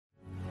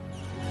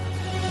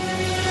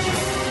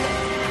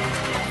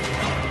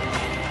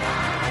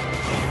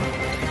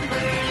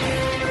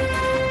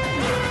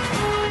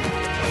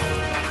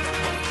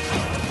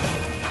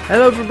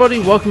Hello everybody,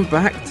 welcome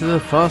back to the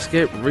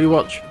Farscape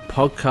Rewatch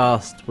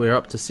podcast. We're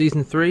up to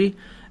Season 3,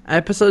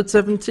 Episode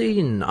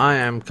 17. I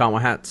am Karma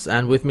Hats,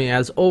 and with me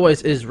as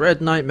always is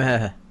Red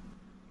Nightmare.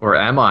 Or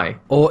am I?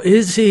 Or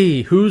is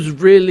he? Who's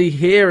really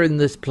here in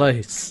this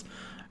place?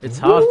 It's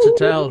hard to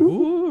tell.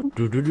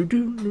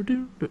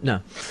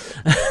 No.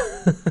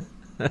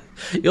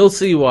 You'll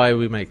see why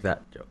we make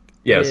that joke.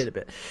 Yes. In a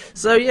bit.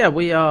 So yeah,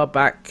 we are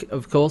back,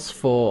 of course,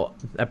 for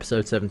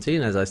Episode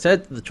 17, as I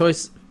said. The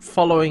choice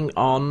following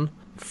on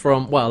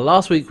from, well,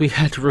 last week we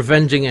had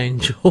Revenging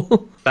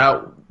Angel.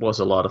 That was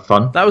a lot of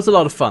fun. That was a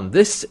lot of fun.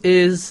 This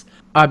is,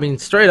 I mean,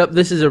 straight up,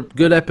 this is a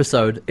good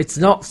episode. It's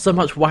not so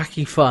much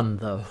wacky fun,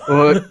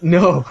 though.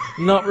 No.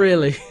 Not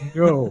really.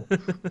 No.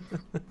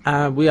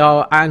 We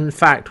are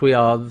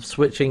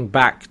switching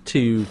back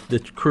to the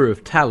crew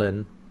of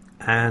Talon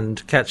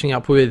and catching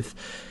up with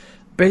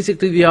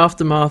basically the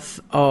aftermath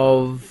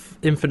of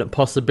Infinite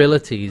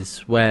Possibilities,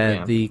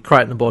 where the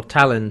Crichton aboard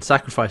Talon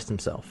sacrificed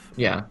himself.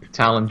 Yeah,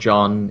 Talon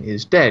John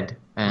is dead,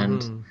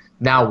 and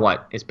now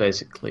what is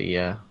basically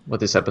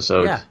what this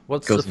episode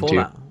what's goes the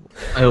fallout?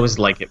 into. I always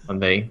like it when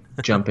they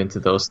jump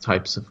into those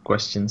types of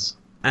questions.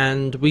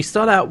 And we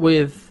start out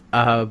with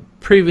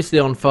previously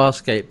on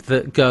Farscape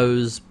that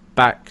goes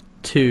back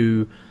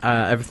to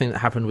everything that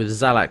happened with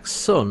Zalak's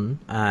son,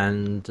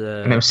 and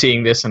I'm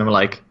seeing this and I'm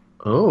like,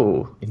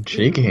 oh,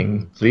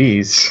 intriguing.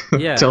 Please,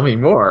 Yeah. tell me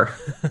more.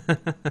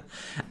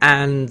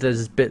 and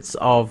there's bits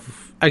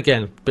of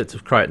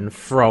Crichton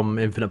from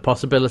Infinite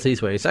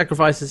Possibilities where he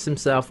sacrifices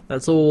himself.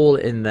 That's all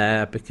in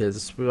there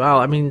because, well,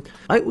 I mean,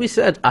 like we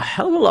said, a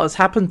hell of a lot has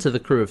happened to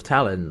the crew of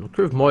Talon. The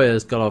crew of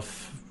Moya's got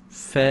off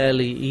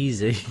fairly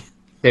easy.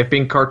 They've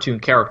been cartoon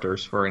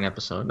characters for an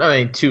episode. I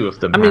mean, two of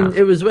them I mean,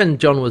 it was when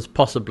John was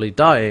possibly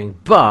dying,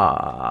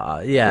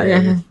 but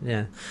yeah.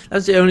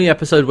 That's the only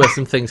episode where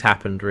some things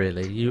happened,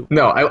 really.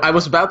 No, I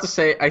was about to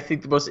say I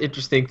think the most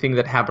interesting thing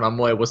that happened on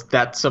Moya was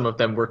that some of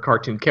them were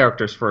cartoon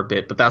characters for a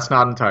bit, but that's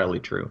not entirely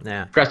true.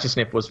 Yeah. Scratch and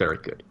Sniff was very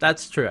good.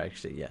 That's true,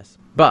 actually, yes.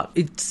 But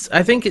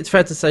I think it's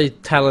fair to say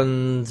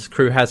Talon's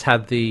crew has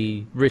had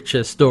the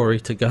richer story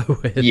to go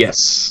with.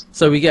 Yes.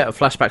 So we get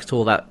flashbacks to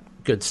all that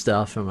good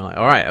stuff, and we're like,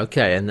 all right,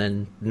 okay. And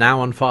then now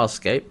on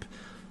Farscape,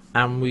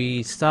 and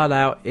we start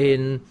out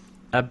in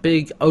a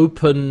big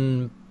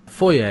open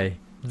foyer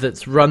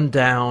that's run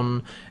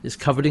down, is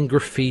covered in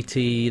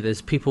graffiti.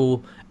 There's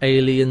people,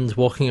 aliens,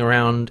 walking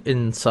around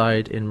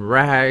inside in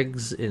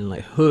rags, in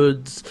like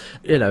hoods,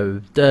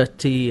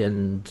 dirty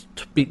and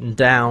beaten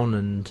down,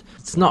 and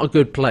it's not a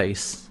good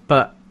place.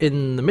 But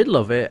in the middle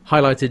of it,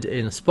 highlighted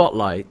in a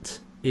spotlight,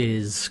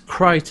 is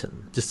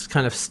Crichton, just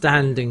kind of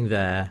standing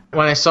there.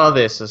 When I saw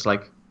this, I was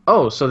like,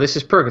 oh, so this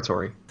is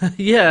purgatory.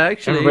 Yeah,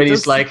 actually.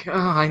 Everybody's like, oh,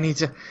 I need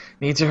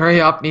to hurry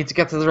up, need to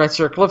get to the right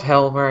circle of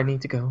hell where I need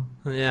to go.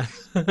 Yeah.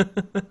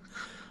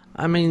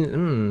 I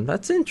mean,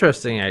 that's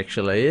interesting,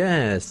 actually.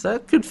 Yes,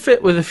 that could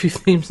fit with a few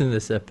themes in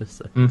this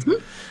episode. Mm-hmm.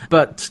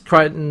 But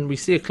Crichton, we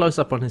see a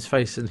close-up on his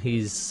face, and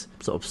he's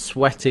sort of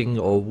sweating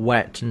or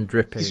wet and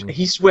dripping.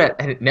 He's wet,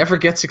 and it never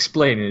gets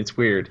explained, and it's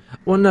weird.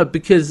 Well, no,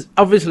 because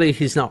obviously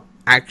he's not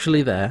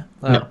actually there,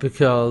 No.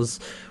 because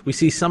we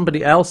see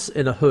somebody else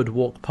in a hood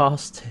walk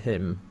past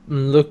him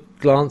and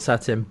glance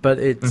at him, but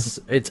it's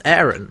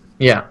Aaron.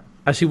 Yeah.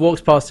 As she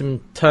walks past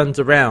him, turns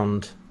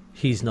around,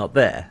 he's not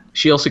there.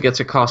 She also gets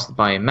accosted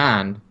by a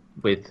man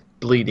with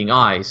bleeding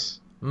eyes.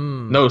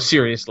 No,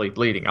 seriously,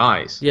 bleeding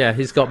eyes. Yeah,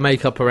 he's got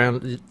makeup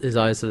around his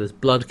eyes, so there's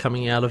blood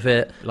coming out of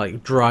it,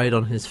 like dried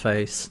on his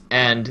face.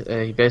 And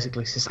he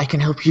basically says, I can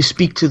help you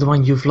speak to the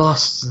one you've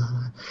lost.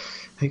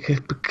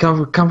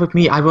 Come with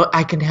me.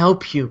 I can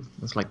help you.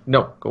 It's like,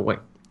 no, go away.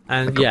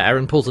 And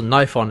Aaron pulls a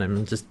knife on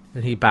him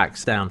and he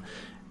backs down.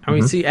 And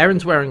we see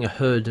Erin's wearing a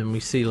hood, and we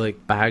see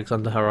like bags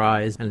under her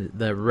eyes, and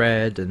they're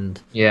red,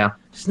 and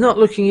she's not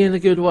looking in a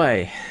good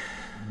way.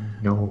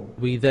 No.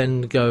 We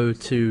then go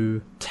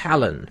to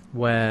Talon,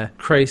 where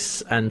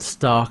Crais and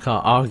Stark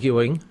are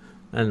arguing.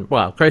 And,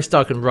 well, Crais,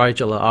 Stark, and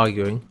Rigel are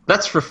arguing.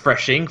 That's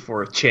refreshing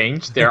for a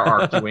change. They're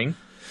arguing.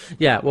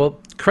 Yeah, well,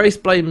 Crais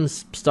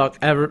blames Stark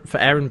for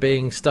Aaron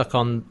being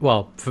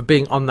for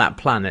being on that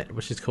planet,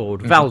 which is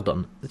called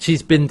Valdon.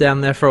 She's been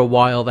down there for a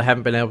while. They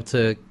haven't been able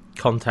to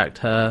contact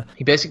her.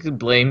 He basically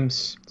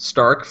blames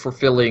Stark for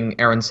filling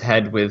Aaron's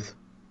head with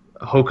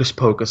hocus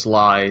pocus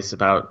lies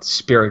about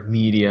spirit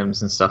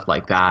mediums and stuff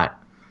like that.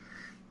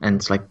 And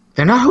it's like,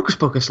 they're not hocus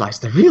pocus lies,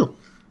 they're real.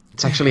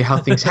 It's actually how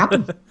things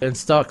happen. And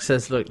Stark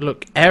says,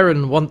 look,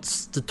 Aaron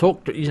wants to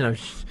talk to,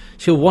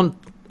 she'll want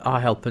our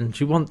help, and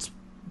she wants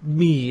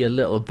me a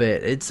little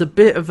bit. It's a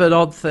bit of an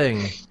odd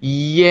thing.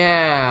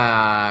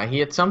 Yeah,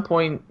 at some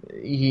point,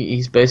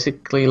 he's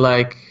basically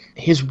like,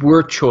 his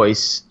word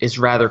choice is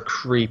rather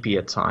creepy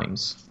at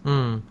times.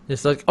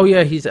 It's like, oh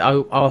yeah,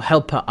 I'll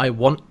help her. I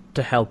want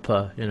to help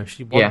her.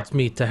 She wants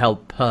me to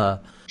help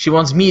her. She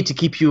wants me to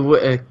keep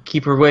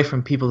her away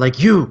from people like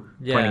you.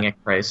 Yeah. Pointing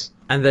at Crais.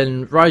 And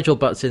then Rigel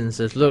butts in and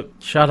says, "Look,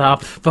 shut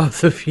up,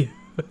 both of you."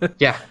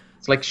 Yeah.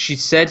 It's like she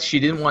said she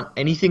didn't want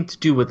anything to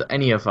do with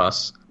any of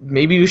us.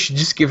 Maybe we should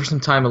just give her some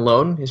time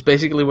alone, is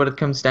basically what it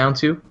comes down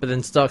to. But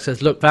then Stark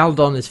says, look,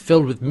 Valdon is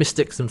filled with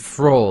mystics and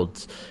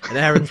frauds, and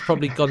Aaron's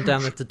probably gone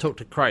down there to talk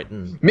to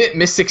Crichton.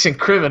 Mystics and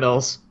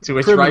criminals, to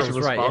which Criminals,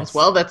 Rachel right, responds, yes.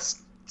 well,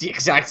 that's the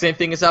exact same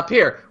thing as up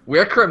here.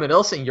 We're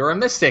criminals and you're a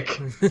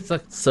mystic. It's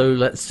like, so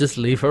let's just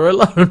leave her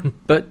alone.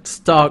 But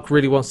Stark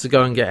really wants to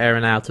go and get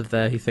Aaron out of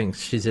there. He thinks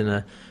she's in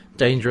a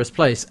dangerous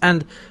place.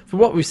 And from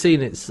what we've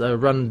seen, it's a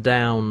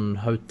run-down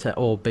hotel,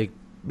 or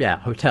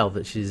hotel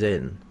that she's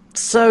in.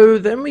 So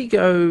then we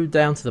go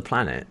down to the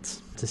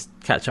planet to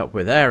catch up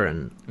with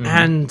Aaron. Mm-hmm.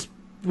 And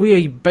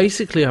we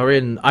basically are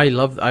in... I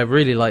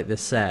really like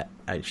this set,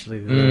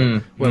 actually,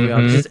 where we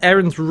are. It's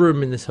Aaron's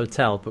room in this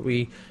hotel, but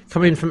we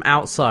come in from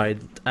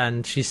outside,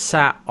 and she's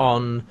sat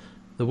on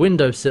the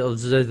windowsill.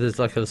 There's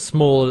like a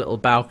small little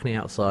balcony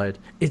outside.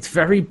 It's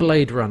very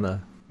Blade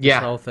Runner, this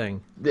whole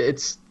thing.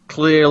 It's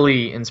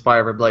clearly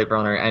inspired by Blade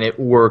Runner, and it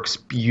works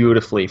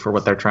beautifully for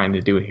what they're trying to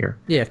do here.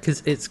 Yeah,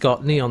 because it's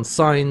got neon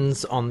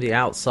signs on the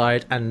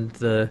outside, and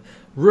the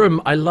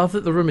room, I love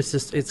that the room is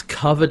just, it's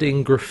covered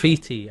in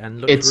graffiti and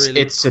looks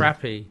really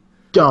crappy.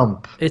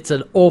 Dump. It's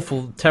an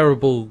awful,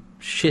 terrible,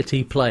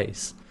 shitty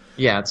place.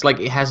 Yeah, it's like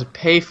it has a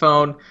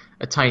payphone,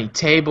 a tiny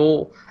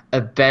table,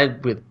 a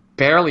bed with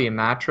barely a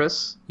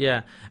mattress.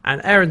 Yeah, and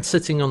Aaron's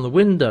sitting on the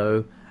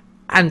window,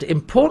 and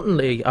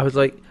importantly, I was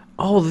like,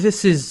 oh,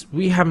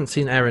 we haven't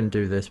seen Aaron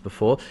do this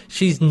before.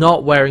 She's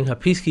not wearing her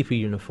Peacekeeper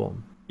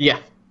uniform. Yeah,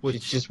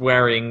 she's just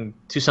wearing,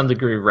 to some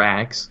degree,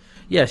 rags.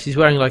 Yeah, she's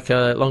wearing like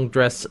a long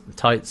dress,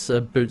 tights,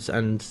 boots,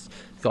 and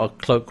got a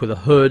cloak with a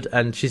hood,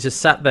 and she's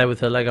just sat there with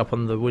her leg up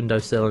on the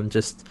windowsill and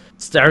just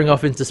staring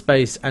off into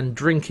space and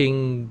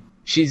drinking...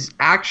 She's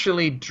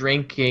actually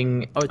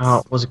drinking,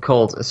 what was it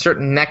called? A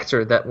certain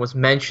nectar that was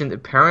mentioned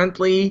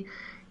apparently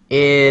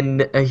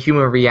in A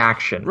Human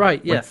Reaction. Right,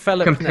 yeah,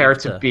 Felip compared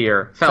nectar. to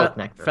beer. Felip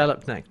nectar.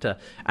 Felip nectar.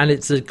 And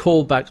it's a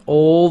callback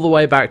all the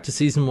way back to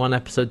Season 1,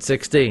 Episode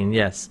 16,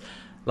 yes.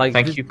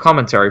 Thank you,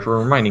 commentary, for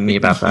reminding me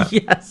about that.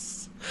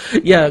 Yes.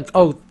 Yeah,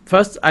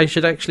 first I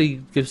should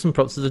actually give some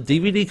props to the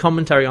DVD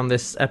commentary on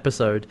this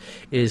episode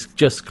is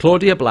just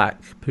Claudia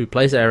Black, who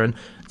plays Aaron,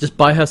 just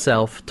by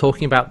herself,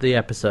 talking about the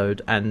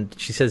episode, and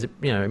she says, it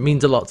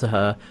means a lot to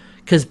her,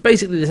 because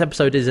basically this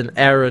episode is an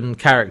Aaron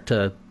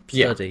character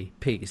study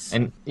piece.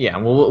 And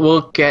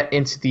we'll get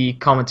into the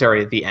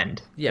commentary at the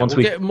end. Yeah, once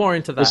we'll get more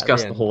into that.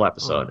 Discuss the whole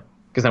episode,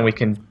 because then we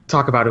can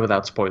talk about it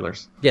without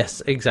spoilers.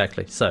 Yes,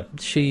 exactly. So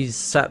she's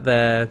sat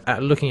there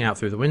looking out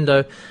through the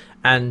window,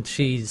 and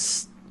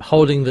she's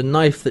holding the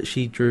knife that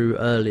she drew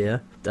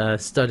earlier,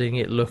 studying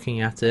it, looking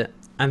at it,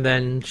 and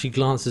then she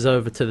glances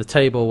over to the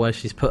table where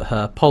she's put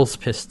her pulse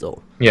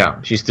pistol.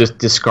 Yeah, she's just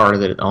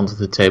discarded it onto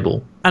the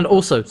table. And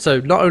also, so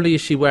not only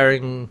is she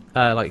wearing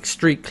like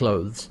street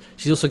clothes,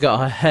 she's also got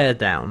her hair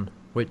down,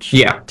 which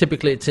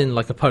typically it's in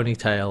like a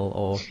ponytail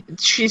or...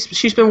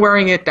 She's been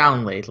wearing it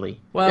down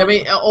lately. Well, I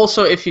mean,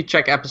 also if you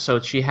check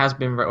episodes, she has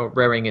been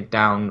wearing it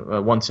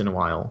down once in a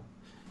while.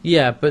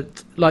 Yeah,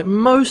 but like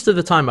most of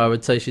the time, I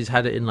would say she's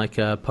had it in like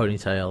a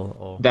ponytail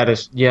or. That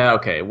is,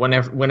 okay.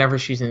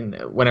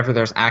 Whenever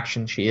there's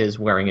action, she is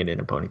wearing it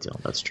in a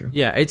ponytail. That's true.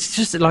 Yeah, it's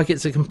just like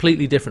it's a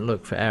completely different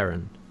look for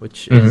Aaron,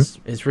 which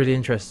is really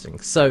interesting.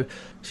 So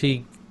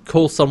she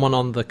calls someone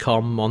on the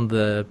comm on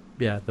the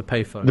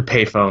payphone. The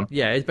payphone.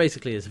 Yeah, it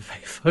basically is a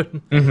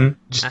payphone.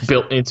 Just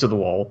built into the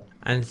wall.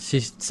 And she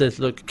says,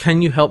 "Look,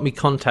 can you help me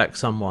contact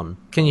someone?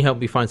 Can you help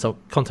me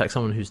contact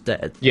someone who's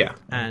dead?" Yeah,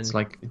 and it's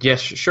like, yes,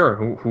 sure.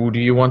 Who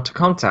do you want to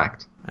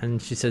contact? And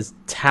she says,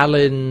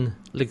 Talyn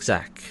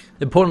Ligzak.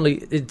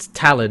 Importantly, it's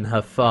Talyn,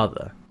 her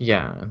father.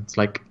 Yeah, it's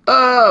like,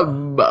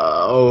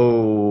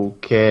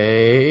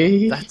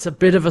 okay. That's a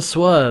bit of a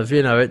swerve,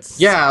 it's...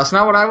 Yeah, that's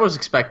not what I was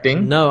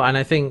expecting. No, and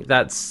I think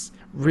that's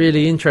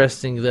really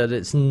interesting that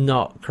it's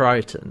not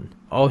Crichton.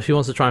 Oh, she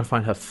wants to try and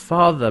find her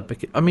father,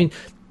 because, I mean...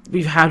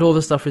 We've had all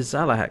the stuff with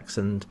Zalahax,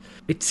 and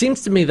it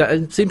seems to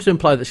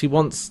imply that she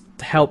wants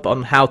help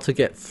on how to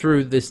get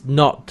through this,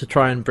 not to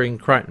try and bring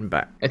Crichton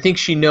back. I think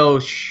she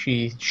knows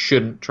she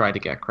shouldn't try to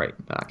get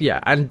Crichton back. Yeah,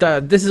 and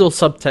this is all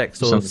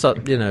subtext or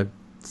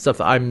stuff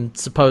that I'm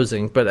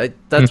supposing, but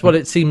that's what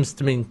it seems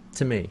to mean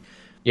to me.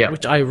 Yeah,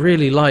 which I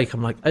really like.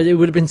 I'm like, it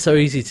would have been so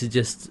easy to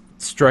just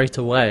straight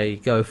away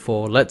go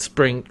for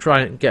try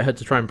and get her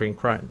to try and bring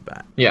Crichton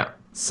back. Yeah.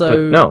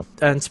 So, no.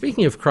 And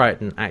speaking of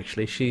Crichton,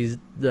 actually,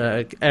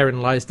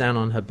 Erin lies down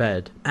on her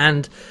bed,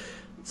 and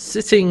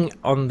sitting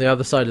on the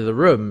other side of the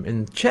room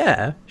in the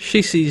chair,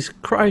 she sees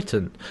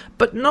Crichton,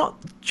 but not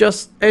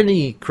just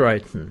any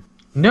Crichton.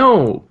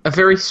 No, a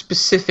very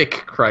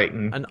specific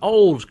Crichton. An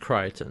old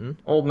Crichton.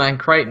 Old man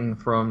Crichton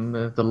from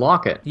the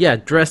Locket. Yeah,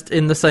 dressed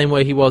in the same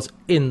way he was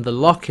in the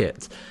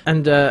Locket.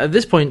 And at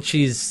this point,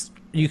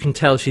 you can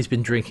tell she's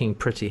been drinking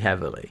pretty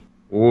heavily.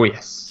 Oh,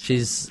 yes.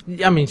 She's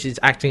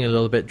acting a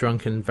little bit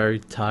drunk and very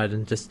tired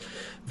and just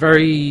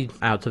very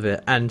out of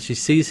it. And she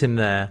sees him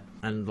there,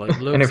 and like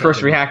looks And her at first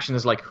him. reaction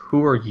is like,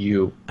 "Who are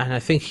you?" And I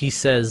think he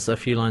says a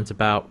few lines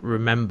about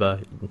remember,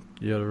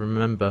 you gotta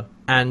remember.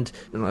 And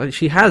like,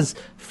 she has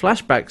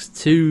flashbacks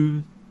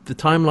to the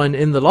timeline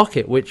in the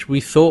locket, which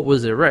we thought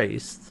was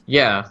erased.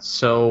 Yeah,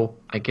 so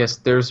I guess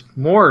there's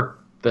more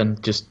than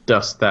just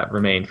dust that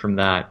remained from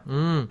that.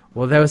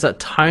 Well, there was that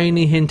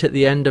tiny hint at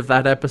the end of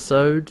that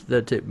episode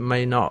that it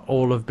may not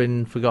all have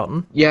been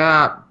forgotten.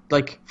 Yeah,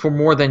 like for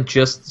more than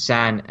just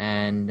Zan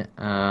and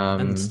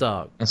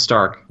Stark. And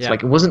Stark. It's Yeah.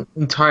 like it wasn't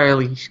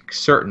entirely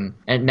certain.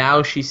 And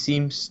now she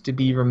seems to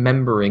be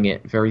remembering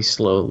it very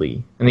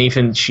slowly. And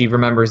even she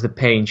remembers the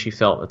pain she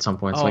felt at some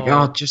point. It's like,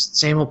 Oh. oh, just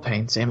same old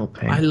pain, same old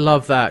pain. I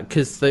love that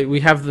because we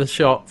have the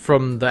shot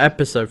from the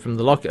episode from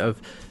the locket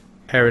of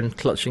Erin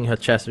clutching her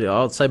chest.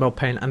 Oh, same old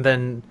pain. And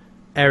then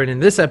Erin in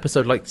this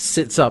episode like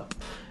sits up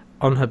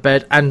on her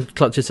bed and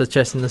clutches her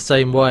chest in the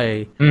same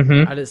way.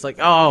 Mm-hmm. And it's like,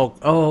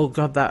 oh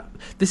god, that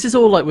this is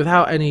all like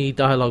without any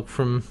dialogue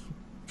from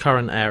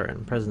current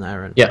Erin, present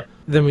Erin. Yeah.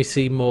 Then we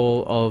see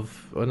more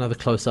of another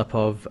close up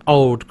of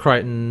old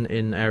Crichton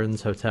in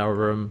Erin's hotel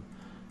room.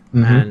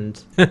 And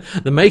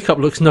the makeup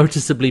looks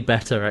noticeably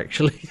better,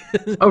 actually.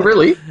 Oh,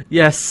 really?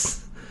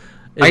 Yes,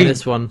 in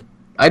this one.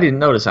 I didn't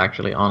notice,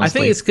 actually, honestly.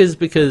 I think it's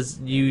because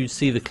you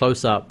see the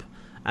close up,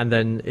 and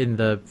then in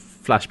the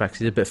flashbacks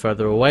he's a bit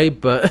further away.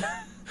 But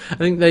I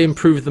think they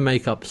improved the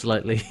makeup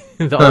slightly,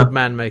 the old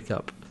man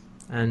makeup.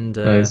 And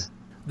Nice.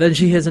 then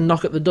she hears a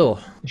knock at the door.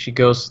 She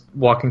goes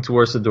walking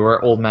towards the door,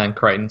 old man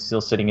Crichton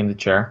still sitting in the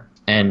chair.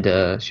 And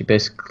she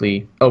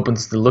basically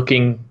opens the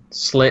looking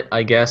slit,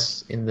 I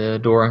guess, in the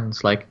door. And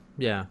it's like,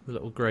 Yeah, a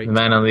little grate. the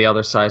man on the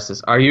other side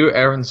says, "Are you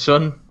Erin's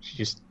son?" She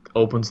just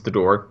opens the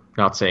door,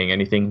 not saying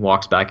anything,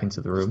 walks back into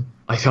the room.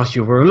 "I thought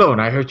you were alone.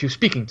 I heard you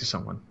speaking to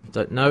someone."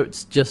 So, no,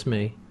 it's just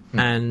me.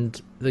 And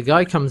the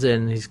guy comes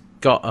in, he's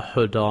got a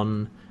hood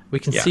on. We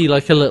can Yeah. see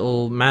like a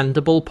little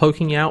mandible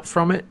poking out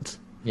from it.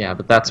 Yeah,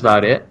 but that's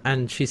about it.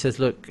 And she says,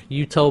 look,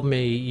 you told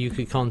me you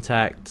could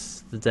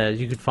contact the dead,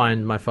 you could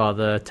find my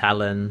father,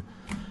 Talon.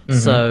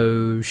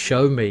 So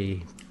show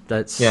me.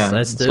 Let's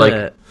it's do like-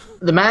 it.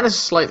 The man is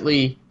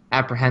slightly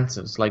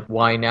apprehensive. It's like,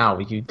 why now?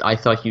 I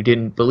thought you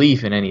didn't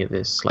believe in any of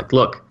this. Like,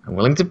 look, I'm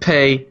willing to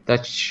pay.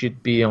 That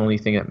should be the only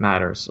thing that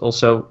matters.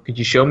 Also, could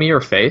you show me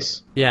your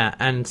face? Yeah,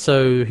 and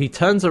so he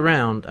turns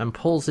around and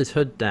pulls his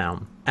hood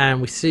down.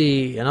 And we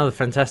see another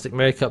fantastic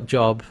makeup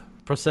job,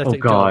 prosthetic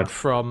Oh, God. job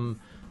from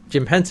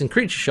Jim Henson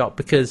Creature Shop,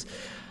 because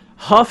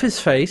half his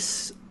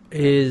face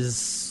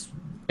is...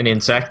 An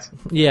insect?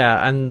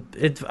 Yeah, and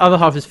the other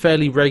half is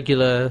fairly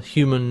regular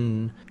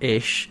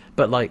human-ish,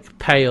 but like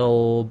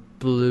pale,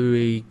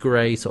 bluey,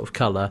 grey sort of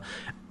colour.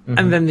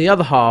 And then the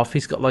other half,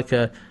 he's got like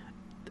a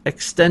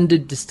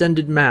extended,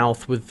 distended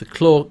mouth with the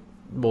claw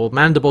or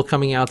mandible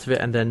coming out of it,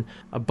 and then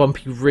a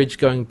bumpy ridge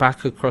going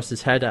back across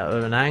his head at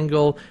an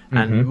angle,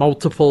 and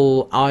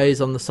multiple eyes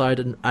on the side,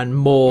 and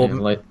more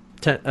And like,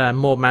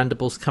 more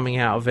mandibles coming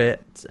out of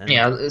it. And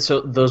yeah,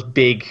 so those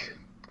big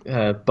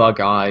bug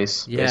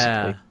eyes, Yeah.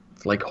 basically.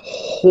 It's like,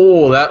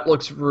 oh, that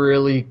looks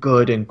really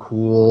good and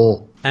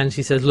cool. And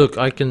she says, look,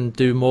 I can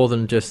do more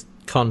than just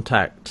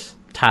contact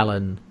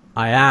Talon.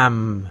 I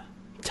am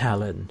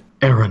Talon.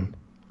 Aaron,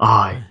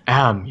 I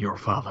am your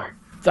father.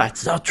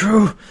 That's not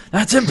true.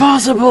 That's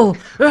impossible.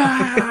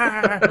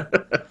 Ah!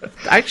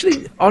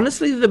 Actually,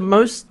 honestly, the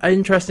most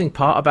interesting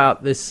part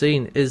about this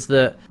scene is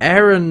that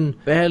Aaron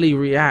barely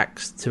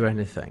reacts to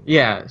anything.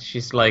 Yeah,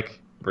 she's like,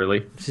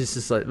 really? She's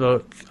just like,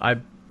 look,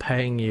 I'm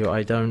paying you.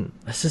 I don't...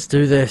 Let's just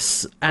do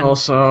this. And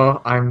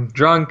Also, I'm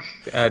drunk,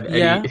 and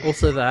yeah,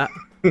 also that.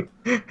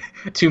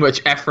 too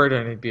much effort,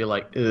 and it'd be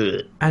like,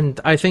 ugh. And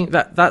I think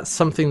that that's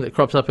something that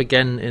crops up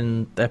again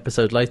in the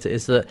episode later,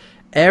 is that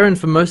Aaron,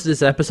 for most of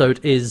this episode,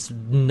 is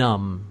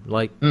numb.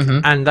 Like,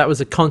 and that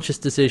was a conscious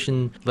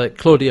decision that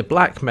Claudia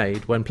Black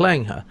made when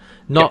playing her.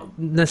 Not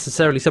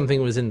necessarily something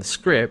that was in the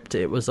script.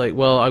 It was like,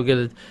 well, I'm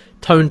going to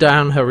tone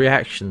down her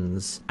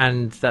reactions.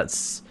 And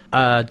that's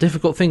a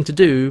difficult thing to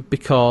do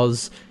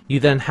because you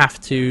then have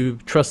to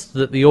trust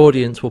that the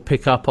audience will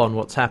pick up on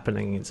what's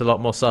happening. It's a lot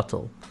more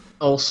subtle.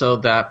 Also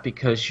that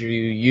because you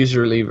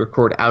usually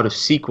record out of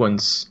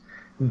sequence,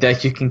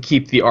 that you can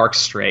keep the arc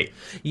straight.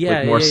 Yeah,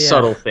 with more yeah, yeah.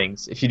 subtle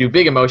things. If you do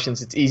big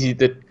emotions, it's easy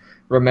to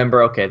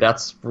remember, okay,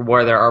 that's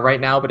where they are right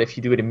now, but if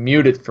you do it in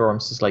muted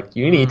forms, it's like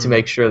you need to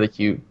make sure that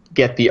you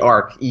get the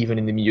arc even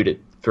in the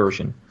muted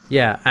version.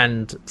 Yeah,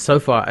 and so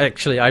far,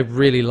 actually, I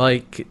really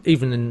like,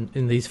 even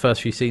in these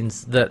first few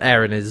scenes, that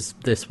Aaron is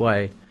this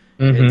way.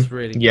 It's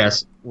really good.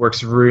 Yes,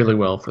 works really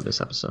well for this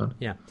episode.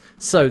 Yeah.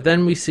 So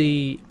then we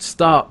see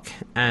Stark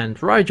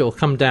and Rigel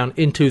come down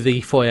into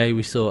the foyer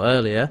we saw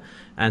earlier,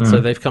 and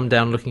so they've come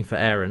down looking for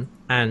Aaron,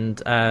 and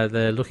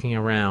they're looking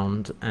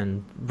around,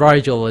 and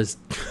Rigel is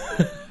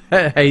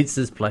hates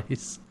this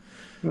place.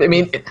 I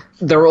mean,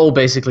 they're all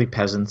basically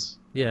peasants.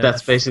 Yeah.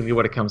 That's basically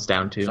what it comes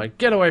down to. It's like,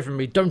 get away from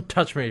me, don't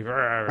touch me.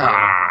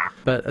 Ah.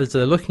 But as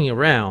they're looking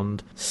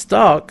around,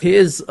 Stark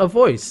hears a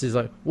voice. He's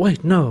like,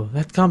 wait, no,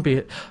 that can't be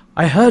it.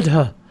 I heard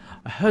her.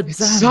 I heard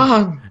Zan.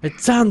 Zan!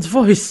 It's Zan's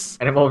voice.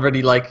 And I'm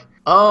already like,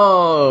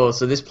 Oh,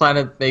 so this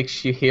planet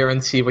makes you hear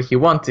and see what you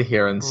want to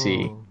hear and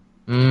see.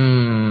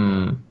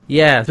 Mmm.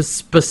 Yeah,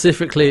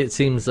 specifically it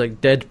seems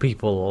like dead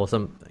people or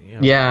something. You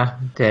know? Yeah,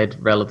 dead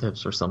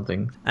relatives or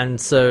something. And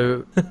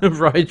so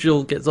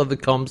Rigel gets on the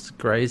comms to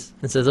Grace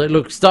and says, like,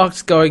 look,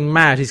 Stark's going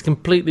mad. He's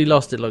completely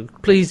lost it.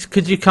 Look, please,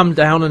 could you come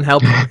down and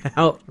help him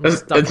out? I'm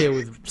stuck here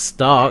with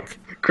Stark.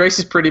 Grace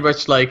is pretty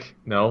much like,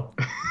 no.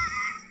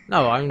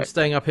 No, I'm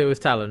staying up here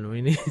with Talon.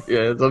 We need...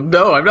 Yeah, so,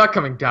 no, I'm not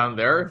coming down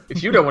there.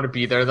 If you don't want to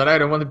be there, then I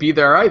don't want to be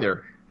there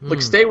either.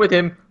 Look, stay with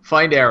him,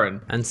 find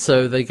Aaron. And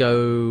so they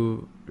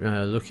go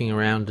looking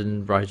around,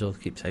 and Rigel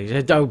keeps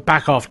saying, don't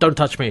back off, don't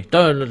touch me,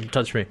 don't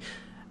touch me.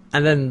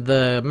 And then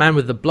the man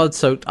with the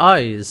blood-soaked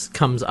eyes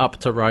comes up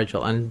to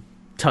Rigel and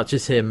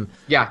touches him.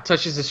 Yeah,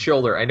 touches his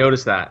shoulder. I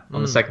noticed that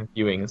on the second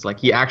viewing. It's like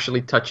he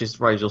actually touches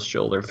Rigel's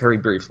shoulder very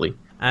briefly.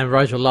 And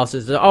Rigel laughs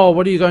and says, oh,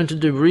 what are you going to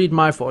do? Read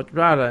my thought.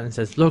 And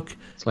says, look.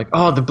 It's like,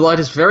 oh, the blood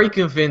is very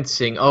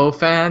convincing. Oh,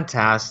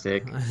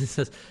 fantastic. And he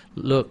says,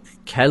 look,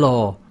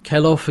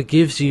 Kelor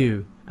forgives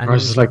you. And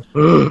Rigel's like,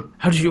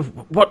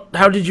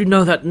 how did you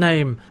know that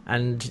name?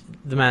 And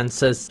the man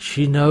says,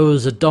 she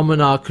knows a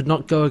Dominar could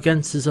not go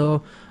against his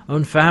own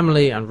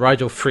family. And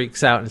Rigel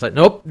freaks out and he's like,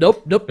 nope,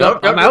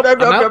 I'm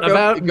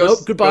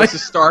out, goodbye. Goes to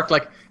Stark,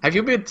 like, have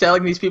you been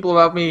telling these people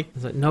about me?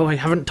 He's like, no, I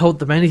haven't told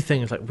them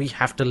anything. It's like, we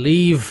have to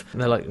leave.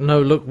 And they're like,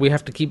 no, look, we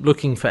have to keep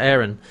looking for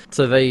Aaron.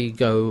 So they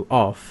go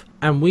off.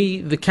 And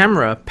the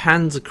camera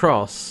pans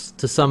across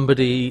to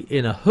somebody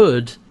in a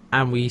hood,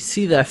 and we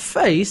see their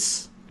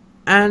face,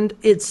 and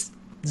it's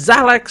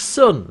Zalak's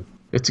son.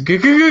 It's a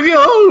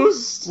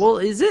ghost! Well,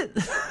 is it?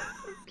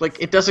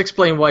 Like, it does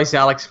explain why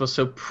Zalax was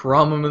so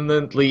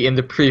prominently in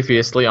the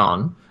previously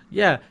on.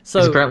 Yeah, so...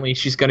 Because apparently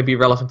she's going to be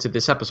relevant to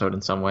this episode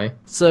in some way.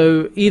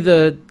 So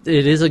either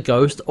it is a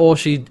ghost, or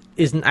she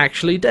isn't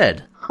actually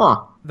dead.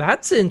 Huh.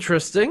 That's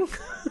interesting.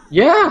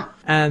 Yeah.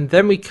 And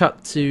then we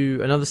cut to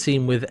another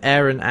scene with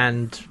Aaron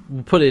and...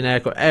 We'll put it in air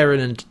quotes, Aaron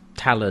and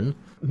Talon.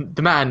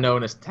 The man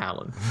known as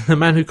Talon. The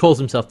man who calls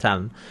himself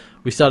Talon.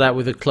 We start out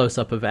with a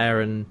close-up of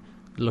Aaron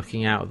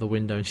looking out of the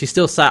window. And she's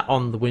still sat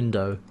on the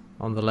window,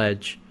 on the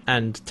ledge.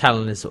 And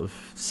Talon is sort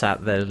of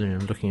sat there,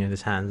 looking at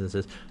his hands and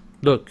says,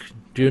 look,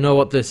 do you know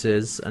what this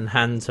is? And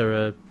hands her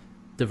a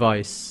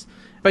device.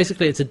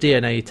 Basically, it's a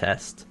DNA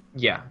test.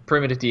 Yeah,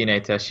 primitive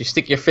DNA test. You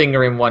stick your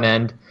finger in one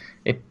end,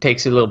 it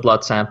takes a little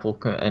blood sample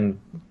and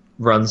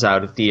runs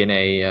out a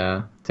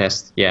DNA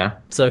test. Yeah.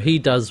 So he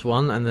does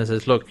one, and then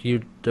says, look,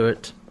 you do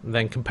it. And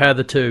then compare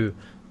the two.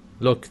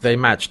 Look, they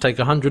match. Take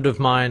 100 of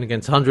mine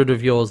against 100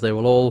 of yours. They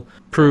will all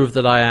prove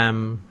that I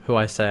am who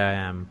I say I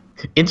am.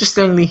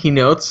 Interestingly, he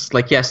notes,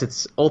 like, yes,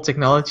 it's old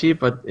technology,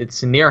 but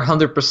it's near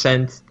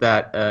 100%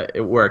 that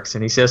it works.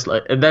 And he says,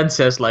 and then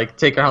says,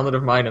 take 100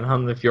 of mine and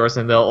 100 of yours,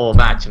 and they'll all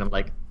match. And I'm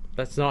like,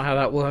 that's not how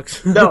that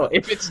works. No,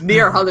 if it's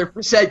near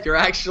 100%, you're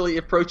actually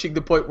approaching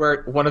the point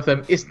where one of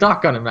them is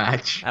not going to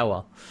match. Oh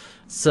well.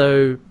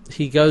 So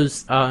he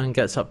goes and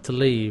gets up to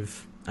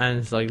leave, and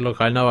he's like,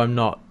 look, I know I'm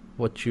not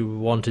what you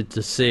wanted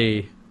to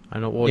see. I'm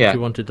not what you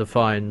wanted to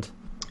find.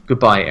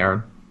 Goodbye,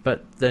 Aaron.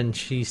 But then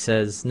she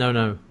says,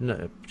 no.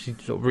 She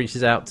sort of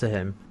reaches out to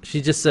him. She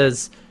just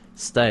says,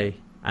 stay.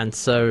 And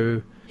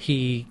so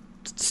he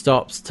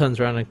stops,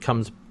 turns around and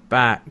comes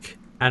back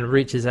and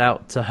reaches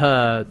out to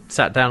her,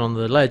 sat down on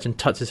the ledge and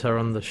touches her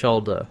on the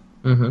shoulder.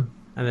 Mm-hmm.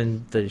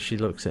 And then she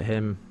looks at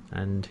him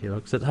and he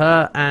looks at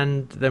her,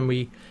 and then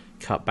we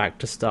cut back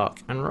to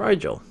Stark and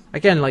Rigel.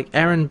 Again, like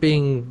Aaron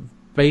being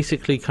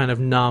basically kind of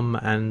numb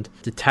and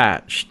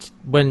detached.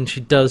 When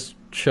she does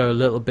show a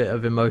little bit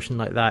of emotion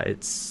like that,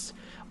 it's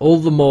all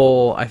the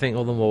more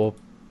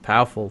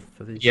powerful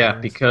for these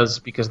scenes. because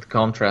the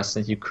contrast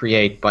that you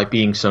create by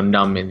being so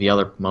numb in the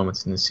other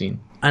moments in the scene.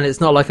 And it's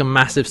not like a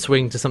massive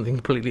swing to something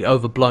completely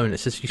overblown.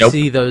 It's just you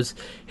see those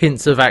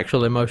hints of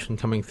actual emotion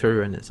coming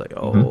through, and it's like,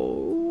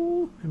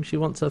 she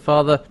wants her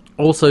father.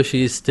 Also,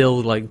 she is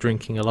still like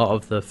drinking a lot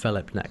of the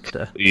Philip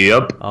nectar.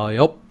 Yep. Oh,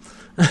 yep.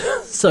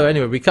 So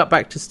anyway, we cut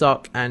back to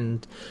Stark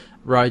and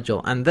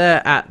Rigel, and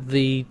they're at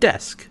the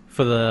desk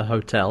for the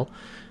hotel,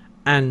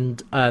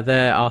 and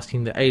they're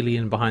asking the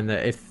alien behind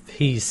there if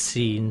he's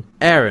seen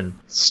Aaron.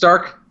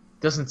 Stark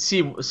doesn't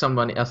see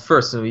someone at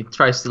first, so he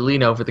tries to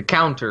lean over the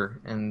counter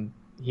and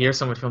hear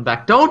someone from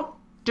back. Don't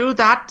do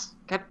that!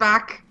 Get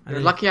back! You're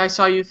lucky I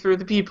saw you through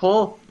the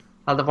peephole.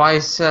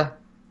 Otherwise,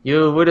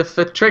 you would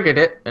have triggered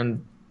it.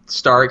 And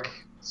Stark,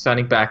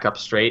 standing back up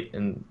straight,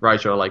 and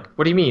Rigel are like,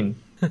 what do you mean?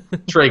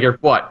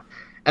 Triggered what?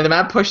 And the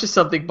man pushes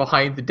something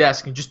behind the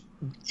desk, and just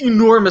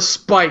enormous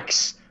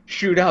spikes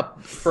shoot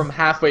up from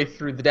halfway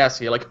through the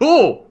desk. You're like,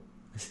 oh!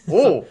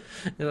 You're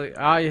like,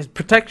 yes,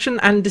 protection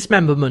and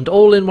dismemberment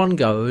all in one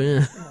go.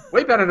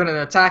 Way better than an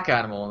attack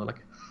animal. And they're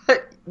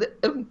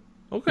like,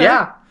 okay.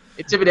 Yeah,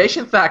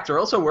 intimidation factor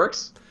also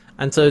works.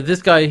 And so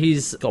this guy,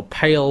 he's got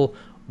pale,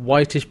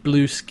 whitish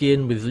blue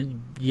skin with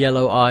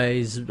yellow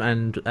eyes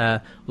and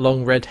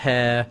long red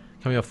hair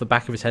coming off the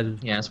back of his head.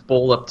 Yeah, it's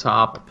bald up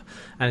top.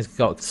 And he's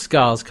got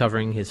scars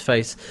covering his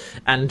face.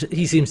 And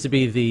he seems to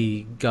be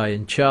the guy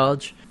in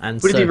charge.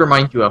 And Who did he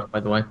remind you of, by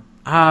the way?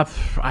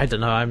 I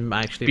don't know. I'm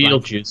actually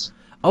blank. Beetlejuice.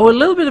 Oh, a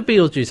little bit of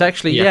Beetlejuice.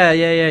 Actually, Yeah.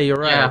 yeah. You're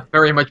right. Yeah,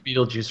 very much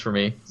Beetlejuice for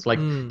me. It's like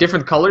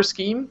different color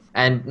scheme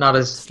and not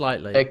as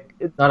Slightly.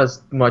 not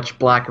as much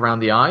black around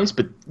the eyes,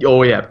 but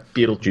oh yeah,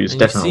 Beetlejuice And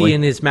definitely. you see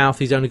in his mouth,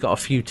 he's only got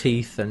a few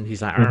teeth, and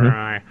he's like.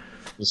 "Argh."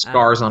 The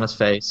scars on his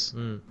face.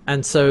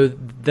 And so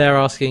they're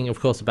asking, of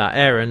course, about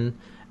Erin,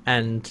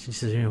 and she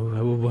says,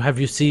 "Have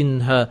you seen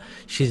her?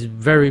 She's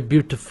very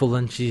beautiful,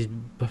 and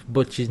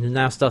but she's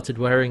now started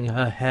wearing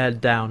her hair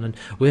down, and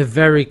we're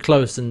very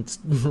close." And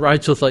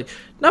Rachel's like,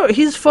 "No,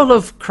 he's full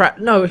of crap.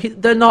 No,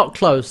 they're not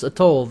close at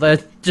all. They're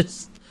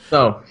just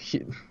No,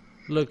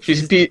 look."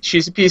 she's a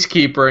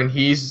peacekeeper and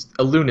he's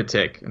a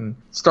lunatic. And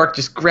Stark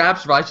just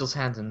grabs Rigel's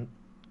hand and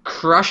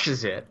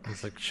crushes it.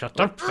 He's like, "Shut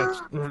up!"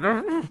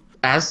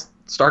 As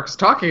Stark is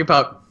talking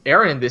about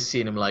Aaron in this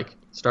scene, I'm like,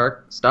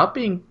 Stark, stop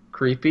being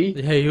creepy,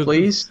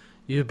 please.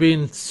 You're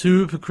being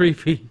super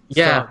creepy.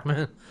 Yeah. Stark,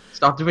 man.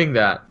 Stop doing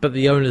that. But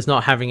the owner's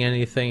not having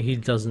anything. He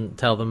doesn't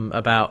tell them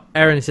about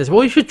Erin. He says,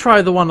 "Well, you should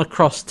try the one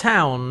across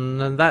town,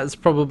 and that's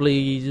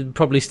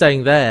probably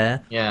staying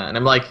there." Yeah, and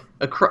I'm like,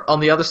 on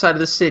the other side of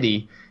the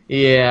city,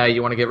 yeah,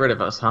 you want to get rid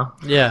of us, huh?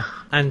 Yeah,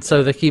 and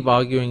so they keep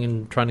arguing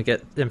and trying to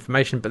get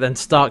information, but then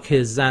Stark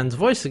hears Zan's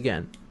voice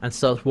again and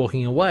starts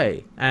walking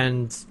away.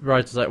 And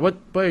Rigel's like,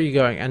 where are you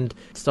going? And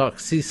Stark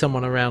sees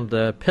someone around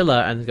the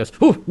pillar and goes,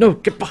 "Oh, no,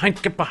 get behind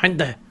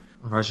there."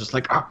 And Rigel's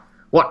like,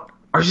 what?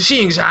 Are you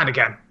seeing Zan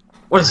again?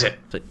 What is it?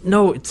 It's like,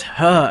 "No, it's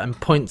her," and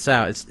points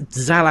out, it's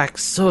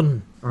Zalak's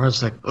son. And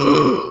Rigel's like,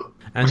 what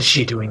And is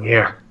she doing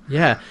here?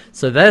 Yeah,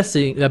 so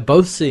they're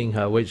both seeing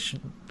her, which,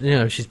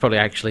 she's probably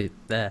actually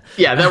there.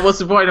 Yeah, that was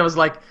the point. I was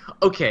like,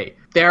 okay,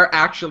 they're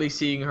actually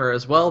seeing her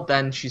as well,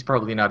 then she's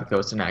probably not a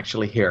ghost and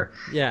actually here.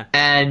 Yeah.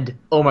 And,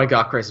 oh my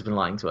god, Chris has been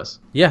lying to us.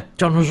 Yeah,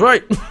 John was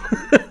right.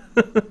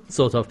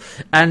 Sort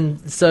of. And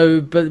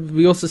so, but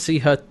we also see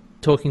her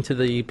talking to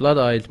the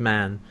blood-eyed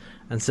man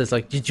and says,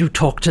 like, "Did you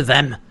talk to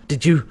them?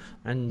 Did you?"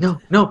 And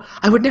No,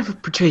 I would never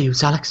betray you,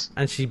 Zalax.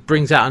 And she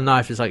brings out a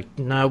knife. It's like,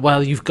 "No,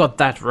 well, you've got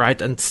that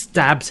right," and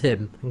stabs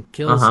him and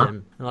kills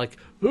him. And like,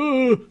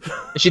 "Ooh."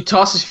 And she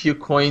tosses a few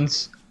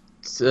coins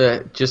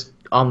just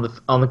on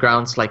the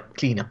ground, it's like,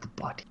 clean up the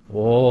body.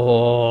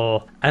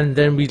 Oh. And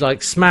then we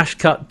like smash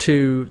cut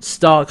to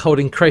Stark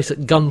holding Krace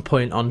at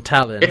gunpoint on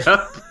Talon. Yep.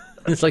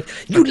 It's like,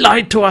 "You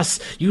lied to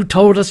us. You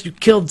told us you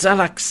killed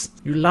Zalax.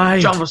 You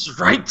lied. John was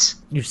right.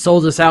 You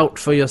sold us out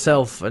for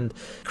yourself." And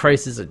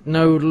Krace is like,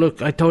 "No,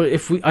 look, I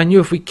knew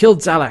if we killed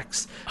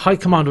Zalax, High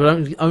Command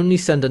would only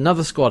send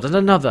another squad and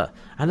another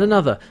and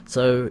another."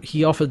 So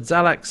he offered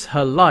Zalax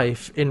her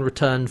life in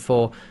return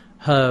for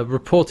her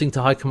reporting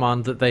to High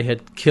Command that they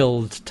had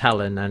killed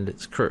Talon and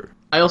its crew.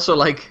 I also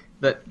like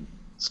that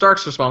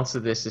Stark's response to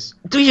this is,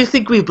 "Do you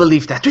think we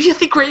believe that? Do you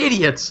think we're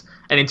idiots?"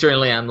 And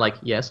internally I'm like,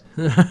 yes.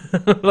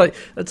 Like,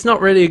 that's not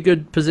really a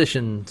good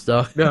position,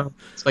 Stark. No.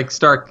 It's like,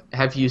 Stark,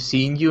 have you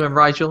seen you and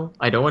Rigel?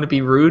 I don't want to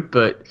be rude,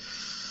 but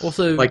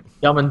Also, like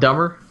Dumb and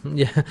Dumber.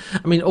 yeah,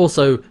 I mean,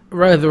 also,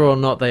 whether or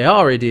not they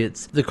are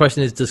idiots, the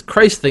question is, does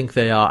Krace think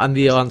they are? And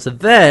the answer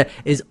there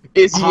is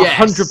Is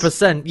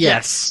 100%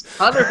 yes.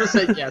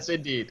 100% yes,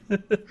 indeed.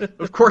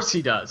 Of course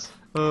he does.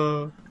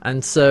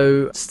 And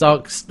so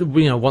Stark,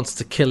 wants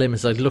to kill him.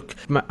 He's like, "Look,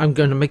 I'm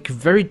going to make you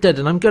very dead,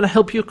 and I'm going to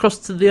help you across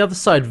to the other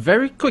side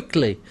very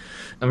quickly."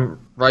 And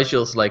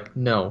Rigel's like,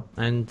 no.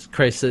 And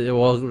Krace said,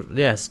 "Well,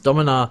 yes,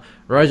 Dominar,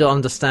 Rigel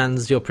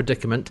understands your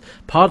predicament.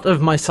 Part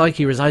of my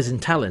psyche resides in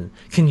Talon.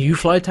 Can you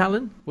fly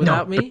Talon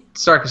without no. me?" But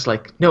Stark is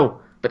like, no,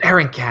 but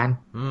Aaron can.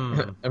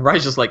 And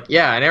Rigel's like,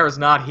 yeah, and Aaron's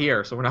not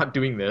here, so we're not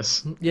doing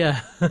this. Yeah.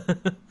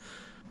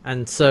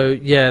 And so,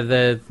 yeah,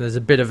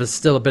 there's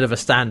still a bit of a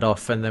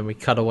standoff, and then we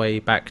cut away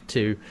back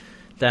to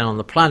down on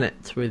the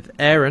planet with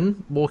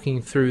Erin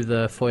walking through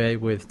the foyer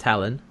with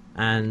Talon,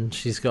 and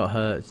she's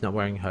not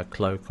wearing her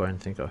cloak or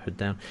anything, got her hood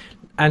down.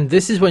 And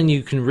this is when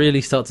you can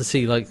really start to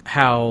see like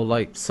how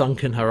like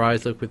sunken her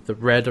eyes look with the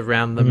red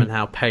around them, and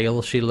how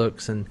pale she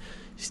looks, and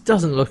she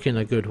doesn't look in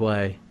a good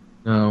way.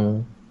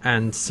 No.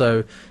 And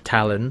so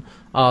Talon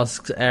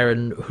asks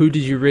Erin, "Who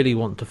did you really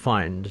want to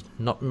find?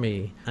 Not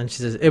me." And she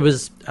says, "It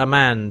was a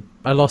man.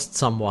 I lost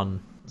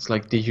someone." It's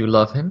like, did you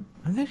love him?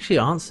 I think she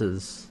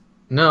answers.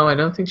 No, I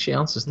don't think she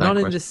answers that Not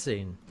question. in this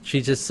scene. She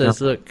just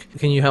says, "Look,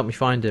 can you help me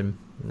find him?"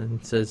 And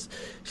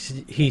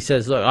he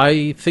says, "Look,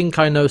 I think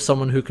I know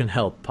someone who can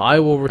help. I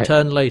will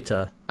return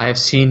later." I have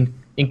seen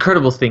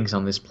incredible things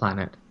on this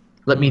planet.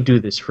 Let me do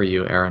this for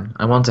you, Aaron.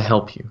 I want to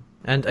help you.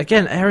 And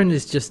again, Erin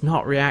is just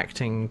not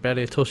reacting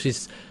barely at all.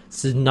 She's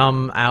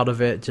numb out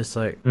of it, just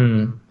like...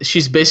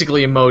 She's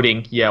basically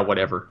emoting, yeah,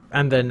 whatever.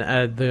 And then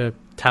the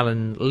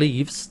Talon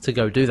leaves to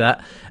go do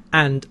that,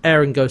 and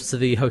Erin goes to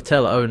the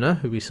hotel owner,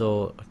 who we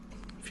saw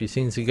a few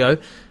scenes ago,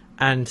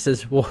 and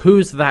says, "Well,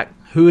 who's that?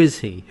 Who is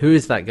he? Who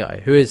is that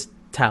guy? Who is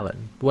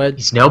Talon?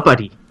 He's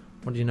nobody."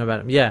 What do you know about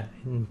him?" Yeah,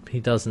 he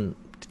doesn't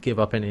give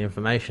up any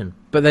information.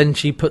 But then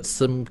she puts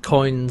some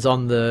coins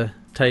on the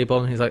table,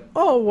 and he's like,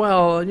 "Oh,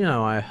 well,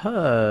 I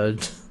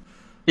heard."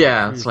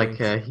 Yeah, it's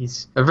like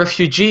he's a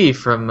refugee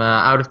from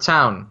out of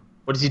town.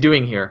 What is he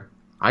doing here?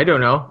 I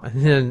don't know.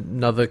 And then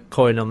another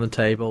coin on the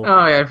table. Oh,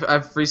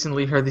 I've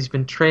recently heard he's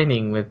been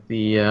training with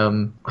the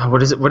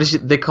what is it? What is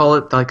it? They call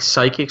it like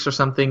psychics or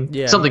something?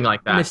 Yeah, something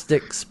like that.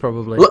 Mystics,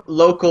 probably.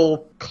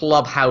 Local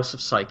clubhouse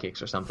of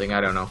psychics or something. I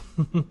don't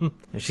know.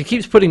 She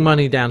keeps putting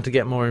money down to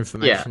get more Yeah,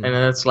 information. and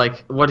then it's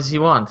like, what does he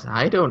want?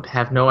 I don't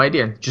have no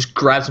idea. Just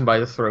grabs him by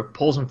the throat,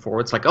 pulls him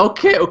forward. It's like,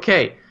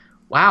 okay,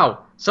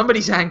 wow,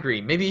 somebody's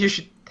angry. Maybe you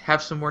should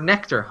have some more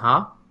nectar,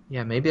 huh?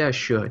 Yeah, maybe I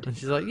should. And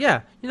she's like,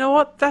 yeah, you know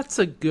what? That's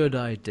a good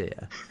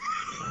idea.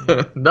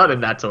 Not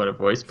in that tone of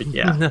voice, but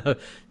yeah. No.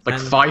 Like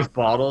And- 5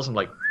 bottles. I'm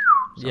like,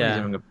 somebody's Yeah.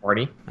 having a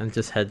party. And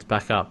just heads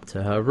back up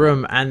to her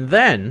room. And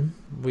then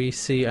we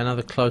see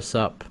another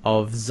close-up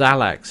of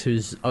Xalax,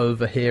 who's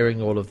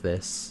overhearing all of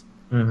this.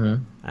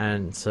 Mm-hmm.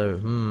 And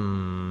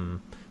so,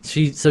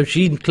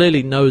 she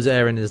clearly knows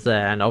Aaron is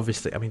there, and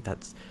obviously, I mean,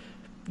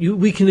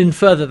 we can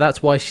infer that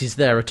that's why she's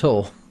there at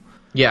all.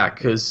 Yeah,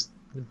 because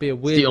It'd be a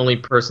it's weird, the only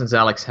person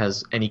Alex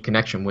has any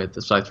connection with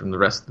aside from the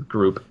rest of the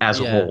group as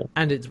a whole.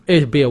 and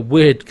it'd be a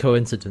weird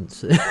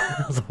coincidence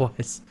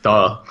otherwise.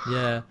 Duh.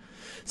 Yeah.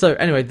 So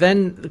anyway,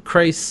 then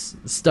Krace,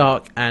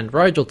 Stark, and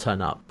Rigel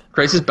turn up.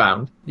 Krace is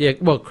bound. Yeah,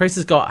 well, Krace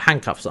has got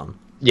handcuffs on,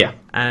 Yeah.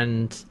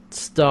 and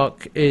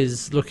Stark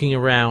is looking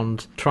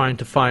around trying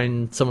to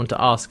find someone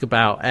to ask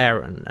about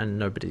Aaron, and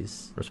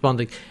nobody's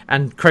responding.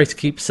 And Krace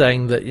keeps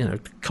saying that,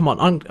 come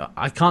on,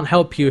 I can't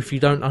help you if you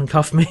don't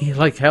uncuff me.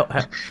 Like, help.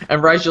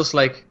 And Rigel's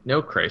like,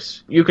 no,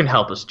 Krace, you can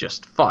help us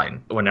just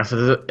fine. Whenever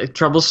the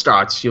trouble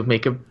starts, you'll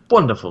make a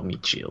wonderful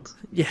meat shield.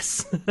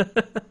 Yes.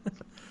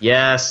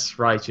 Yes,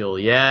 Rigel,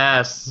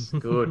 yes.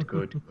 Good.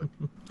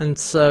 And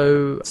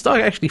so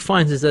Stark actually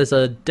finds there's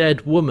a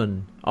dead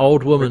woman,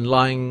 old woman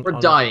lying... Or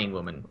dying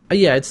woman.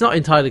 Yeah, it's not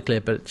entirely clear,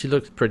 but she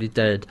looks pretty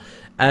dead.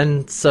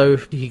 And so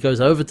he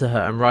goes over to her,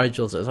 and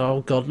Rigel says,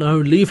 oh god, no,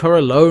 leave her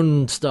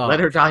alone, Stark.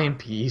 Let her die in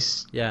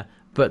peace. Yeah,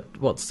 but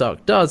what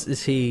Stark does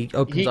is he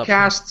opens He up...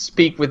 casts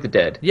Speak with the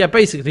Dead. Yeah,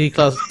 basically he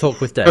casts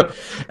Talk with Dead.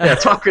 Yeah,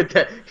 talk with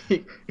the...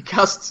 He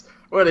casts...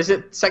 What is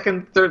it?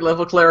 2nd, 3rd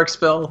level cleric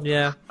spell?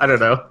 Yeah. I don't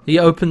know. He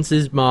opens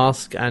his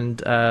mask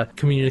and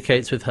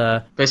communicates with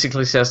her.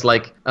 Basically says,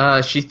 like,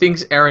 she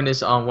thinks Aaron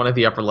is on one of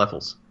the upper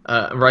levels.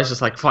 And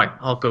Rigel's like, fine,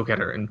 I'll go get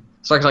her. And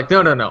Stark's like,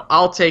 no,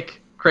 I'll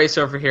take Krace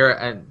over here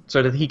and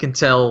so that he can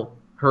tell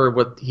her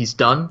what he's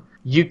done.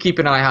 You keep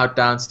an eye out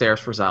downstairs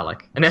for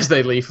Zalek. And as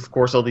they leave, of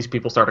course, all these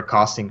people start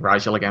accosting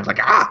Rigel again. It's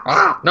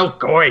like, no,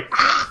 go away.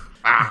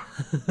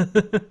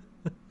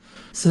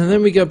 So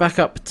then we go back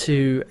up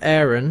to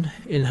Erin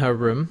in her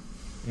room.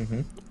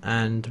 Mm-hmm.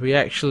 And we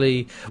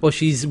actually... Well,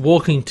 she's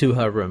walking to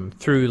her room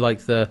through,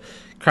 like, the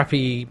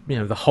crappy,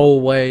 the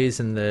hallways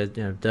and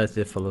the,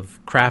 dirty, full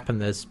of crap,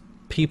 and there's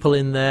people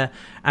in there.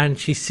 And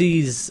she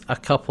sees a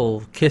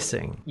couple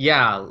kissing.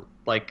 Yeah,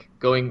 like,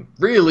 going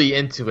really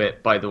into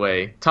it, by the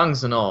way.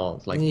 Tongues and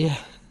all. Like, Yeah.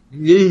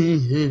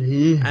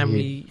 and And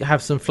we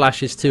have some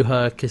flashes to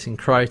her kissing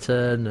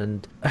Crichton,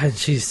 and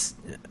she's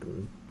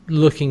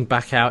looking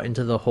back out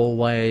into the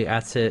hallway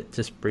at it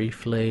just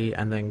briefly,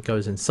 and then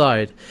goes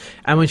inside.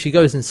 And when she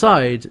goes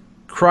inside,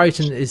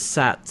 Crichton is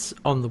sat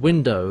on the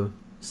window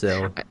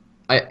sill.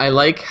 I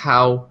like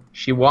how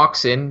she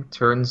walks in,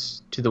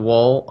 turns to the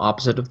wall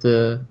opposite of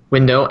the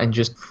window, and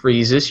just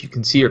freezes. You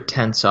can see her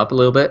tense up a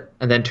little bit,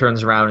 and then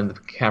turns around and the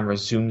camera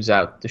zooms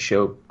out to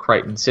show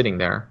Crichton sitting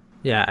there.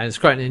 Yeah, and it's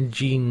Crichton in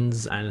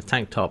jeans and a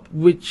tank top,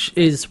 which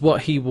is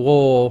what he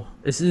wore.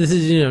 This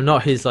is,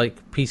 not his, like,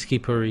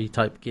 peacekeeper-y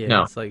type gear.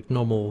 No. It's, like,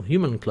 normal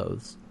human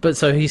clothes. But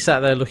so he sat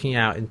there looking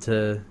out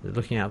the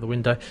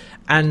window,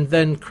 and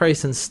then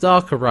Krace and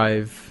Stark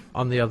arrive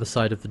on the other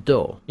side of the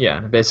door. Yeah,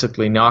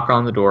 basically knock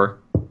on the door.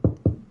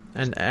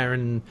 And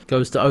Erin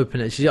goes to open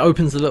it. She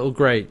opens the little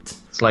grate.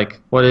 It's like,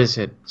 what is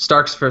it?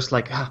 Stark's first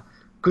like,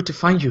 good to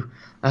find you.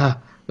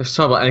 There's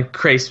trouble. And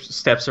Krace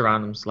steps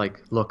around and is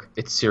like, look,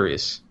 it's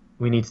serious.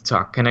 We need to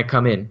talk. Can I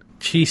come in?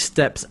 She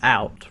steps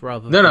out,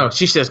 rather than... No,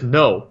 she says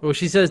no. Well,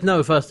 she says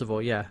no, first of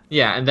all, yeah.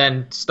 Yeah, and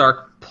then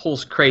Stark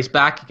pulls Krace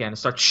back again and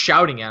starts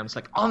shouting at him. It's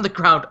like, on the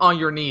ground, on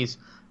your knees,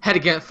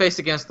 face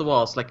against the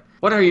wall. It's like,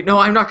 what are you? No,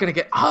 I'm not going to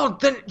get... Oh,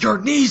 then your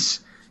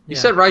knees! You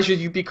said, Rigel,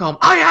 you be calm.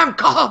 I am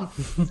calm!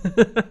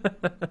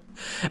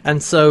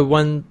 And so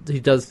when he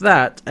does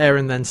that,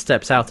 Erin then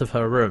steps out of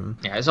her room.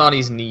 Yeah, he's on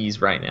his knees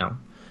right now.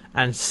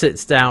 And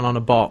sits down on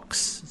a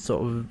box,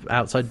 sort of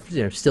outside,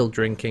 still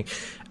drinking.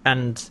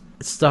 And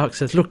Stark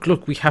says,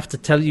 look, we have to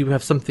tell you, we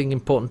have something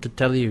important to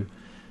tell you.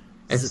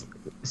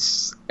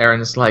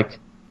 Erin's like,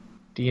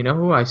 do you know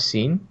who I've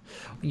seen?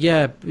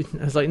 Yeah,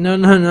 I was like,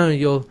 no,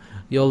 you'll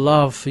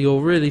laugh,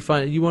 you'll really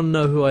find it, you want to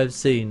know who I've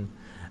seen.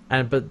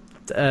 But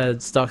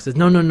Stark says,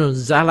 no,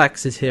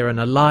 Xalax is here and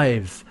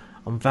alive.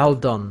 on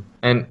Valdon.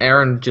 And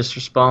Aaron just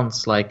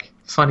responds like,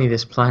 "Funny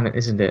this planet,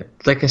 isn't it?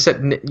 Like I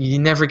said, you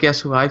never guess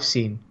who I've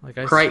seen. Like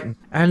Crichton."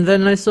 And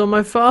then I saw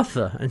my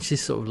father, and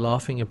she's sort of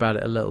laughing about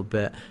it a little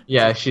bit.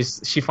 Yeah, she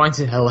finds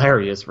it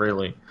hilarious,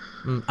 really.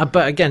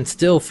 But again,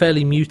 still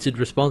fairly muted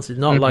responses,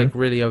 not like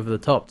really over the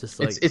top. Just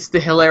like It's the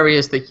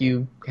hilarious that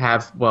you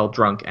have while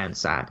drunk and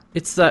sad.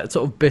 it's that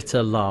sort of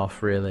bitter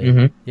laugh,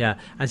 really. Yeah,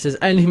 and she says,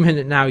 "Any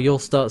minute now, you'll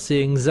start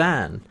seeing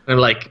Zan." And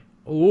like,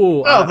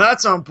 Ooh,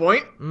 that's on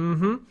point.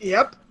 Mm-hmm.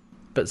 Yep.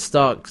 but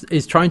Stark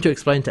is trying to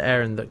explain to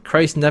Aaron that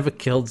Krace never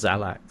killed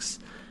Xalax,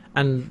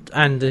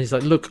 and he's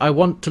like, "Look, I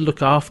want to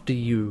look after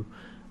you.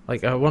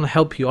 Like, I want to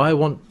help you. I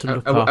want to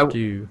look after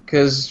you."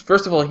 Because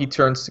first of all, he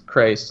turns to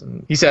Krace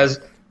and he says,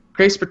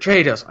 "Krace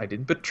betrayed us. I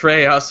didn't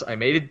betray us. I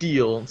made a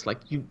deal." It's like,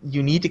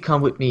 you need to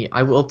come with me.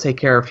 I will take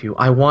care of you.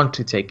 I want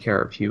to take care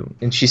of you.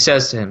 And she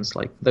says to him, it's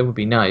like, "That would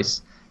be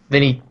nice."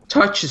 Then he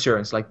touches her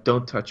and it's like,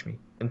 "Don't touch me."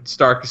 And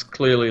Stark is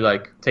clearly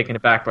like taken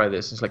aback by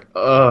this. It's like,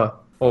 oh.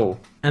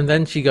 And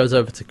then she goes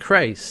over to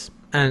Krace,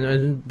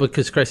 and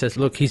because Krace says,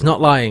 "Look, he's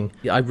not lying.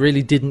 I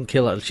really didn't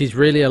kill her. She's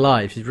really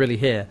alive. She's really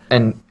here."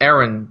 And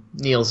Aaron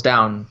kneels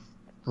down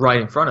right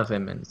in front of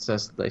him and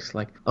says,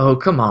 like, "Oh,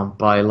 come on,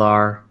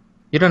 Bylar.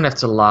 You don't have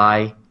to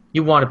lie.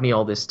 You wanted me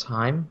all this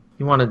time.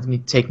 You wanted me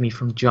to take me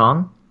from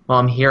John. Well,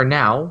 I'm here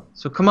now,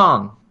 so come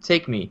on,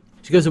 take me."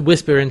 She goes to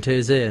whisper into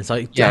his ear. It's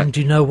like, Yeah. "John, do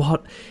you know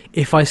what?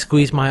 If I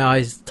squeeze my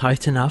eyes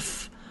tight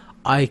enough,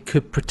 I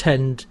could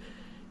pretend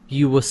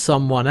you were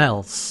someone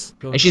else."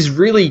 And she's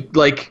really,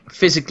 like,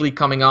 physically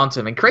coming on to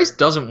him. And Krace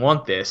doesn't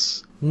want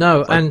this. No,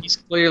 Like, and he's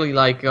clearly,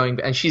 like, going...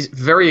 And she's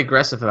very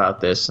aggressive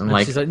about this. And,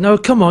 like, she's like, "No,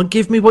 come on,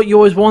 give me what you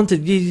always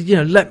wanted. You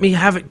know, let me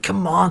have it.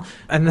 Come on."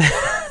 And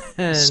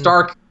then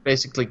Stark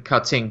basically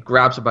cuts in,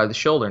 grabs her by the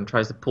shoulder, and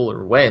tries to pull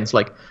her away. And it's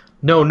like,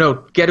 no,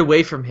 get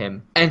away from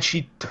him. And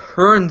she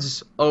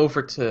turns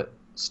over to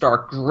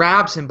Stark,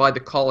 grabs him by the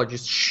collar,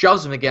 just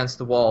shoves him against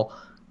the wall,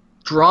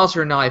 draws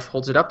her knife,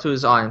 holds it up to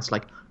his eye, and it's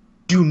like,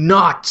 "Do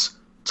not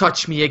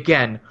touch me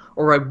again,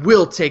 or I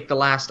will take the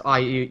last eye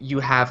you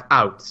have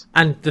out."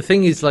 And the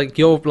thing is, like,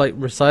 your like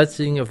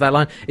reciting of that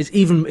line is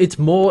it's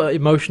more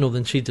emotional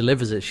than she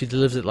delivers it. She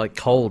delivers it like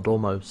cold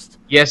almost.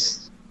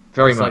 Yes,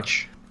 very It's like-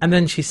 much. And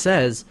then she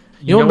says,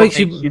 You know what what makes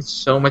makes you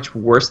so much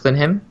worse than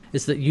him?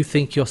 is that you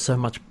think you're so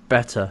much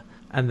better,"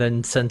 and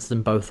then sends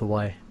them both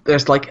away.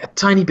 There's like a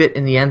tiny bit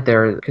in the end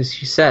there, because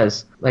she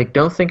says, like,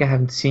 "Don't think I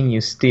haven't seen you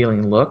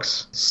stealing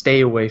looks.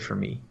 Stay away from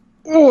me."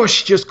 Oh,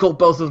 she just called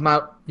both of them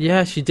out.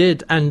 Yeah, she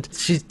did, and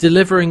she's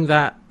delivering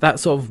that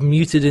sort of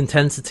muted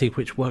intensity,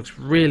 which works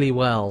really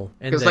well.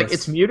 Because, like,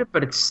 it's muted,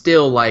 but it's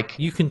still, like,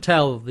 you can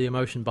tell the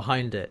emotion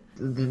behind it.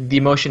 the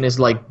emotion is,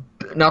 like,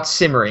 not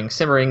simmering.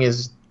 Simmering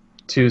is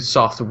too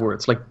soft a word.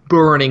 It's, like,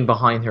 burning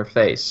behind her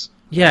face.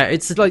 Yeah,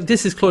 it's like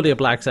this is Claudia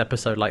Black's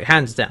episode, like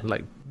hands down,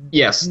 like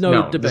Yes, No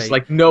no, debate. It's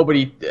like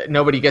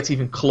nobody gets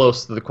even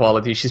close to the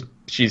quality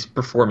she's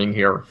performing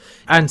here.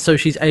 and so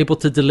she's able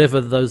to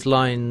deliver those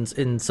lines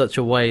in such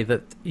a way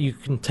that you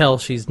can tell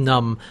she's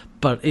numb,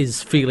 but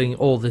is feeling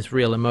all this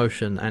real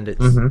emotion, and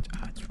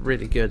it's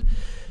really good.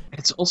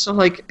 It's also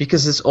like,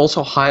 because this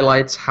also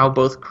highlights how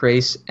both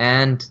Krace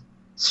and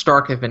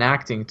Stark have been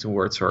acting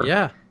towards her.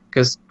 Yeah,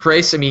 Because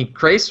Krace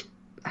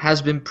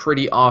has been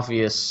pretty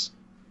obvious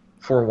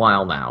for a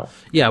while now.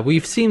 yeah,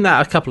 we've seen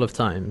that a couple of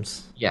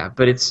times. Yeah,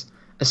 but it's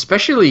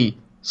especially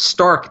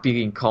Stark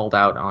being called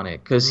out on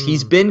it, because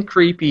he's been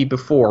creepy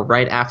before,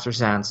 right after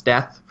Zan's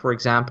death, for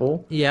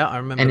example. Yeah, I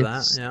remember And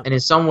that. Yeah. and in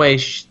some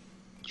ways,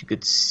 you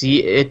could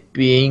see it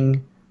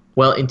being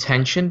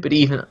well-intentioned, but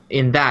even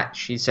in that,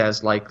 she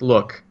says, like,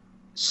 "Look,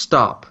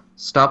 stop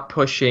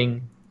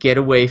pushing, get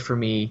away from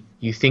me.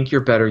 You think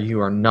you're better,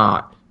 you are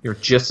not. You're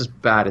just as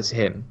bad as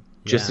him,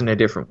 just Yeah. in a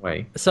different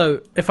way."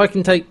 So, if I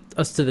can take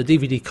us to the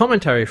DVD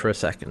commentary for a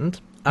second,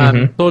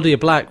 Claudia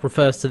Black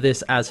refers to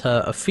this as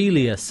her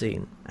Ophelia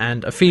scene.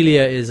 And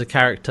Ophelia is a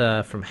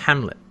character from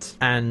Hamlet.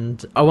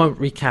 And I won't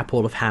recap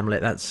all of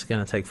Hamlet, that's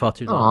going to take far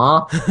too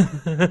long.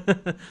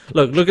 Aww.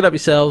 Look it up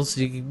yourselves.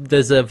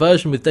 There's a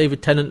version with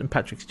David Tennant and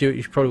Patrick Stewart.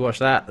 You should probably watch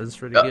that. That's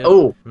really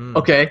good.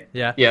 Okay.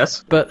 Yeah.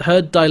 Yes. But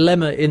her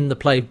dilemma in the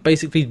play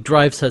basically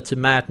drives her to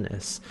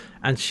madness,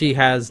 and she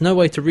has no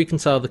way to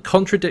reconcile the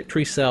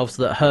contradictory selves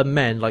that her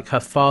men, like her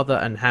father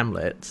and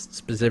Hamlet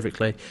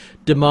specifically,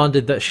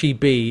 demanded that she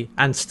be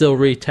and still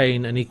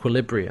retain an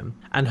equilibrium.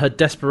 And her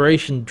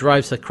desperation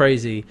drives her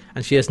crazy,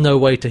 and she has no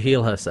way to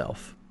heal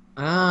herself.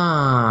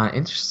 Ah,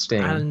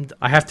 interesting. And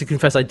I have to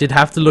confess, I did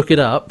have to look it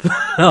up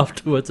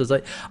afterwards. I was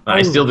like,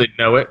 I still didn't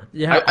know it.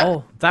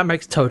 yeah, that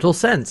makes total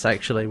sense,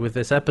 actually, with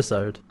this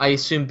episode. I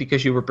assumed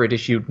because you were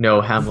British, you'd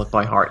know Hamlet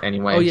by heart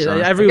anyway. Oh yeah, so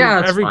every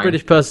that's fine.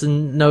 British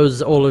person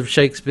knows all of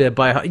Shakespeare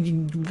by heart.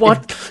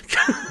 What?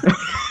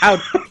 how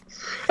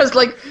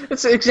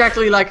It's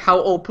exactly like how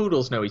all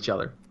poodles know each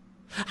other.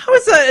 how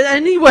is that in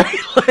any way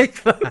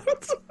like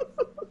that?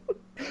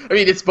 I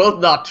mean, it's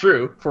both not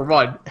true, for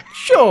one.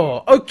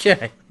 Sure,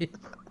 okay.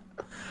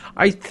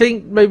 I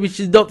think maybe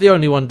she's not the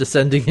only one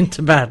descending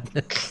into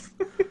madness.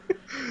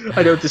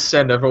 I don't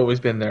dissent. I've always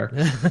been there.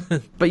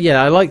 But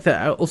yeah, I like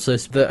that also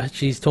that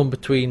she's torn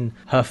between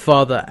her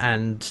father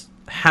and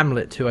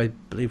Hamlet, who I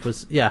believe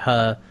was,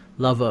 her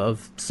lover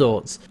of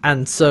sorts.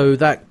 And so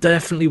that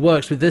definitely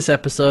works with this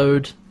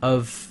episode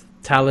of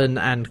Talon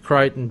and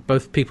Crichton,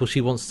 both people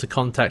she wants to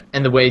contact.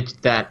 And the way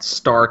that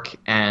Stark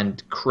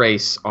and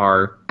Crais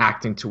are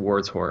acting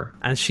towards her.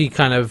 And she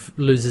kind of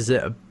loses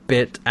it a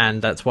bit,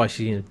 and that's why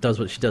she does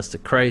what she does to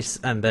Crais,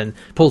 and then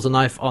pulls a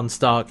knife on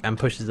Stark and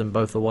pushes them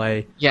both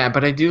away. Yeah,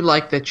 but I do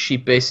like that she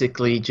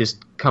basically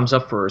just comes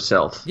up for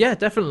herself. Yeah,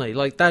 definitely.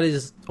 Like, that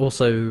is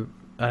also,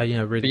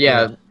 really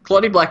Yeah, good.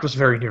 Claudia Black was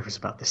very nervous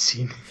about this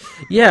scene.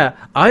 Yeah,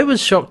 I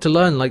was shocked to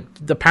learn, like,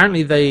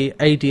 apparently they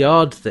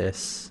ADR'd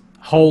this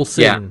whole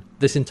scene,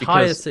 this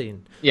entire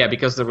scene. Yeah,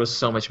 because there was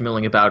so much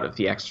milling about of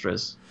the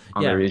extras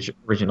on the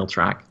original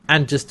track.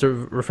 And just to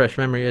refresh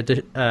memory,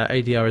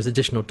 ADR is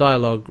additional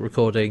dialogue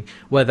recording,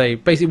 where they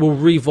basically will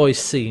revoice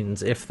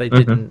scenes if they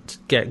didn't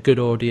get good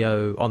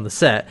audio on the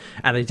set,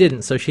 and they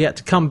didn't, so she had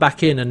to come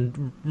back in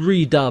and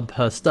redub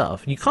her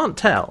stuff. You can't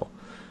tell.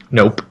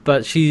 Nope.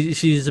 But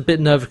she's a bit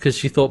nervous because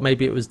she thought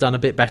maybe it was done a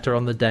bit better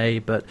on the day,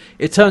 but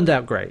it turned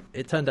out great.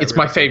 It's really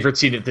my favorite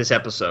scene of this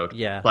episode.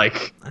 Yeah.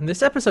 Like, and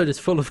this episode is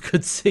full of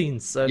good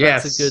scenes, so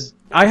yes. That's a good...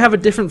 I have a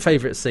different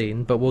favorite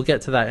scene, but we'll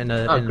get to that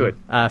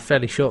in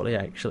fairly shortly,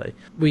 actually.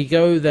 We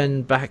go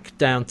then back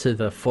down to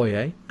the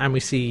foyer, and we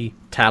see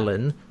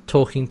Talon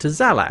talking to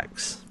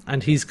Xalax,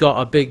 and he's got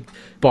a big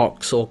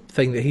box or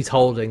thing that he's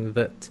holding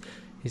that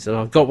he said,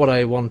 I've got what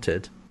I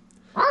wanted.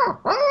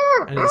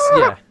 And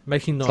it's,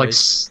 making noise.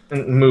 It's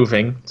like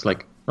moving. It's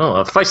like, oh,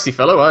 a feisty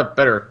fellow, I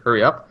better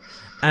hurry up.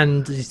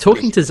 And he's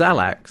talking to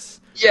Xalax.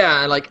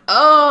 Yeah, like,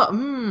 What?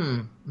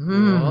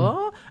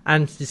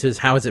 And he says,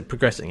 how is it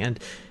progressing? And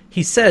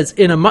he says,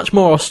 in a much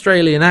more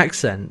Australian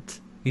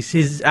accent,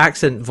 his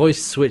accent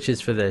voice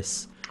switches for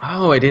this.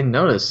 Oh, I didn't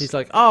notice. He's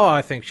like, oh,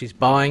 I think she's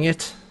buying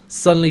it.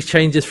 Suddenly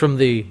changes from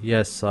the,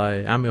 yes, I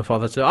am your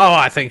father, to, oh,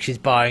 I think she's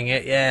buying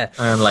it, yeah.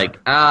 I'm like,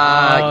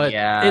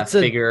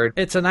 figured.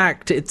 It's an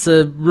act, it's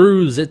a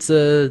ruse, it's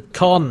a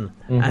con.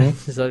 And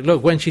he's like,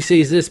 look, when she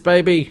sees this,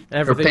 baby,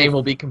 everything... Her pain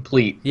will be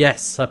complete.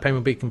 Yes, her pain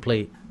will be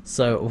complete.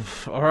 So,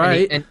 all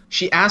right. And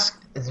she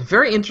asks, it's a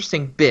very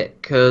interesting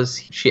bit,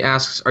 because she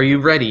asks, are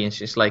you ready? And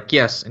she's like,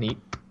 yes. And he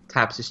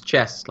taps his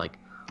chest, like,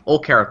 all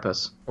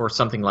carapace, or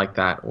something like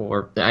that.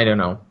 Or, I don't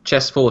know,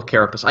 chest full of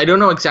carapace. I don't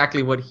know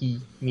exactly what he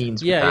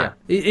means with that.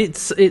 Yeah.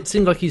 It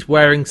seems like he's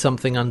wearing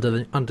something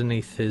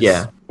underneath his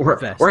vest.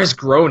 Or has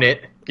grown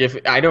it.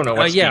 I don't know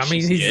what I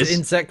mean, he's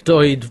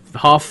insectoid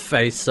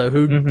half-face, so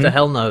who the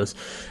hell knows?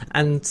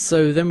 And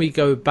so then we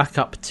go back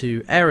up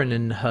to Erin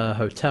in her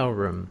hotel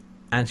room,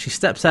 and she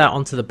steps out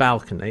onto the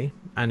balcony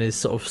and is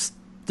sort of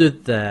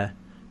stood there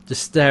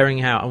just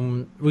staring out,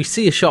 and we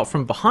see a shot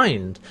from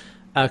behind,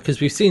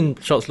 because we've seen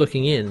shots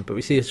looking in, but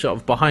we see a shot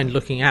of behind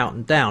looking out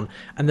and down,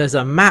 and there's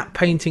a matte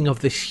painting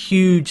of this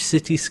huge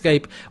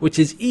cityscape, which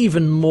is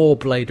even more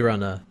Blade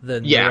Runner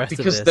than the rest of this.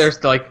 Yeah, because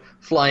there's like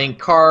flying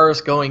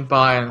cars going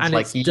by, and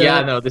it's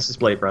like, this is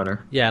Blade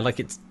Runner. Yeah, like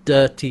it's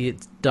dirty,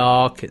 it's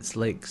dark, it's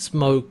like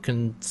smoke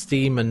and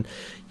steam, and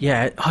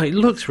it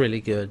looks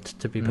really good,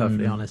 to be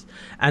perfectly honest.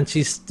 And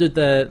she stood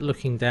there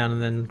looking down,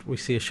 and then we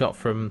see a shot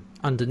from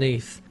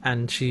underneath,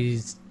 and she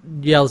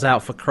yells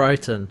out for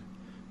Crichton.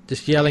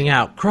 Just yelling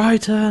out,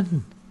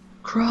 Crichton!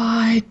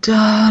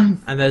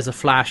 Crichton! And there's a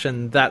flash,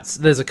 and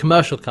there's a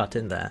commercial cut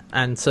in there.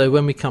 And so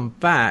when we come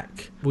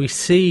back, we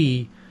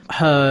see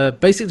her,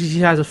 basically she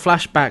has a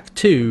flashback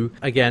to,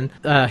 again,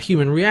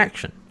 human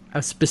reaction.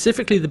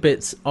 Specifically the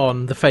bits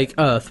on the fake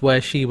Earth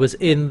where she was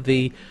in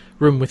the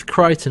room with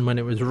Crichton when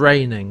it was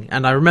raining.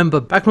 And I remember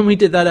back when we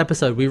did that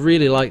episode, we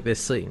really liked this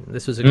scene.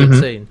 This was a good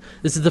scene.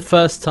 This is the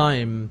first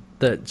time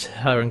that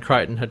her and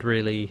Crichton had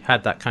really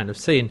had that kind of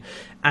scene.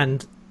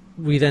 And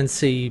we then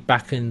see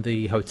back in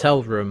the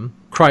hotel room,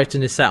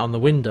 Crichton is sat on the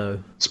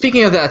window.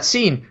 Speaking of that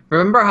scene,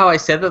 remember how I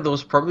said that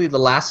was probably the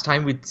last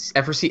time we'd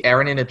ever see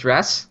Erin in a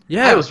dress?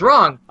 Yeah. I was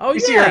wrong. Oh,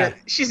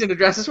 She's in a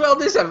dress as well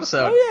this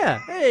episode. Oh, yeah.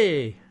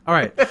 Hey. All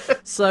right.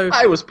 So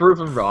I was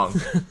proven wrong.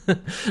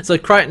 So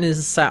Crichton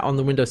is sat on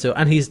the windowsill,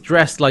 and he's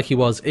dressed like he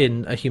was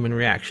in a human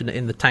reaction,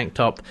 in the tank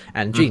top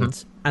and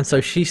jeans. And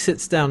so she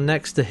sits down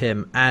next to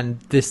him, and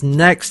this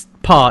next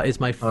part is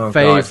my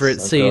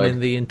favorite scene in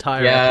the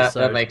entire episode.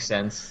 Yeah, that makes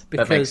sense.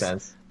 That makes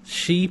sense.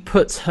 She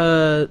puts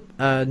her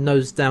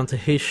nose down to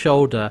his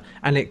shoulder,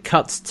 and it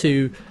cuts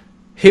to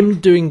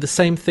him doing the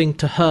same thing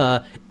to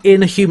her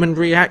in a human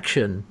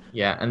reaction.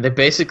 Yeah, and they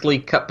basically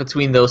cut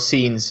between those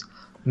scenes,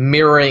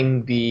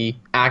 mirroring the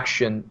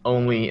action,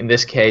 only in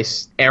this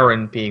case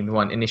Erin being the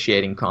one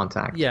initiating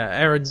contact. Yeah,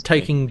 Erin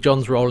taking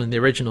John's role in the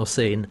original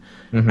scene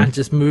and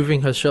just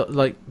moving her shot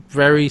like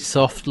very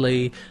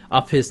softly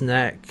up his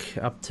neck,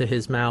 up to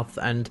his mouth,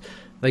 and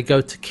they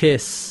go to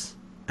kiss,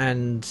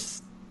 and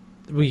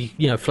we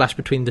flash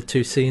between the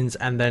two scenes,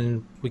 and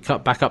then we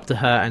cut back up to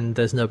her, and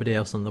there's nobody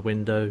else on the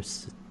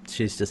windows.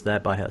 She's just there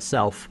by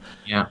herself.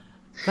 Yeah.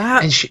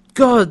 That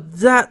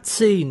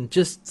scene,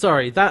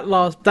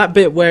 that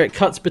bit where it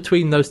cuts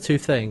between those two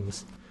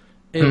things,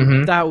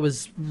 That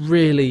was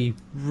really,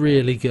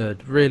 really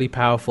good, really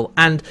powerful.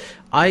 And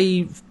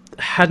I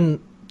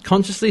hadn't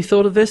consciously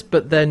thought of this,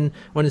 but then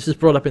when this was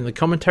brought up in the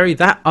commentary,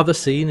 that other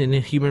scene in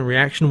Human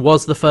Reaction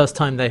was the first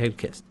time they had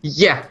kissed.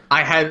 Yeah,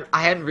 I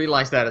hadn't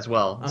realized that as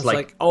well. I was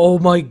like, oh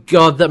my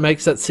god, that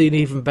makes that scene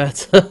even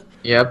better.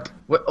 Yep.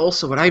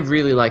 What I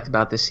really liked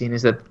about this scene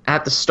is that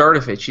at the start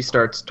of it, she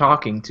starts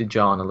talking to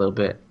John a little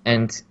bit,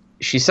 and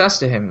she says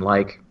to him,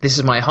 like, this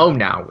is my home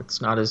now.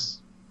 It's not as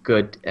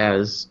good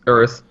as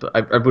Earth, but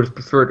I would have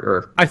preferred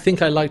Earth. I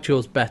think I liked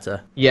yours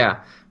better.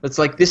 Yeah. It's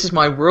like, this is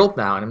my world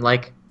now, and I'm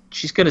like,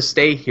 she's going to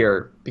stay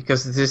here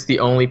because this is the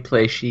only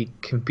place she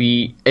can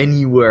be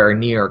anywhere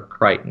near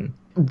Crichton.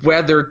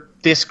 Whether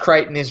this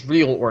Crichton is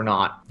real or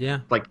not.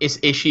 Yeah. Like, is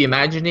she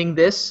imagining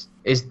this?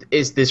 Is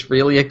this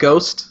really a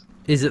ghost?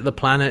 Is it the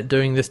planet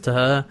doing this to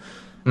her?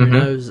 Who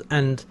knows?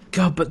 And,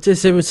 God, but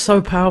it was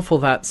so powerful,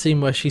 that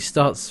scene where she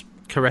starts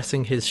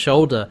caressing his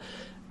shoulder,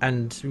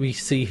 and we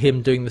see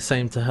him doing the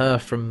same to her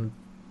from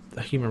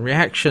a Human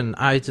Reaction.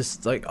 I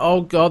just, like,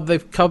 oh God,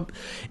 they've come...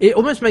 It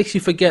almost makes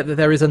you forget that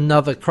there is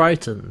another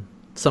Crichton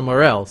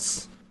somewhere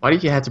else. Why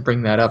did you have to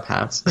bring that up,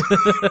 Hats?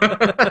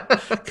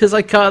 Because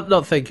I can't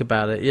not think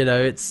about it, you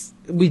know,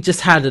 we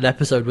just had an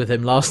episode with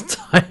him last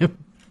time.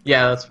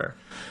 Yeah, that's fair.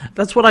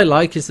 That's what I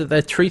like, is that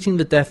they're treating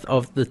the death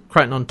of the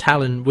Crichton on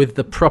Talon with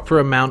the proper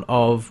amount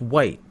of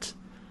weight.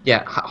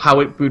 Yeah,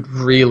 how it would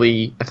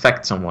really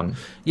affect someone.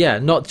 Yeah,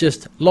 not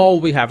just, lol,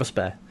 we have a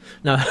spare.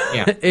 No,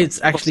 Yeah, it's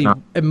actually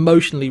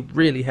emotionally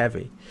really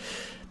heavy.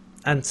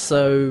 And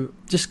so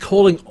just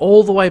calling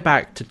all the way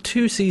back to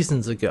 2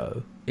 seasons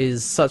ago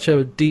is such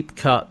a deep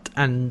cut,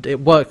 and it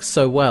works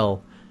so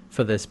well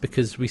for this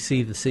because we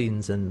see the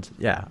scenes, and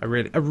yeah, I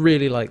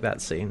really like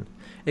that scene.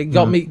 It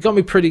got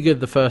me pretty good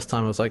the first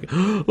time. I was like,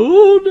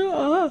 oh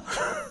no.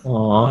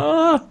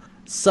 Aww.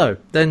 So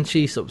then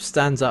she sort of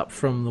stands up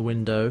from the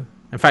window.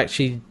 In fact,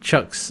 she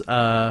chucks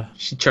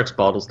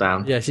bottles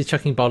down. Yeah, she's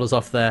chucking bottles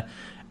off there.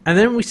 And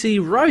then we see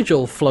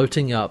Rigel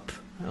floating up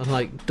and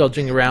like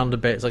dodging around a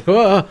bit. It's like,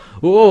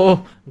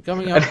 whoa, I'm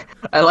coming up.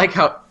 I like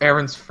how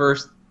Aaron's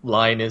first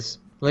line is,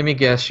 let me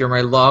guess, you're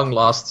my long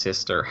lost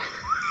sister.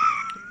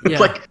 Yeah.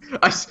 Like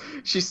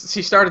she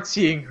started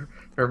seeing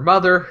her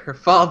mother, her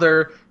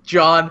father,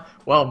 John.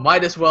 Well,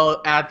 might as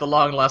well add the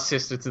long lost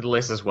sister to the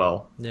list as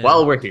well. Yeah.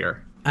 While we're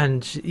here.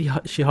 And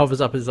she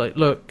hovers up and is like,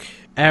 look,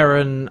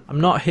 Aaron, I'm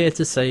not here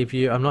to save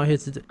you. I'm not here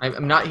to...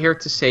 I'm not here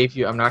to save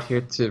you. I'm not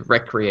here to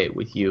recreate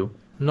with you.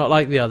 I'm not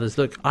like the others.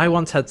 Look, I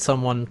once had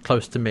someone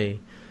close to me.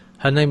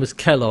 Her name was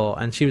Kellor,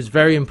 and she was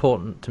very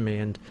important to me,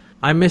 and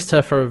I missed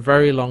her for a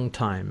very long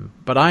time.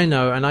 But I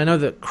know, and I know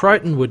that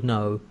Crichton would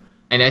know...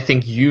 And I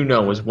think you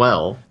know as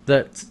well.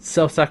 That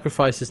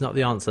self-sacrifice is not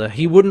the answer.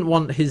 He wouldn't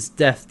want his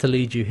death to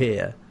lead you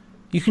here.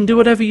 You can do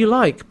whatever you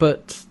like,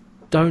 but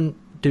don't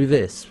do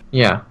this.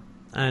 Yeah.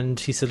 And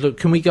he said, look,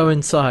 can we go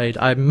inside?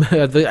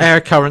 The air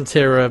currents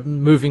here are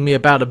moving me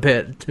about a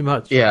bit too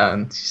much. Yeah,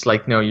 and she's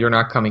like, no, you're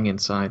not coming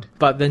inside.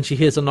 But then she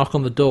hears a knock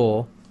on the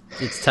door.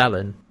 It's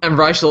Talon. And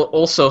Rachel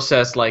also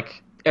says,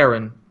 like,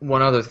 Aaron,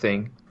 one other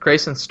thing.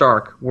 Grace and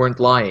Stark weren't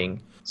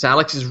lying.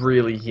 Alex is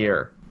really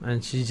here.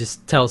 And she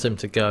just tells him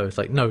to go. It's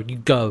like, no, you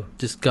go.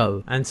 Just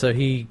go. And so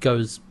he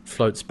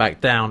floats back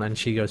down, and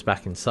she goes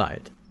back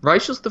inside.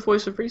 Rachel's the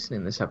voice of reason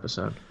in this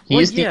episode. He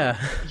is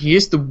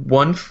the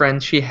one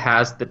friend she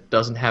has that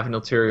doesn't have an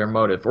ulterior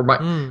motive, or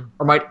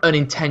might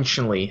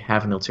unintentionally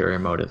have an ulterior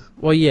motive.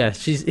 Well, yeah,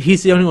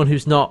 he's the only one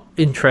who's not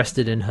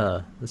interested in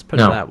her. Let's put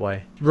it that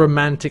way.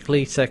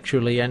 Romantically,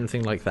 sexually,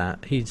 anything like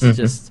that. He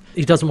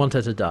doesn't want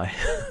her to die.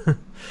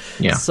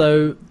 Yeah.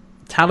 So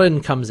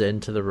Talon comes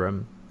into the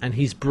room, and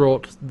he's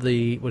brought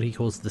what he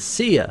calls the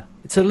seer.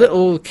 It's a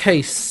little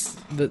case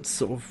that's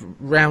sort of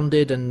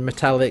rounded and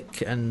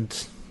metallic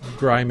and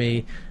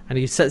grimy, and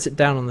he sets it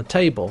down on the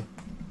table.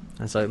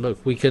 And it's like,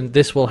 look,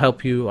 this will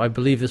help you. I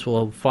believe this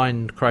will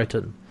find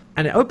Crichton.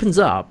 And it opens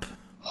up.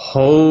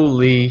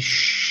 Holy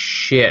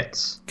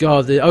shit.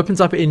 God, it opens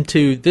up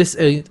into, this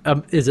is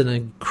an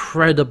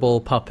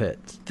incredible puppet.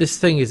 This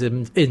thing is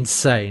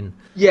insane.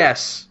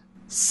 Yes.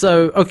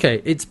 So,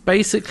 okay, it's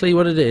basically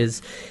what it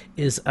is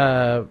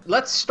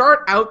let's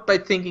start out by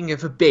thinking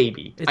of a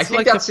baby. I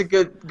think that's a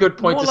good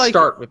point to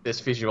start with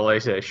this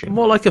visualization.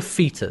 More like a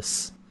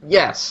fetus.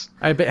 Yes.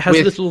 It has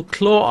little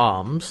claw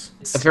arms.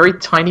 A very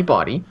tiny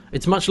body.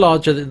 It's much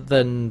larger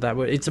than that.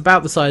 It's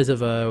about the size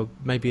of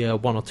maybe a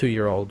 1 or 2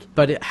 year old,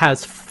 but it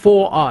has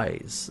 4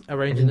 eyes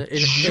arranged in a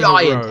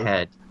giant row.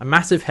 Head, a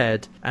massive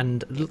head,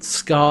 and a little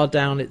scar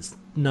down its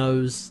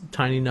nose,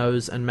 tiny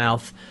nose and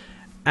mouth.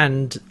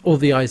 And all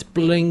the eyes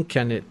blink,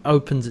 and it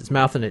opens its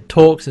mouth, and it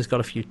talks. It's got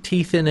a few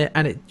teeth in it,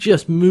 and it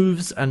just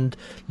moves and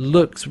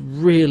looks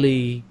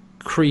really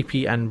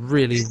creepy and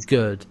really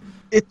good.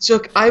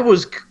 I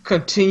was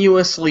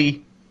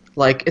continuously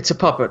like, it's a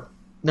puppet.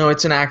 No,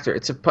 it's an actor.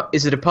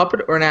 Is it a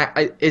puppet or an act?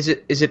 Is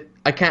it?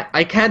 I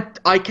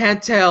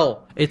can't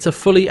tell. It's a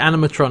fully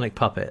animatronic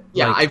puppet.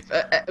 Yeah,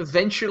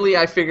 eventually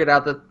I figured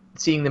out that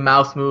seeing the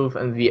mouth move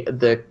and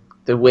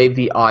the way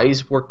the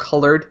eyes were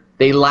colored,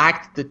 they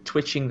lacked the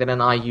twitching that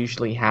an eye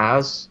usually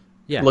has.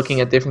 Yes.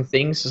 looking at different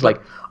things. It's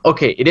like,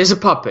 okay, it is a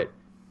puppet,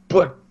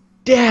 but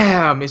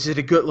damn, is it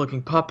a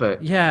good-looking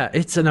puppet? Yeah,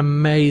 it's an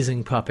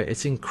amazing puppet.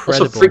 It's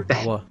Also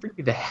incredible. freaked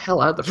me the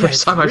hell out the Yeah, first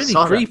it's time I really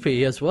saw that.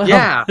 creepy as well.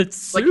 Yeah, It's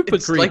super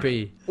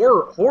creepy.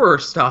 Like horror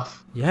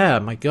stuff. Yeah,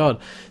 my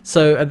god.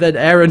 So, and then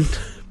Erin,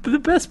 but the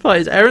best part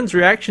is Erin's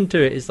reaction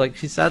to it is like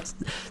she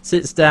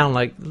sits down,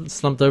 like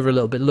slumped over a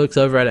little bit, looks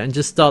over at it, and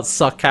just starts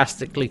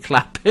sarcastically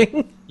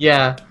clapping,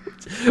 Yeah,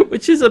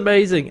 which is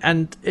amazing.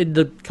 And in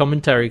the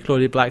commentary,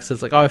 Claudia Black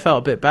says like, "Oh, I felt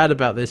a bit bad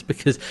about this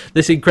because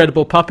this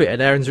incredible puppet,"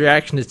 and Erin's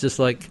reaction is just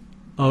like,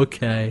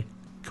 "Okay,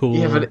 cool."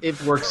 yeah, but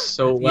it works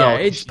so well.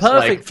 Yeah, it's She's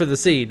perfect for the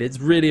scene. It's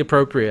really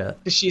appropriate.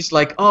 She's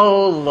like,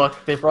 oh look,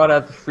 they brought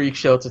out the freak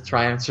show to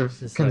try and sort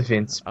of It's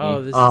convince me.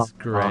 Oh, this is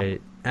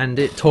great. And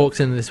it talks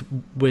in this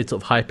weird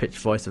sort of high-pitched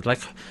voice of like,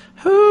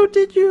 who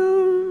did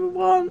you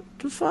want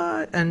to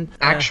fight? And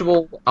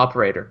Actual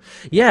operator.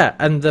 yeah,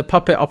 and the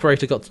puppet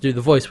operator got to do the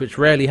voice, which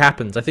rarely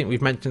happens. I think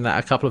we've mentioned that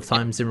a couple of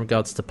times in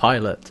regards to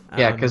Pilot.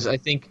 Yeah, because I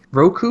think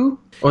Roku,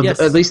 or Yes.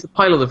 at least the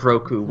pilot of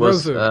Roku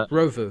was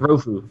Rovu.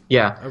 Rovu.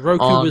 Yeah,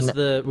 Roku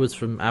on, was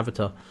from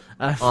Avatar.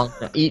 on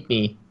Eat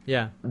Me.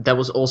 Yeah. That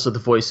was also the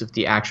voice of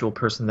the actual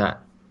person that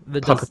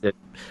That does- puppeted.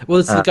 Well,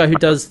 it's the guy who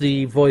does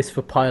the voice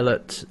for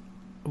Pilot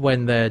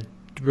when they're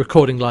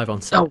recording live on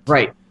set. Oh,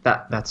 right.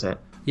 That's it.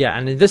 Yeah,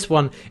 and in this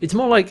one, it's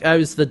more like it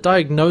was the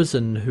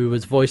Diagnosin who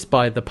was voiced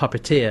by the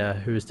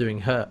puppeteer who was doing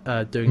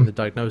the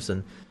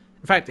Diagnosin.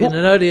 In fact, in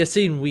an earlier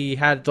scene, we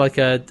had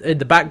in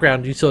the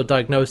background you saw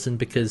Diagnosin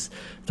because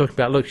talking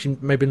about she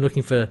may have been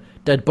looking for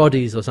dead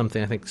bodies or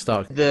something. I think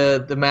Stark.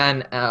 The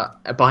man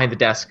behind the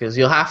desk is,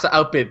 you'll have to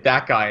outbid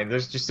that guy, and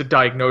there's just a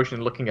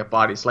Diagnosin looking at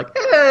bodies like,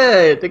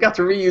 hey, they got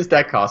to reuse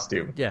that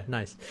costume. Yeah,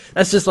 nice.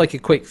 That's just like a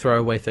quick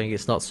throwaway thing.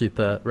 It's not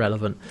super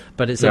relevant,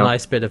 but it's a No.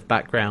 nice bit of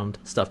background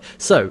stuff.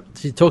 So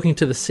she's talking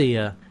to the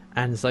seer,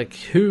 and it's like,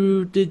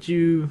 who did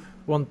you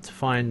want to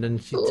find?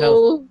 And she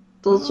tells.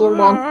 It's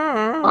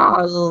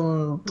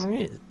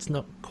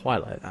not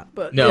quite like that,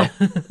 but No. yeah.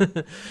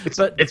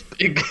 It's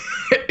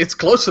it's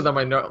closer than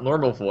my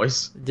normal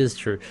voice. It is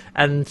true.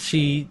 And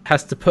she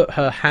has to put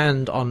her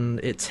hand on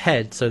its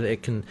head so that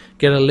it can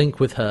get a link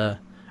with her.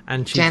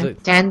 And she's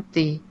like,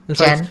 Gently, it's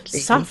like,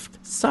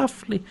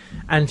 softly.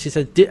 And she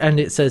said, and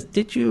it says,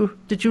 did you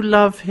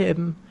love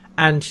him?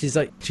 And she's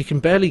like, she can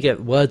barely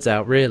get words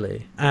out,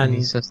 really. And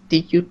he says,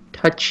 did you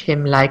touch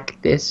him like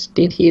this?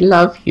 Did he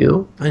love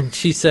you? And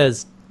she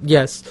says,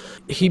 yes,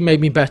 he made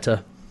me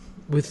better.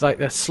 With like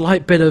a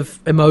slight bit of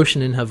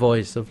emotion in her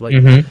voice of like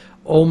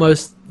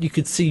almost you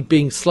could see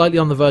being slightly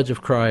on the verge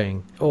of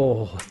crying.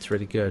 Oh, it's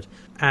really good.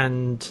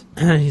 And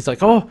he's like,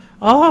 oh,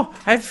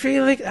 I'm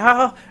feeling,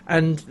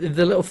 and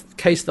the little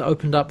case that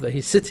opened up that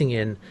he's sitting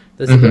in,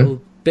 there's a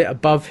little bit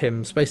above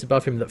him, space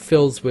above him that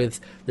fills with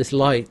this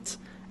light,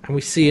 and we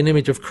see an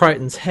image of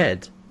Crichton's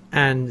head,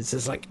 and it's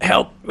just like,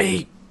 help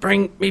me,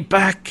 bring me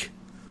back.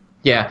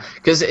 Yeah,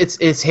 because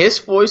it's his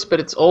voice, but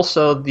it's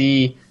also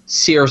the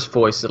seer's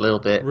voice a little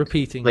bit.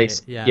 Repeating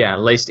laced, it, yeah.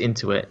 laced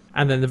into it.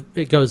 And then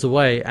it goes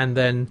away, and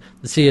then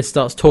the seer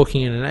starts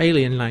talking in an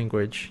alien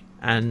language.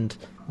 And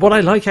what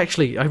I like,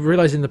 actually, I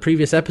realized in the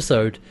previous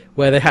episode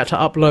where they had to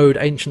upload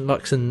Ancient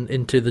Luxon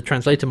into the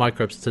translator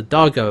microbes to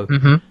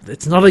Dargo,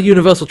 it's not a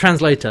universal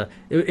translator.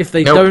 If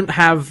they don't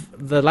have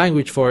the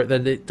language for it,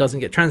 then it doesn't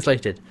get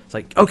translated. It's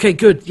like, okay,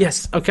 good,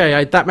 yes,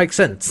 okay, that makes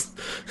sense.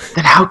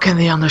 Then how can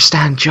they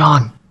understand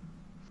John?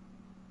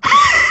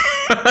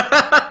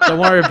 Don't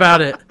worry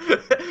about it.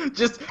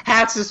 Just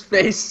Hatz's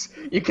face.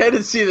 You kind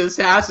of see this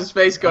Hatz's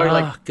face going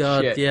Oh,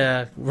 God, shit.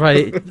 yeah,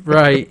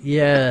 right,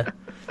 yeah.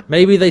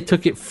 Maybe they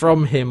took it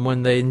from him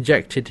when they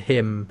injected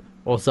him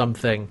or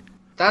something.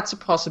 That's a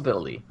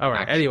possibility. All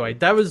right, actually. anyway,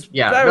 that was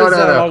Yeah,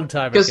 a long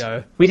time 'Cause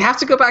ago. we'd have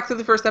to go back to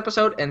the first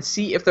episode and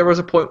see if there was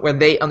a point when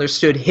they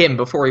understood him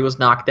before he was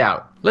knocked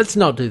out. Let's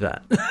not do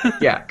that.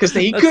 Yeah, because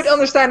he could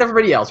understand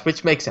everybody else,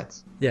 which makes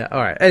sense. Yeah,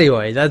 all right.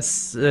 Anyway,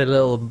 that's a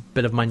little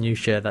bit of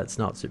minutiae that's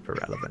not super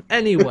relevant.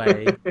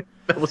 Anyway,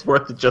 That was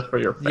worth it just for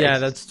your face. yeah,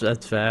 that's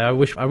fair. I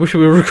wish we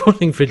were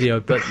recording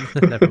video, but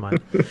never mind.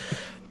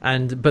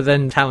 But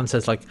then Talon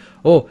says like,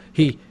 "Oh,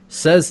 he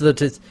says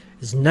that it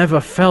has never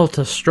felt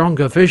a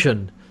stronger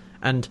vision."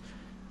 And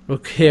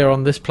look here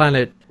on this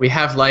planet, We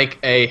have like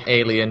a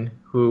alien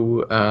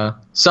who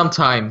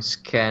sometimes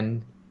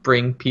can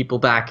bring people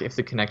back if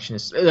the connection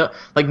is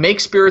like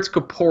make spirits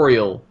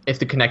corporeal if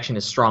the connection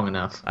is strong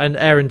enough. and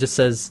Aaron just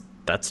says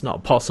that's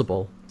not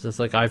possible. It's just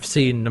like, I've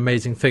seen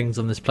amazing things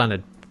on this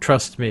planet.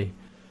 Trust me.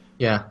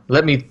 Yeah,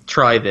 let me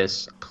try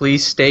this.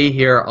 Please stay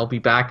here. I'll be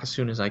back as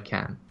soon as I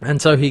can. And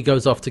so he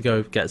goes off to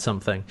go get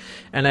something,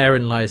 and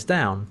Aaron lies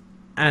down.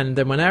 And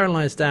then when Aaron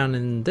lies down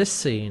in this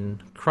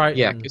scene,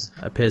 Crichton 'cause-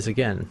 appears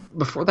again.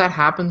 Before that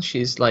happens,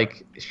 she's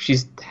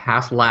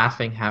half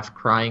laughing, half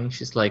crying.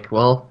 She's like,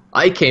 "Well,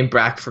 I came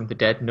back from the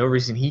dead. No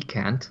reason he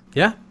can't."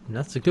 Yeah,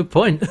 that's a good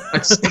point.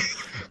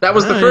 That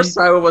was the Right. first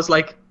time I was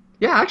like,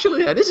 Yeah,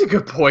 actually, that is a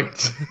good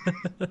point.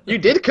 You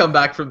did come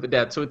back from the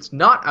dead, so it's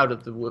not out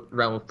of the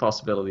realm of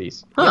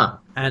possibilities. Huh.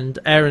 And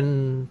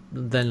Aaron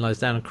then lies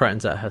down and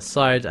Crichton's at her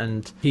side,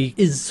 and he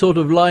is sort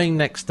of lying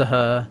next to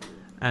her.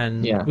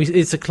 And Yeah.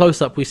 it's a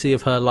close-up we see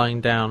of her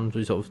lying down.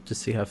 We sort of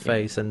just see her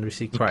face, and we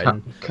see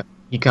Crichton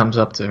He comes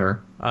up to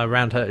her.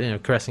 around her,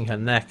 caressing her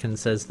neck, and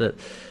says that,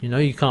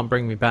 you can't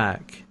bring me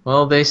back.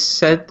 Well, they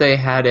said they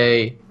had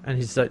a... And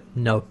he's like,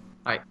 no.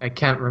 I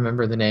can't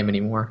remember the name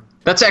anymore.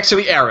 That's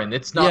actually Aaron.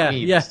 It's not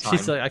me this time.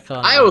 She's like, I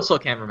can't. I also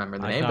can't remember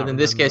the I name, can't but in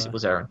this case remember. it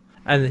was Aaron.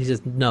 And he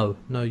says, no,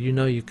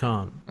 you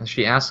can't. And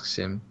she asks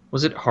him,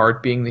 was it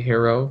hard being the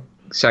hero?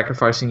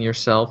 Sacrificing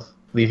yourself?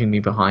 Leaving me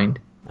behind?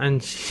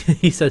 And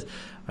he says,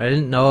 I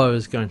didn't know I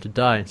was going to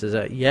die. And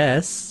says,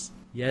 yes.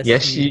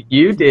 Yes,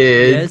 you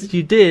did. Yes,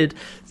 you did.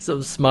 Sort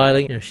of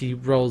smiling. She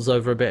rolls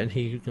over a bit, and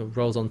he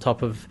rolls on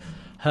top of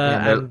her,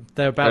 Yeah, and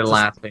they're about They're to...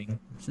 laughing.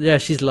 Yeah,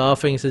 she's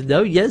laughing. Says,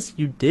 no, yes,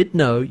 you did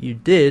know, you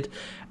did.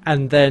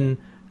 And then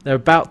they're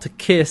about to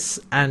kiss,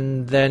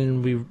 and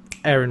then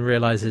Aaron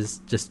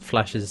realizes, just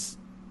flashes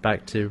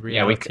back to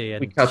reality. Yeah,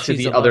 and we cut to she's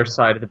the alone. other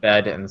side of the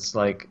bed, and it's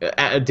like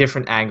a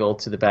different angle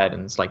to the bed,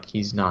 and it's like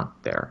he's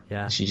not there.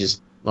 Yeah. She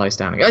just lies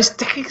down. Guys,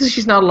 technically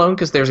she's not alone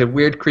because there's a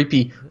weird,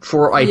 creepy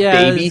four-eyed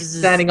baby this is-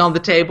 standing on the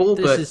table.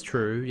 This But is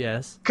true,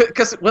 yes.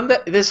 because when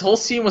this whole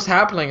scene was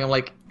happening, I'm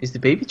like, is the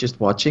baby just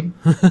watching?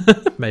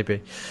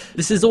 Maybe.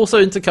 This is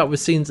also intercut with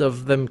scenes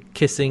of them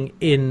kissing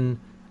in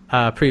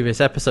previous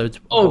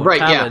episodes. Oh, or right,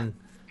 Talon.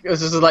 yeah.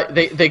 This is like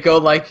they go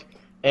like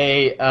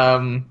a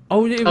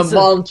Oh, it a was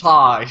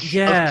montage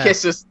yeah. of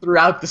kisses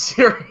throughout the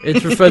series.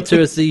 it's referred to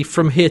as the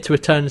From Here to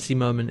Eternity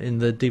moment in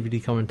the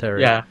DVD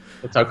commentary. Yeah,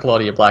 that's how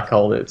Claudia Black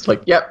called it. It's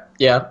like, yep,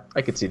 yeah,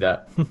 I could see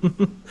that.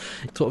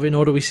 Sort of in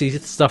order, we see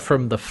stuff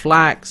from The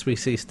Flax, we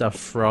see stuff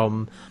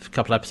from a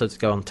couple episodes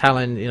ago on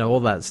Talon,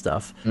 all that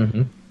stuff.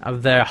 Mm-hmm.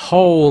 Of their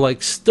whole,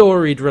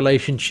 storied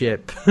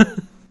relationship.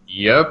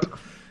 Yep.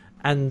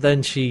 And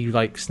then she,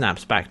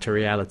 snaps back to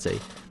reality.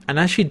 And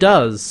as she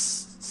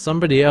does,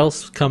 somebody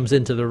else comes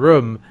into the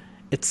room.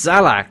 It's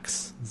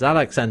Xalax.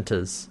 Xalax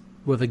enters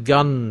with a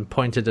gun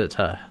pointed at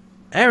her.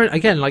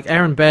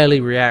 Aaron barely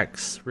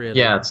reacts, really.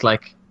 Yeah, it's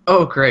like,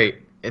 oh, great,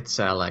 it's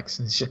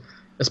Alex.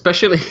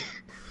 Especially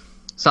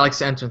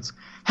Alex's entrance.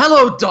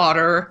 Hello,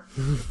 daughter!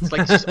 It's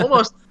like she's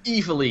almost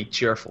evilly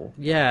cheerful.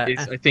 Yeah.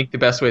 Is, I think, the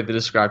best way to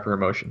describe her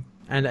emotion.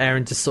 And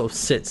Aaron just sort of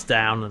sits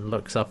down and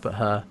looks up at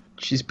her.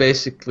 She's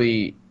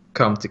basically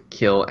come to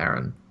kill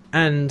Aaron.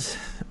 And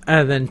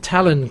then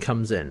Talon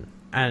comes in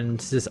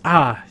and says,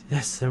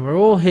 yes, and we're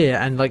all here,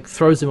 and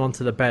throws him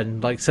onto the bed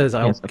and says,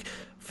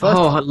 first.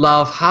 Oh,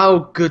 love, how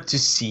good to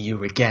see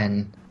you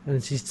again.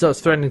 And she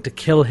starts threatening to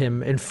kill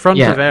him in front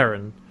of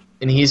Aaron.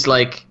 And he's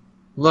like,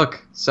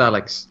 look,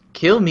 Alex,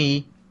 kill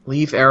me,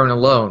 leave Aaron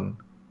alone.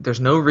 There's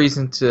no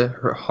reason to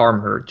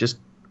harm her, just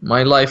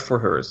my life for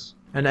hers.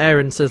 And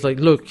Aaron says,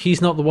 look,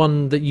 he's not the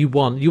one that you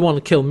want. You want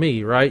to kill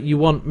me, right? You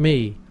want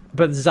me.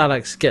 But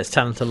Xalax gets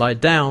Talon to lie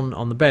down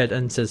on the bed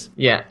and says...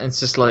 Yeah, and it's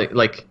just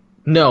like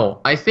no,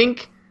 I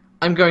think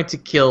I'm going to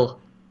kill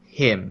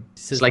him.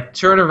 Says, it's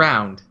turn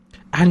around.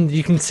 And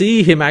you can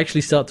see him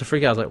actually start to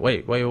freak out. I was like,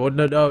 wait,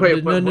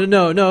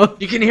 no.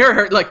 You can hear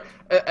her,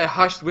 a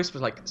hushed whisper,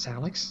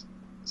 Alex,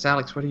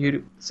 what are you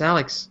doing?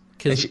 Alex.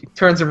 And she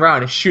turns him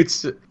around and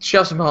shoves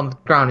him on the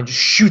ground and just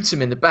shoots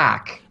him in the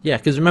back. Yeah,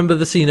 because remember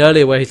the scene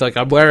earlier where he's like,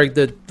 I'm wearing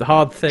the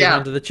hard thing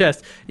under the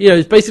chest.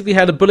 He's basically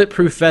had a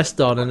bulletproof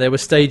vest on and they were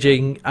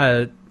staging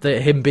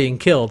him being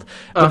killed.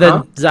 But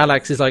then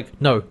Xalax is like,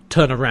 no,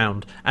 turn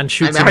around, and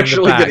shoots him in the back.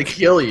 I'm actually going to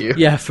kill you.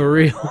 Yeah, for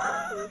real.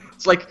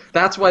 It's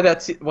that's why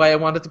I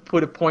wanted to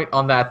put a point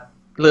on that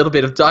little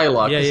bit of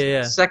dialogue.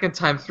 Yeah. The second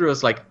time through, I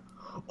was like,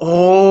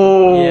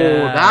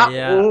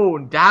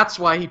 that's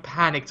why he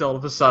panicked all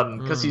of a sudden,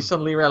 because he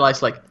suddenly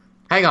realized,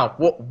 hang on,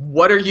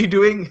 what are you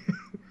doing?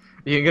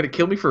 Are you gonna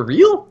kill me for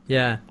real?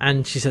 Yeah,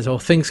 and she says,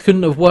 things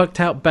couldn't have worked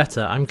out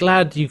better. I'm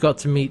glad you got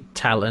to meet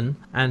Talon,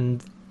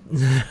 and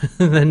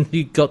then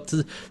you got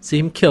to see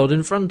him killed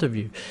in front of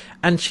you.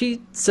 And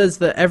she says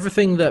that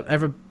everything that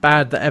ever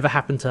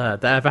happened to her,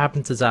 that ever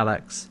happened to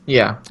Xalax,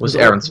 was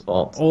Aaron's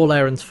fault. All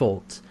Aaron's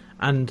fault.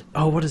 And,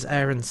 what does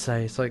Aaron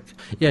say? It's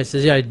he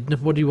says,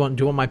 what do you want?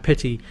 Do you want my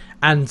pity?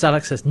 And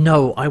Xalax says,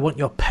 no, I want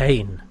your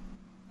pain.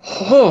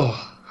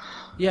 Oh.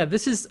 Yeah,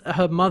 this is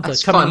her mother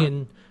That's coming fun.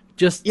 in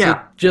just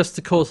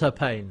to cause her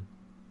pain.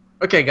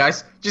 Okay,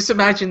 guys, just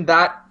imagine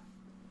that,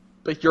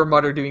 but your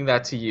mother doing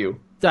that to you.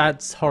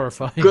 That's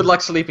horrifying. Good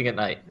luck sleeping at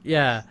night.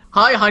 Yeah.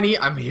 Hi, honey,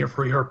 I'm here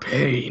for your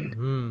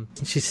pain.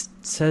 She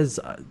says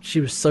she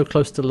was so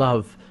close to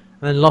love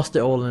and then lost it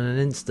all in an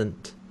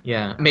instant.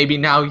 Yeah, maybe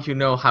now you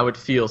know how it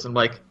feels. I'm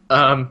like,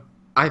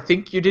 I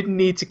think you didn't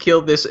need to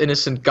kill this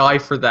innocent guy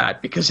for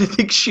that, because I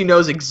think she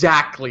knows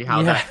exactly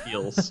how that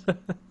feels.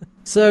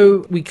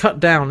 So we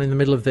cut down in the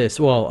middle of this.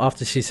 Well,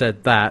 after she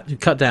said that, we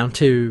cut down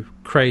to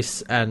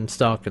Crais and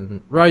Stark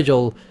and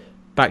Rigel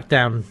back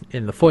down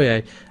in the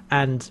foyer,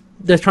 and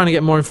they're trying to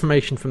get more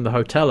information from the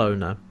hotel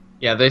owner.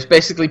 Yeah, they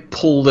basically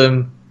pulled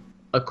him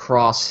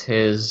across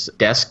his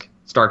desk.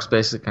 Stark's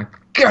basically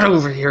get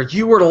over here.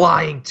 You were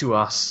lying to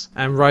us.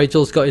 And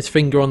Rigel's got his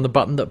finger on the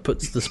button that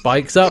puts the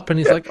spikes up, and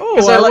he's like, oh,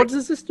 'Cause I like- what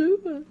does this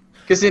do?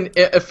 Because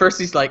at first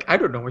he's like, I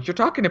don't know what you're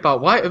talking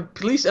about. Why?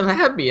 Police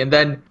unhab me. And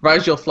then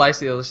Rigel flies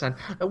to the other side.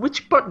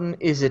 Which button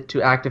is it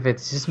to activate?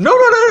 He says,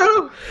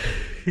 no.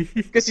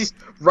 Because he's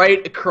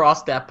right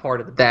across that part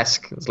of the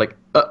desk. It's like,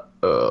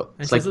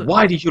 It's like,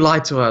 why did you lie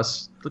to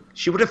us? Look,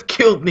 she would have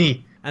killed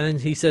me. And then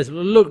he says,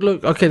 look,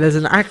 okay, there's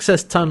an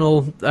access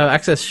tunnel,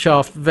 access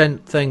shaft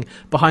vent thing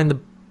behind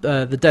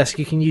the desk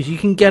you can use. You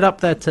can get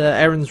up there to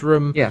Erin's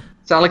room. Yeah,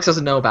 so Alex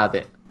doesn't know about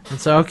it. And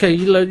so, okay,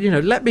 you know,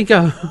 let me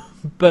go.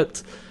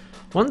 But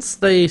once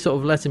they sort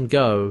of let him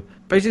go,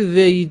 basically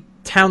the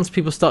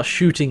townspeople start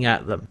shooting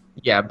at them.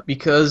 Yeah,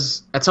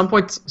 because at some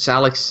point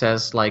Alex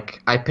says,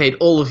 like, I paid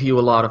all of you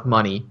a lot of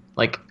money.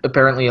 Like,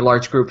 apparently a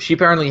large group. She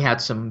apparently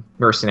had some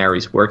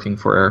mercenaries working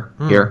for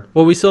her here.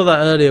 Well, we saw that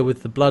earlier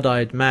with the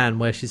blood-eyed man,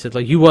 where she said,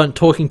 like, you weren't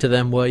talking to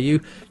them, were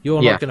you?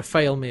 You're not going to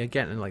fail me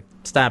again, and, like,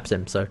 stabs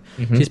him. So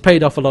she's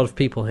paid off a lot of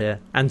people here.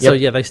 And so,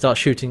 yeah, they start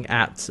shooting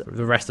at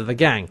the rest of the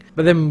gang.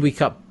 But then we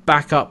cut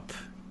back up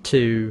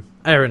to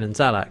Eren and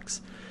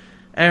Xalax.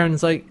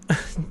 Eren's like,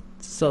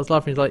 starts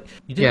laughing. He's like,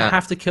 you didn't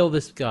have to kill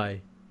this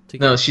guy.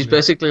 No, she's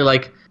basically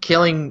like,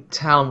 killing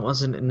Talon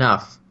wasn't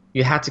enough.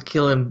 You had to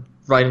kill him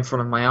right in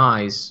front of my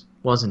eyes,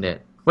 wasn't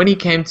it? When he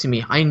came to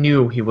me, I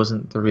knew he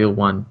wasn't the real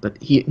one,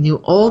 but he knew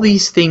all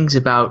these things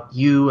about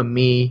you and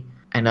me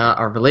and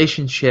our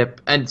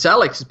relationship. And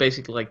Xalax is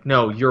basically like,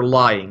 no, you're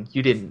lying.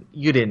 You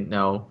didn't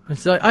know.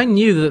 It's like, I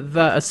knew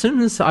that as soon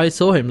as I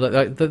saw him,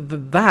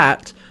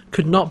 that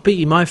could not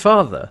be my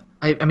father.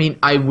 I mean,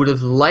 I would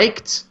have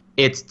liked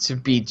it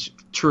to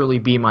truly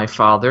be my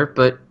father,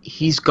 but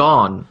he's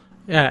gone.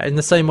 Yeah, in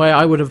the same way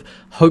I would have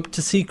hoped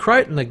to see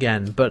Crichton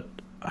again, but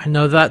I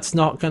know that's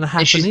not going to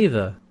happen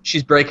either.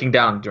 She's breaking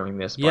down during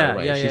this, by the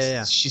way.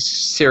 Yeah. She's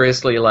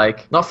seriously,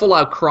 like, not full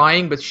out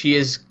crying, but she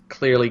is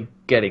clearly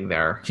getting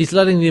there. She's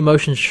letting the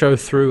emotions show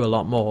through a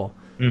lot more.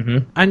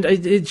 Mm-hmm. And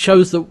it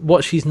shows that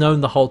what she's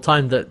known the whole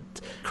time, that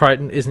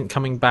Crichton isn't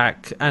coming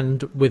back,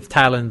 and with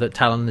Talon, that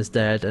Talon is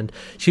dead. And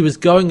she was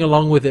going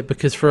along with it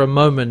because for a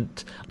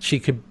moment she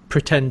could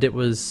pretend it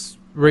was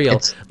real.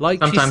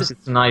 Sometimes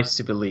it's nice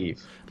to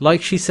believe.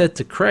 Like she said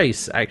to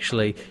Crais,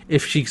 actually,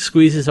 if she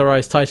squeezes her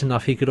eyes tight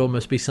enough, he could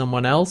almost be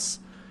someone else.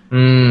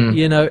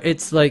 You know,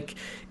 it's like,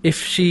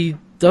 if she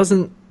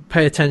doesn't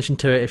pay attention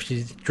to it, if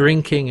she's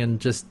drinking and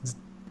just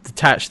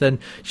detached, then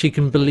she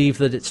can believe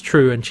that it's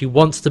true, and she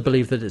wants to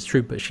believe that it's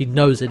true, but she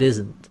knows it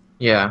isn't.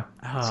 Yeah,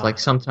 it's like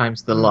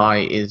sometimes the lie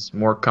is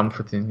more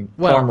comforting,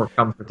 far more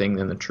comforting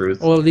than the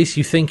truth. Or at least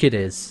you think it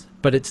is,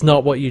 but it's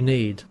not what you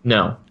need.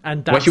 No,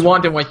 and what you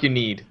want and what you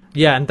need.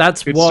 Yeah, and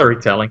that's good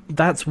storytelling.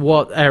 That's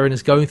what Eren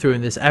is going through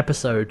in this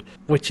episode,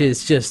 which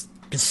is just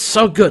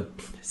so good.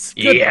 It's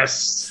good. Yes,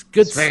 it's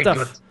good stuff.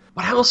 Good.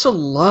 But I also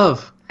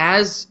love,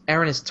 as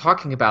Eren is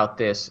talking about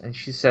this, and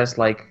she says,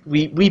 like,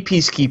 we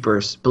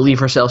peacekeepers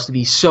believe ourselves to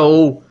be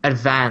so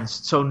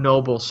advanced, so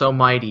noble, so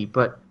mighty,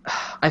 but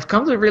I've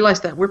come to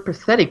realize that we're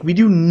pathetic. We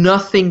do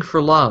nothing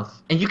for love.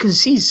 And you can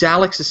see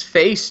Xalax's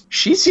face.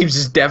 She seems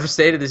as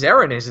devastated as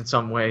Eren is in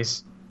some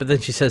ways. But then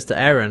she says to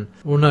Eren,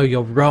 well, no,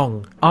 you're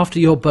wrong. After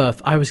your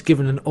birth, I was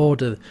given an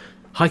order.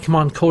 High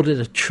Command called it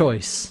a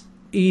choice.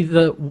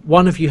 Either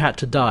one of you had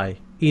to die.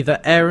 Either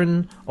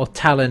Eren or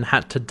Talon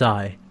had to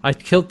die. I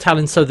killed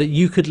Talon so that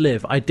you could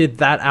live. I did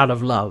that out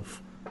of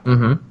love.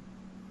 Mm-hmm.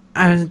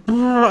 And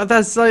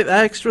that's like the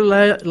extra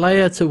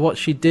layer to what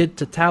she did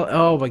to Talon.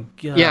 Oh my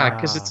god. Yeah,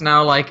 because it's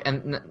now like,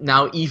 and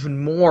now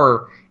even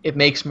more, it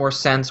makes more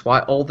sense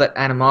why all that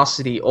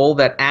animosity, all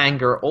that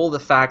anger, all the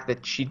fact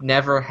that she'd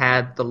never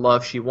had the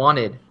love she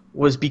wanted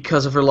was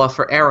because of her love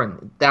for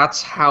Eren.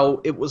 That's how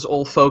it was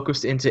all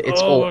focused into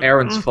it's all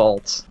Eren's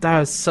fault.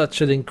 That is such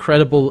an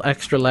incredible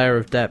extra layer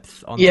of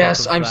depth on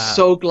yes, top of I'm that.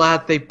 So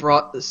glad they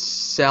brought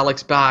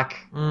Xalax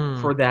back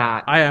for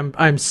that.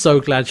 I'm so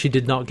glad she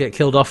did not get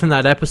killed off in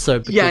that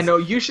episode. Yeah, no,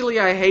 usually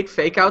I hate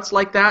fake outs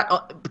like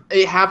that.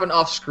 They happen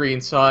off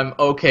screen, so I'm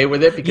okay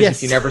with it, because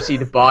if you never see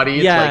the body,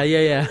 it's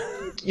yeah.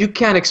 You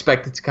can't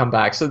expect it to come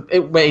back, so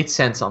it made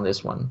sense on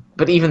this one.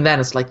 But even then,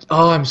 it's like,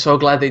 oh, I'm so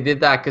glad they did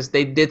that, because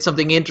they did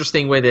something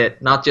interesting with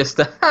it, not just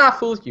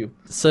fooled you.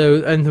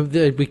 So, and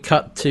we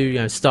cut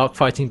to Stark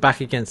fighting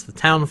back against the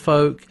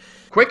townfolk.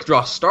 Quick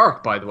draw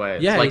Stark, by the way.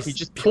 It's like he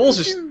just pulls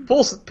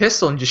the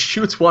pistol and just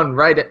shoots one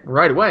right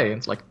away. And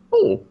it's like,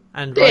 oh,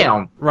 and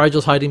damn.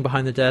 Rigel's hiding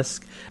behind the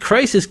desk.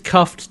 Crais is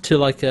cuffed to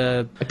like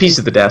a piece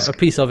of the desk. A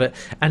piece of it.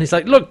 And he's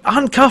like, look,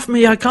 uncuff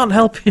me, I can't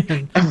help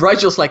you. And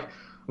Rigel's like,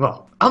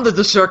 well, under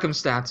the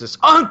circumstances,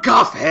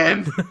 uncuff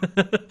him!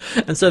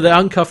 And so they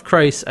uncuff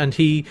Crais, and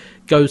he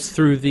goes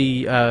through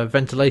the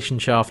ventilation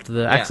shaft,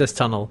 the access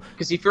tunnel.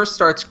 Because he first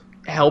starts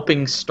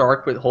helping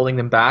Stark with holding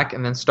them back,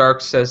 and then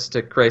Stark says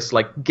to Crais,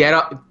 like, get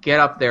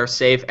up there,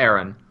 save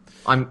Eren.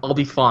 I'll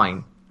be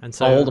fine. And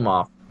so, I'll hold him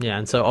off. Yeah,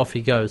 and so off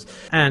he goes.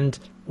 And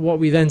what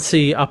we then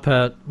see up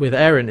with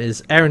Eren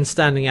is Eren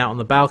standing out on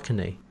the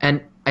balcony.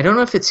 And I don't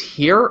know if it's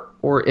here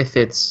or if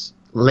it's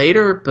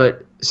later,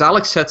 but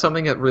Zalek said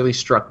something that really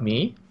struck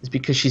me. Is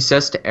because she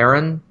says to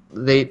Eren,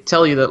 they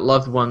tell you that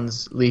loved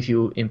ones leave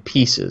you in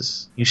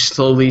pieces. You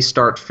slowly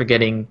start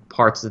forgetting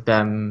parts of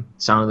them,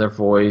 sound of their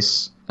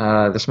voice,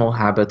 their small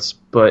habits,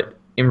 but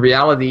in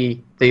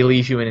reality, they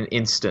leave you in an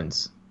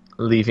instant,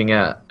 leaving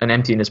an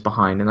emptiness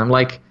behind. And I'm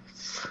like,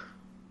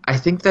 I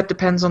think that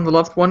depends on the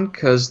loved one,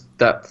 because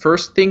that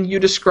first thing you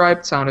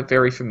described sounded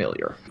very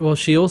familiar. Well,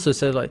 she also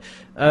said, like,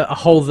 a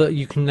hole that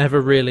you can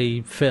never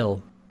really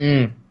fill.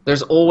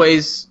 There's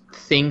always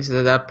things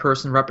that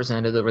person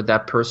represented or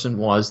that person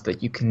was that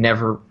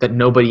that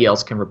nobody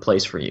else can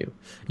replace for you.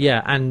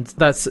 Yeah, and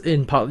that's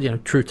in part,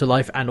 true to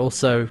life, and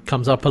also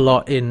comes up a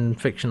lot in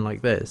fiction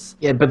like this.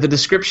 Yeah, but the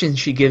description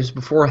she gives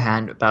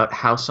beforehand about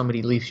how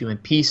somebody leaves you in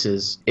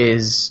pieces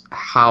is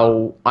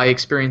how I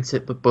experience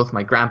it with both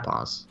my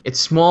grandpas. It's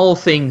small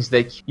things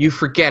that you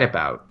forget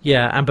about.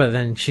 Yeah, but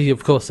then she,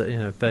 of course,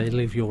 they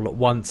leave you all at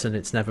once, and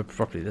it's never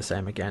properly the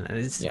same again. And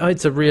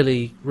it's a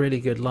really, really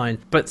good line.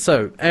 But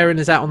so Eren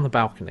is out on the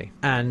balcony,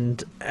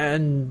 and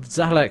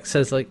Zalek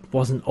says, like,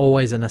 wasn't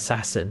always an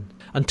assassin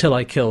until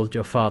I killed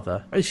your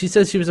father. She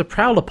says she was a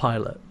Prowler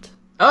pilot.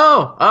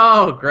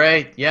 Oh,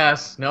 great.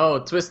 Yes. No,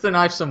 twist the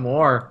knife some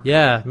more.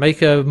 Yeah,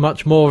 make a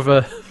much more of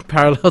a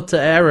parallel to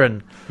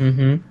Eren.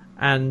 Mm-hmm.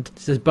 And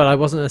she says, but I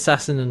wasn't an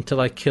assassin until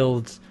I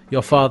killed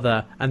your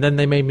father, and then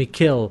they made me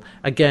kill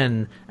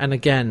again and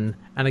again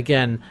and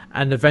again,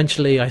 and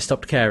eventually I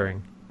stopped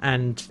caring.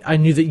 And I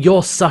knew that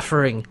your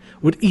suffering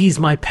would ease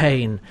my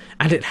pain,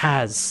 and it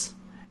has.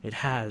 It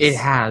has. It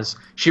has.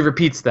 She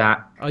repeats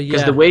that. Oh, yeah.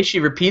 Because the way she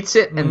repeats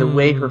it and the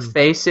way her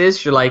face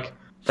is, you're like,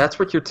 that's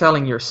what you're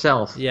telling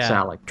yourself,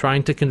 Zalek.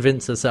 Trying to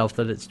convince herself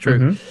that it's true.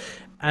 Mm-hmm.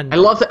 And I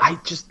love that. I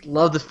just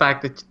love the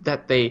fact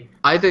that they,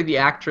 either the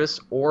actress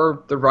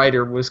or the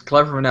writer was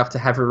clever enough to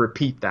have her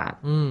repeat that.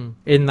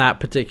 In that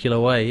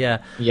particular way,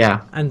 yeah.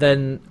 Yeah. And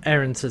then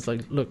Eren says,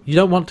 like, look, you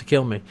don't want to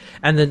kill me.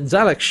 And then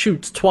Zalek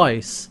shoots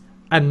twice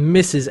and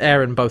misses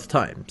Eren both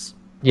times.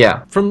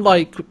 Yeah. From,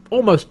 like,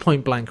 almost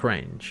point-blank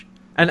range.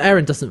 And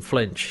Eren doesn't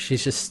flinch.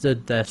 She's just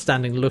stood there,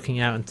 standing, looking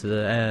out into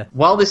the air.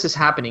 While this is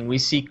happening, we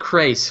see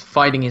Krace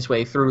fighting his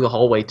way through the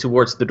hallway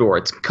towards the door.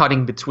 It's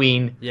cutting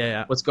between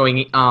what's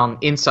going on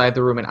inside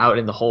the room and out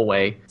in the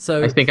hallway.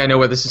 So I think I know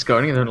where this is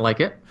going. I don't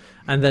like it.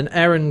 And then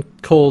Eren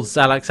calls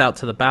Zalek out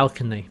to the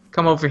balcony.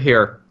 Come over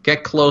here.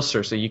 Get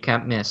closer so you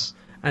can't miss.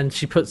 And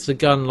she puts the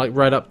gun, like,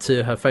 right up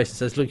to her face and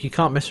says, look, you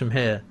can't miss from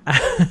here.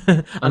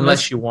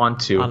 Unless you want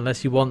to.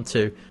 Unless you want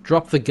to.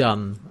 Drop the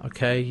gun,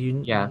 okay? You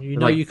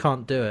know you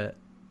can't do it.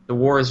 The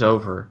war is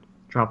over.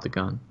 Drop the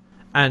gun.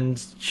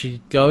 And she's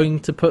going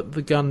to put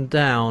the gun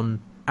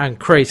down, and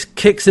Krace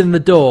kicks in the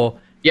door,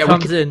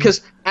 comes in.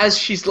 Because as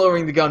she's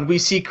lowering the gun, we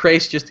see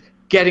Krace just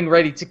getting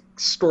ready to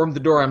storm the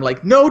door. I'm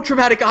like, no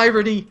dramatic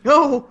irony,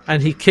 no!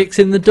 And he kicks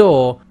in the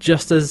door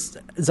just as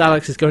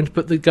Zalek is going to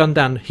put the gun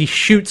down. He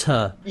shoots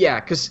her. Yeah,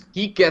 because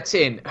he gets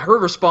in. Her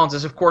response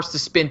is, of course, to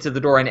spin to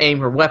the door and aim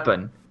her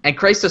weapon. And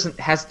Krace doesn't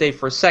hesitate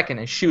for a second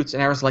and shoots,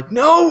 and Eren's like,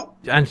 no!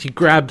 And she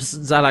grabs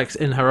Zalek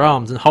in her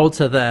arms and holds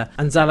her there,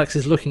 and Zalek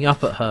is looking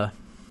up at her.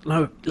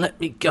 No, let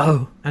me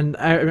go. And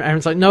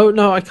Eren's like,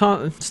 no, I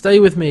can't. Stay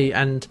with me.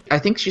 And I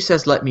think she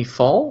says, let me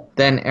fall.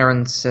 Then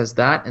Eren says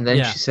that, and then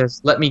she says,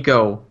 let me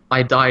go.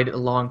 I died a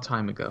long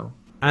time ago.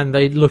 And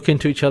they look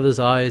into each other's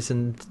eyes,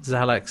 and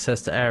Zalek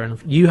says to Eren,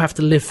 you have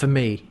to live for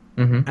me.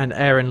 Mm-hmm. And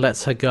Eren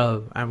lets her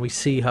go, and we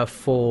see her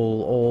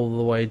fall all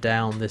the way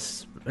down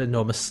this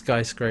enormous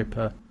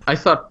skyscraper. I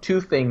thought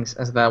two things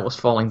as that was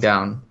falling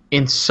down.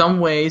 In some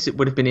ways, it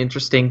would have been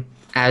interesting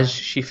as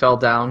she fell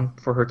down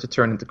for her to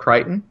turn into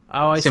Crichton.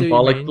 Oh, I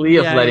symbolically see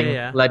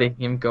of letting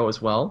him go as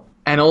well.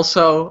 And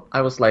also, I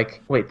was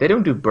like, wait, they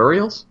don't do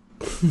burials?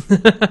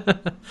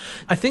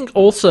 I think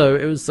also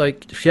it was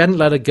like, if she hadn't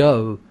let her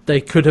go,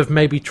 they could have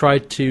maybe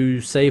tried to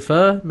save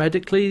her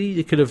medically.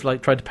 They could have,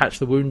 like, tried to patch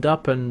the wound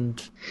up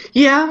and...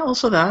 Yeah,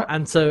 also that.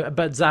 And so,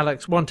 but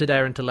Zalek wanted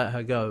Eren to let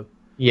her go.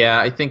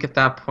 Yeah, I think at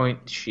that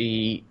point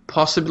she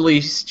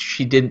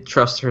didn't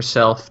trust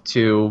herself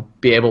to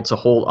be able to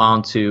hold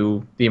on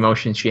to the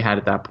emotions she had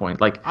at that point.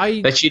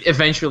 That she'd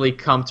eventually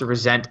come to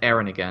resent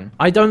Eren again.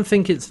 I don't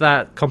think it's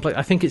that complex.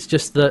 I think it's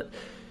just that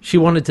she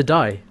wanted to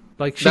die.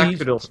 That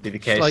could also be the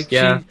case,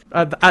 yeah.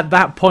 At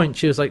that point,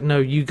 she was like, no,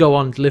 you go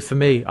on, live for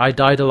me. I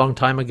died a long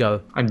time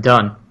ago. I'm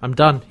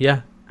done,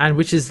 yeah. And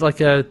which is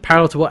like a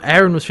parallel to what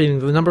Eren was feeling.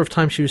 The number of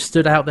times she was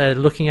stood out there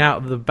looking out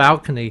of the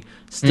balcony,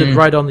 stood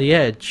right on the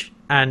edge,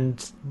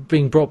 and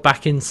being brought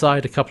back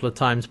inside a couple of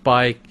times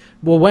by...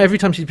 Well, every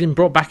time she's been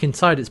brought back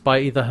inside, it's by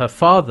either her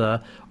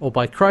father or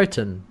by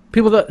Crichton.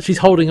 People that she's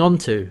holding on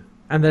to.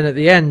 And then at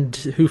the end,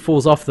 who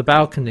falls off the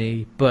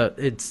balcony, but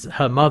it's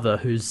her mother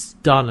who's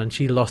done and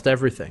she lost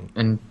everything.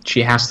 And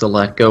she has to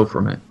let go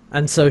from it.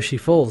 And so she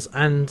falls.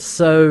 And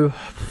so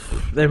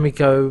then we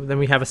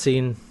have a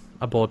scene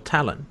aboard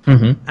Talon.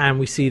 Mm-hmm. And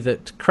we see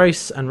that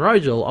Krace and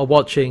Rigel are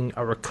watching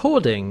a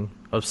recording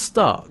of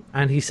Stark.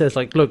 And he says,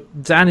 like, look,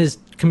 Zan is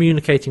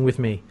communicating with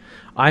me.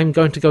 I'm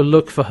going to go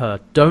look for her.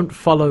 Don't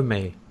follow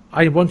me.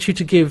 I want you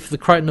to give the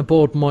Crichton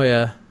aboard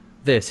Moya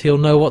this. He'll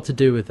know what to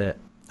do with it.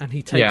 And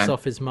he takes Yeah.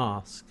 off his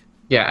mask.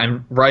 Yeah,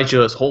 and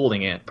Rigel is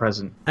holding it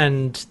present.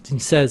 And he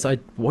says,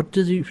 what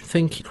do you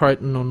think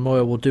Crichton and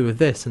Moya will do with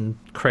this? And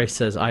Cray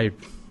says, I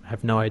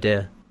have no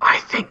idea. I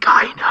think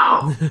I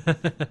know.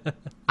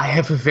 I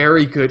have a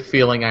very good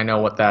feeling I know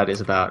what that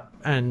is about.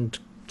 And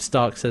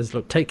Stark says,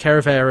 look, take care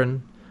of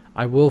Aaron.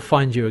 I will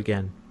find you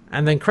again.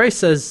 And then Cray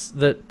says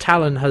that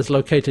Talon has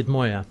located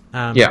Moya.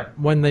 Yeah.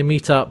 When they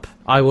meet up,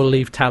 I will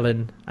leave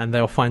Talon, and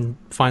they'll find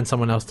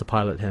someone else to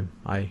pilot him.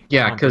 I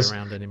can't be 'cause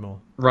around anymore.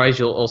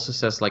 Rigel also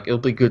says, like, it'll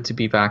be good to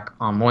be back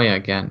on Moya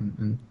again.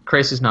 And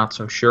Krace is not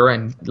so sure,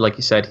 and like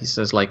you said, he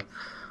says, like,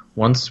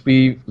 once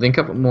we link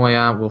up with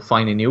Moya, we'll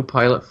find a new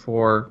pilot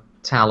for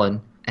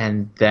Talon,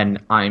 and then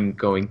I'm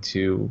going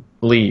to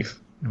leave.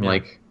 I'm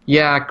like,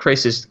 yeah,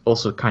 Krace is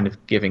also kind of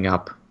giving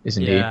up,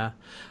 isn't he? Yeah.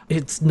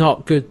 It's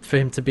not good for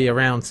him to be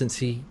around since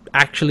he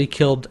actually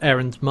killed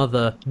Aaron's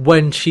mother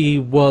when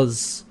there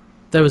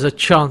was a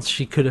chance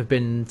she could have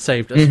been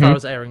saved, as far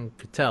as Aaron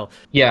could tell.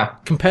 Yeah.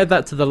 Compared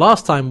that to the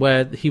last time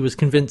where he was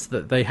convinced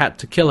that they had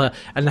to kill her,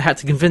 and they had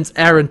to convince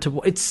Aaron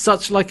to... It's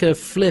such like a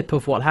flip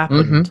of what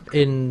happened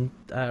in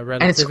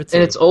Relativity.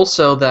 And it's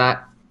also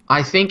that,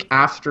 I think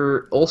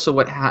after also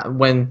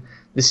when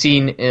the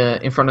scene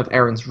in front of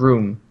Aaron's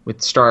room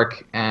with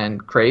Stark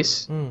and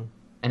Krace and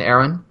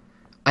Aaron,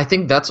 I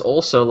think that's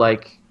also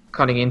like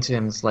cutting into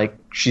him. It's like,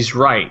 she's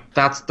right.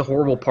 That's the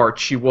horrible part.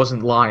 She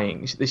wasn't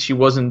lying. She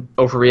wasn't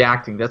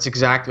overreacting. That's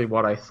exactly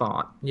what I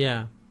thought.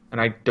 Yeah. And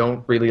I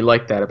don't really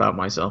like that about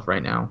myself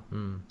right now.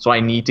 So I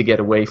need to get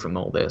away from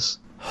all this.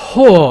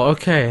 Oh,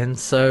 okay. And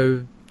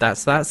so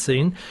that's that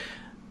scene.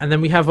 And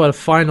then we have a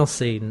final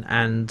scene,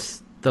 and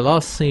the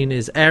last scene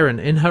is Aaron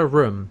in her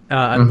room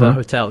at the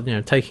hotel,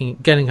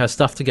 getting her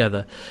stuff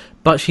together.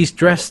 But she's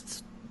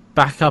dressed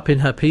back up in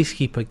her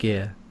Peacekeeper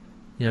gear.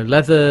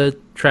 Leather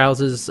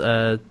trousers,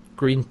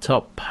 green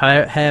top,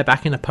 hair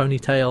back in a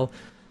ponytail.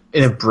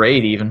 In a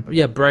braid, even.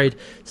 Yeah, braid.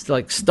 It's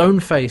like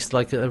stone-faced,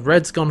 like a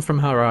red's gone from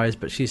her eyes,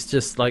 but she's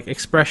just like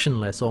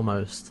expressionless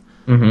almost.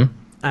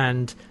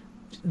 And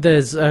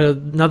there's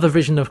another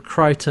vision of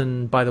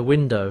Crichton by the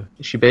window.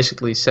 She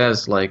basically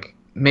says, like,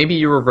 maybe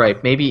you were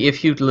right. Maybe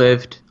if you'd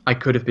lived, I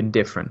could have been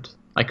different.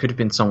 I could have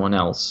been someone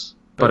else.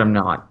 But I'm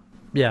not.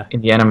 Yeah. In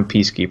the end, I'm a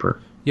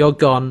peacekeeper. You're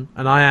gone,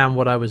 and I am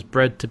what I was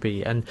bred to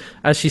be. And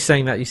as she's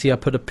saying that, you see her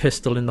put a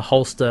pistol in the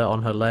holster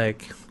on her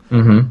leg.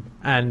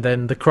 And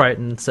then the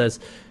Crichton says,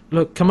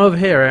 look, come over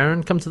here,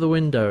 Aaron, come to the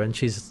window. And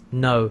she's,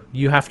 no,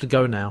 you have to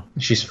go now.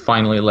 She's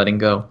finally letting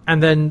go.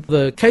 And then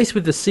the case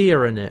with the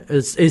seer in it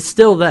is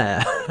still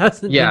there.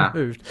 Hasn't been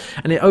moved.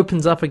 And it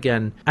opens up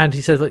again. And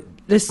he says, like,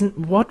 listen,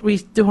 what we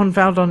do on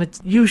Valdon,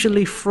 it's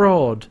usually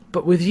fraud.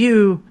 But with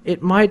you,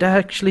 it might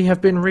actually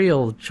have been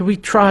real. Shall we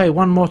try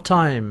one more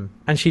time?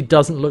 And she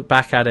doesn't look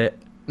back at it.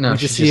 No, we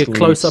just see a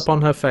close-up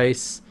on her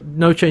face.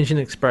 No change in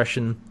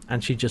expression.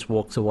 And she just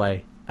walks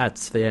away.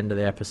 That's the end of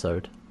the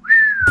episode.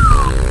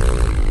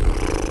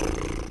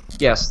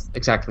 Yes,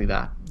 exactly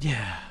that.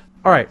 Yeah.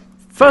 All right.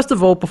 First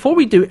of all, before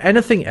we do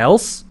anything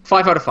else...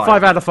 5 out of 5.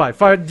 5 out of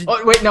 5.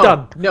 Oh, wait, no.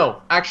 Done.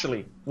 No,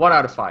 actually, 1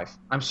 out of 5.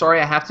 I'm sorry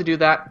I have to do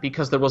that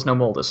because there was no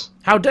Moldus.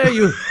 How dare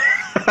you? No,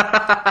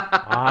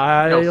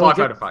 5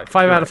 out of 5.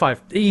 5 out of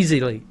 5.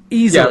 Easily.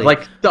 Yeah,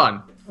 like,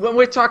 done. When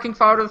we're talking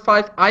 5 out of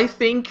 5, I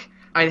think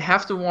I'd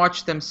have to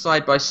watch them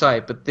side by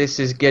side, but this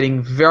is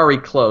getting very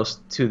close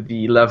to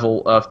the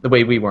level of the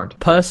way we weren't.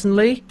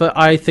 Personally, but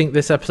I think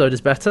this episode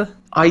is better.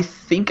 I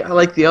think I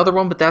like the other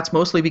one, but that's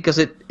mostly because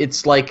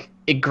it's like,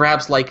 it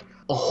grabs like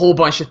a whole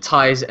bunch of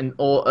ties and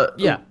all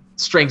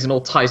strings and all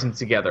ties them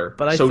together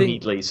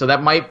neatly. So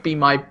that might be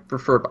my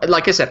preferred.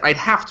 Like I said, I'd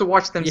have to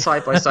watch them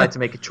side by side to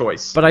make a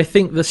choice. But I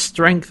think the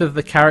strength of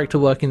the character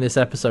work in this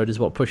episode is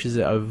what pushes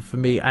it over for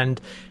me.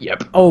 And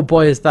oh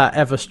boy, is that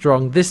ever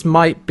strong. This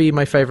might be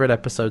my favorite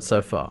episode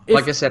so far.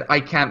 Like I said, I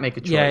can't make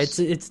a choice.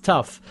 Yeah, it's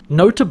tough.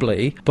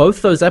 Notably,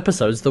 both those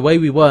episodes, The Way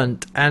We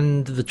Weren't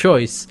and The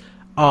Choice,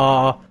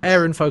 are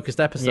Aaron-focused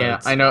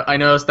episodes. Yeah, I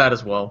noticed that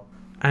as well.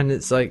 And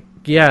it's like,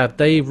 yeah,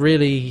 they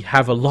really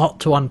have a lot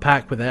to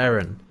unpack with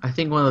Aaron. I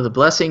think one of the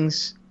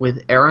blessings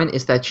with Aaron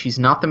is that she's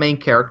not the main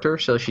character,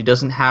 so she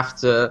doesn't have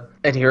to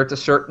adhere to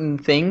certain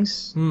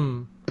things.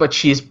 But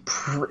she's,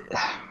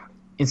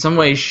 in some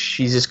ways,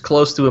 she's as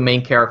close to a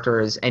main character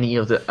as any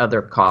of the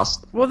other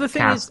cast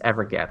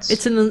ever gets.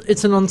 It's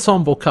an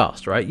ensemble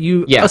cast, right?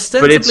 You Yeah,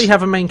 ostensibly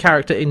have a main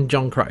character in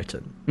John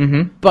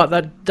Crichton. But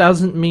that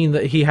doesn't mean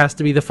that he has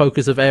to be the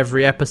focus of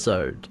every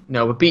episode.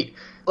 No, but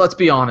let's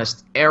be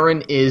honest.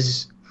 Aaron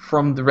is,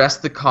 from the rest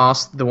of the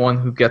cast, the one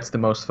who gets the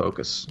most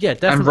focus. Yeah,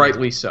 definitely. And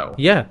rightly so.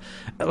 Yeah.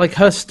 Like,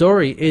 her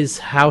story is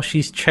how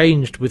she's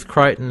changed with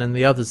Crichton and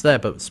the others there,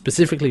 but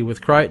specifically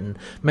with Crichton,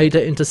 made her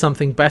into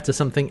something better,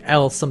 something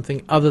else,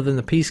 something other than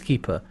the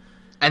Peacekeeper.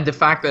 And the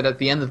fact that at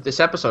the end of this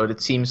episode,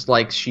 it seems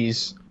like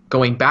she's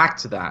going back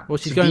to that,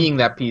 being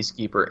that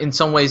Peacekeeper. In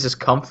some ways as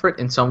comfort,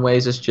 in some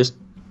ways as just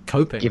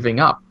coping. Giving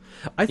up.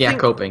 I think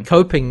coping.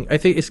 Coping. I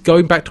think it's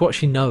going back to what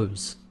she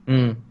knows.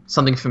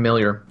 Something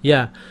familiar.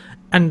 Yeah.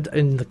 And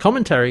in the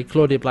commentary,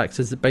 Claudia Black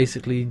says that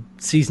basically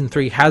season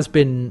 3 has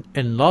been,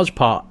 in large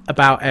part,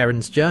 about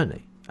Erin's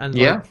journey. And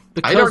Yeah,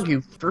 I'd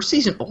argue first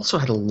season also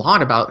had a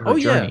lot about her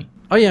journey.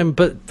 Oh yeah,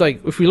 but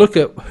like if we look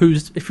at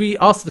if we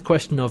ask the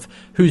question of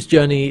whose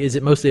journey is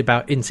it mostly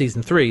about in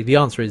season 3, the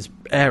answer is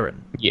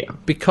Erin. Yeah.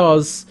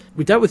 Because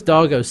we dealt with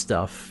Dargo's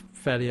stuff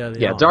fairly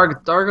early on.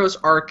 Dargo's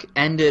arc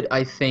ended,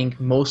 I think,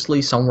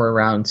 mostly somewhere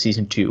around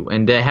season 2,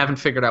 and they haven't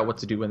figured out what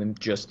to do with him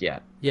just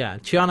yet. Yeah,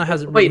 Chiana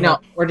hasn't... Wait, no,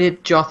 or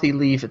did Jothi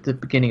leave at the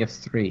beginning of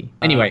 3?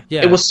 Anyway,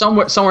 yeah. It was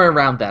somewhere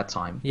around that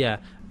time. Yeah.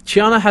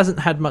 Chiana hasn't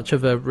had much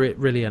of a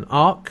really an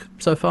arc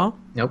so far.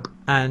 Nope.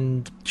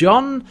 And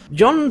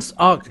John's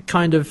arc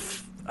kind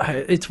of...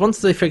 It's once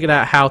they figured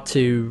out how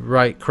to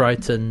write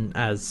Crichton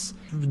as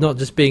not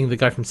just being the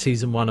guy from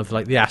season 1 of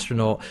like the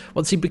astronaut.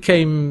 Once he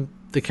became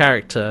the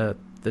character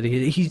that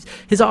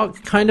his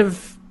arc kind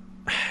of...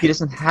 He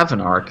doesn't have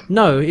an arc.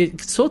 No,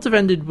 it sort of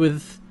ended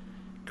with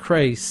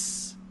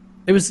Crais.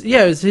 It was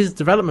his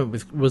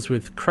development was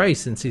with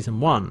Crais in season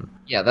 1.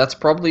 Yeah, that's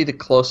probably the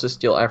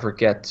closest you'll ever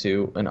get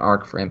to an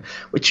arc for him,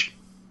 which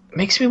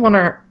makes me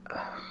wonder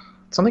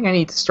something I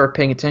need to start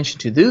paying attention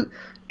to.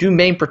 Do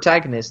main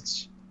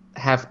protagonists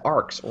have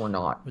arcs or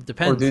not? It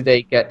depends. Or do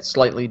they get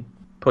slightly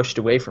pushed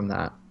away from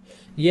that?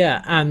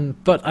 Yeah,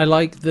 but I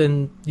like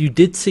then you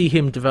did see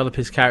him develop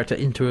his character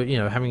into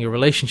having a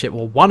relationship.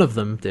 Well, one of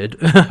them did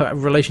a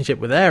relationship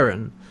with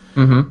Erin.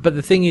 Mm-hmm. But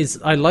the thing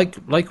is, I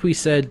like we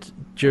said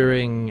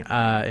during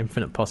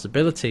Infinite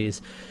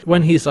Possibilities,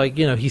 when he's like,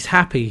 he's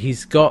happy,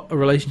 he's got a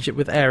relationship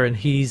with Erin,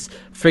 he's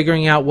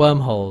figuring out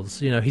wormholes,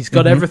 he's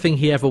got everything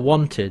he ever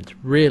wanted,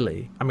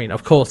 really. I mean,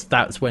 of course,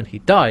 that's when he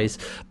dies,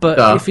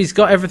 but if he's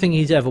got everything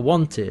he's ever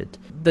wanted,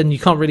 then you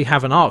can't really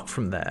have an arc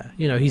from there.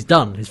 He's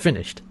done, he's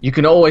finished. You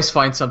can always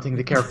find something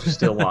the character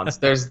still wants.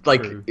 There's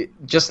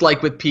just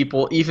like with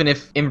people, even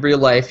if in real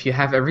life you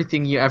have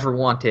everything you ever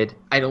wanted,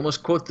 I'd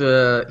almost quote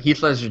the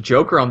Heath Ledger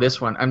Joker on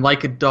this one. I'm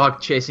like a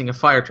dog chasing a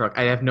fire truck.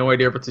 I have no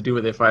idea what to do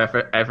with it if I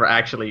ever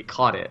actually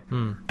caught it.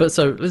 But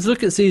so let's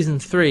look at season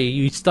 3.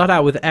 You start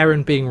out with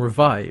Erin being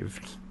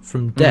revived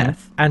from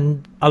death,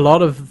 and a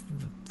lot of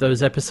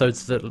those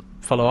episodes that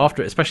follow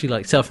after it, especially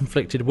like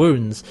Self-Inflicted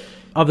Wounds,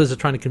 others are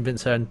trying to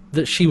convince her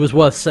that she was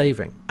worth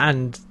saving,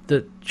 and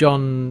that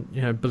John,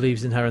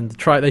 believes in her, and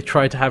they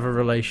try to have a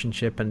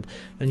relationship, and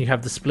then you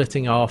have the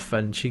splitting off,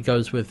 and she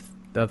goes with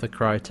the other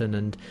Crichton,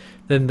 and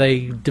then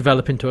they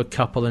develop into a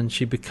couple, and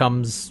she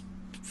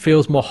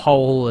feels more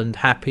whole and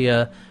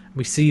happier.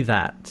 We see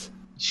that.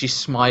 She's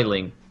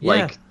smiling,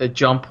 Yeah. like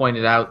John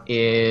pointed out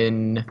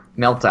in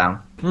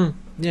Meltdown.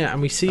 Yeah,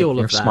 and we see all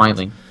of that.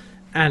 Smiling.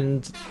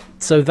 And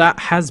so that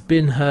has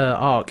been her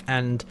arc,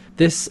 and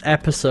this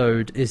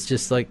episode is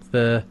just like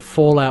the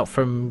fallout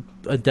from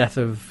a death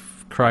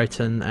of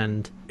Crichton,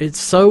 and it's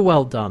so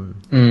well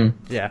done.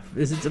 Yeah,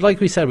 like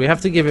we said, we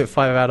have to give it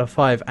 5 out of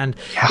 5, and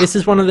this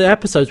is one of the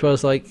episodes where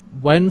it's like,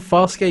 when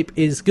Farscape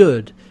is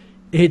good,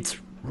 it's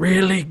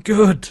really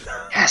good.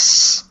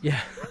 Yes! Yeah.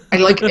 I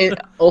like it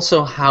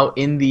also how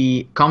in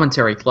the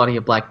commentary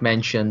Claudia Black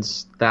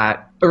mentions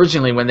that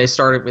originally when they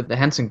started with the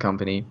Henson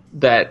Company,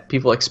 that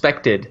people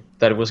expected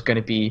that it was going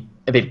to be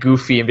a bit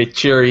goofy, a bit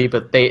cheery,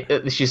 but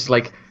she's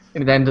like,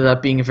 it ended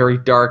up being a very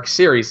dark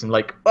series, and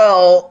like,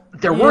 well,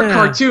 there were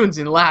cartoons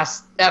in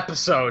last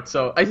episode,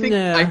 so I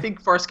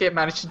think Farscape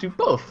managed to do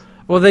both.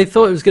 Well, they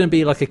thought it was going to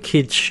be like a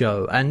kids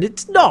show, and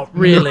it's not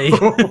really.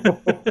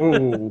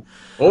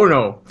 Oh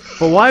no.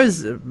 But why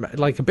was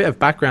like a bit of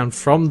background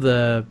from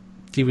the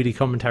DVD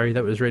commentary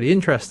that was really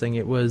interesting?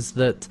 It was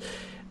that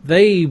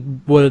they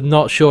were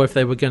not sure if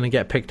they were going to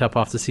get picked up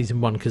after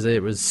season 1 because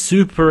it was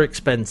super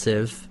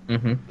expensive.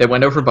 They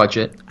went over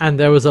budget, and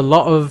there was a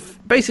lot of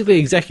basically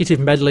executive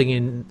meddling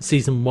in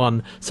season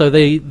 1, so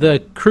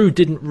the crew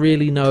didn't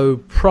really know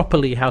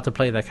properly how to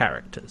play their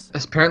characters.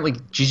 Apparently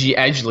Gigi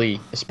Edgley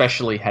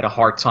especially had a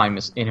hard time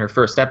in her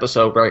first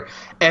episode where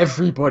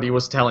everybody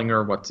was telling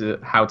her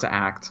how to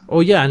act.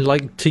 Oh yeah, and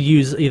like to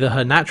use either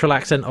her natural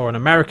accent or an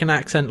American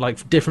accent,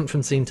 like different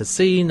from scene to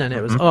scene, and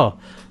it was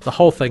the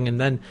whole thing.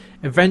 And then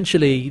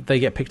eventually they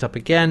get picked up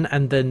again,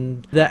 and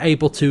then they're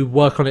able to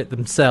work on it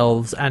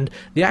themselves, and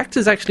the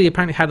actors actually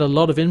apparently had a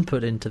lot of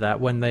input into that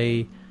when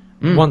they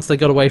once they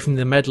got away from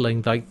the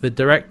meddling. Like the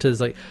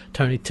directors like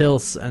Tony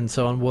Tilse and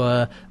so on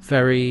were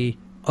very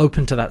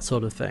open to that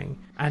sort of thing.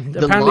 And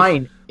the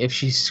line, if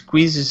she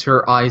squeezes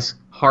her eyes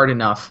hard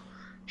enough,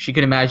 she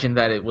can imagine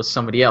that it was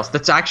somebody else.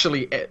 That's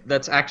actually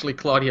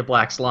Claudia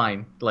Black's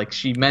line. Like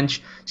she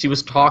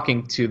was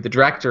talking to the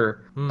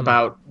director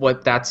about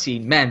what that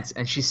scene meant,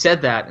 and she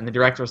said that, and the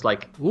director was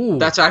like, "Ooh,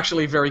 that's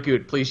actually very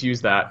good. Please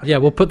use that." Yeah,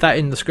 we'll put that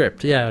in the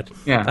script. Yeah,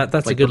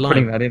 that's like a good line.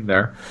 Putting that in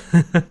there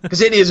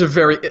because it is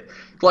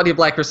Claudia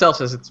Black herself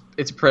says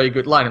it's a pretty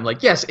good line. I'm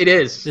like, yes, it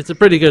is. It's a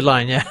pretty good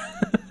line. Yeah.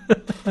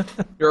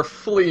 You're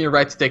fully in your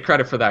right to take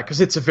credit for that, because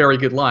it's a very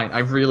good line. I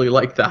really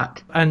like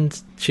that. And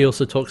she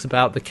also talks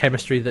about the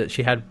chemistry that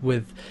she had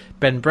with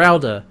Ben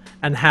Browder,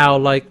 and how,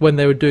 like, when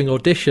they were doing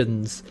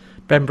auditions,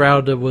 Ben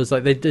Browder was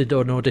like, they did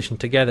an audition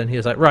together, and he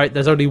was like, right,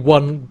 there's only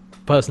one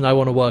person I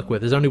want to work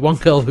with. There's only one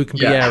girl who can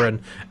be Yeah.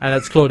 Erin, and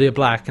that's Claudia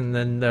Black. And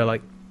then they're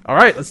like, all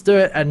right, let's do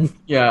it. And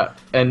Yeah,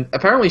 and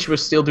apparently she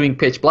was still doing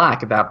Pitch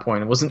Black at that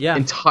point. It wasn't Yeah.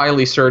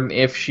 entirely certain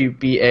if she'd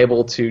be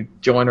able to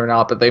join or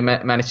not, but they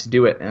managed to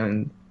do it.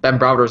 And Ben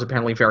Browder is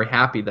apparently very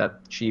happy that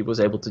she was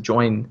able to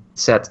join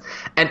set.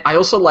 And I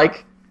also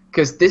like,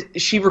 because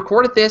she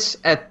recorded this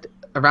at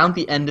around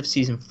the end of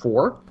season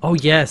 4. oh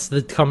yes,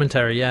 the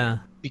commentary, yeah.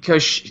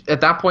 Because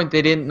at that point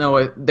they didn't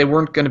know they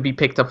weren't going to be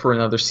picked up for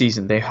another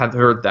season. They had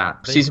heard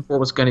that season 4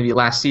 was going to be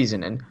last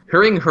season, and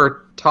hearing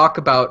her talk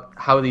about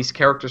how these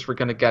characters were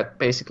going to get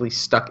basically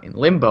stuck in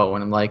limbo,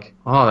 and I'm like,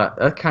 oh,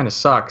 that kind of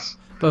sucks.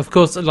 But of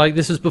course, like,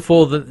 this was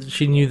before that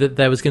she knew that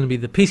there was going to be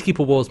the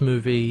Peacekeeper Wars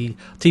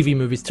TV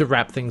movies to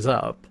wrap things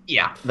up.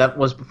 Yeah, that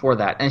was before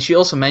that, and she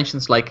also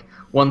mentions like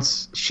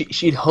once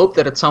she'd hoped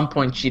that at some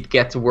point she'd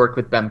get to work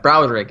with Ben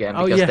Browder again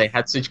because yeah. they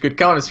had such good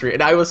chemistry.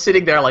 And I was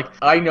sitting there like,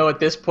 I know at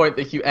this point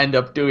that you end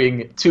up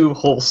doing 2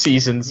 whole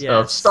seasons of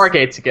Yes.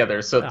 Stargate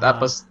together, so that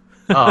was.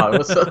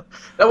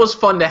 That was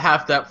fun to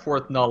have that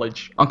fourth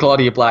knowledge on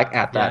Claudia Black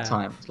at that Yeah.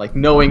 time. Like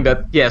knowing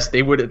that, yes,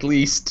 they would at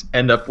least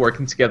end up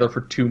working together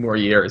for 2 more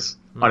years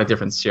on a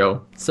different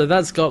show. So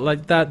that's got,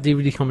 like, that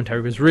DVD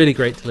commentary was really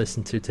great to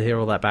listen to hear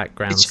all that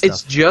background stuff.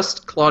 It's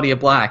just Claudia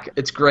Black.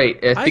 It's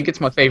great. I think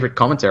it's my favorite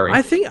commentary.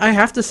 I think I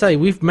have to say,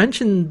 we've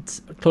mentioned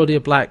Claudia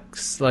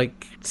Black's,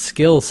 like,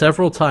 skill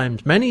several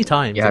times, many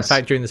times, Yes. in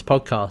fact, during this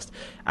podcast.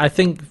 I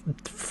think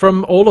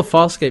from all of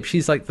Farscape,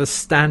 she's, like, the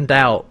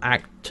standout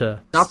actor.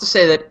 Not to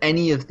say that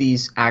any of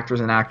these actors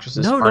and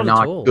actresses No, are not at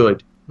not all.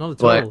 good, Not at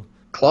but all.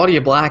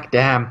 Claudia Black,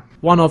 damn.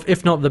 One of,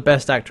 if not the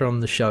best actor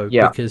on the show,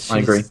 Yeah, because I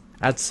agree. she's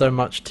adds so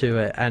much to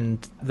it,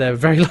 and they're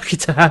very lucky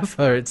to have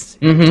her. It's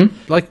Mm-hmm.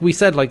 like we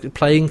said, like,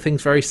 playing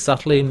things very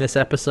subtly in this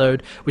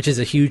episode, which is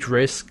a huge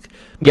risk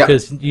Yeah.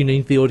 because you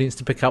need the audience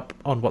to pick up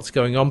on what's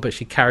going on, but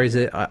she carries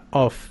it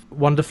off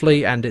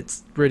wonderfully, and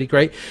it's really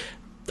great.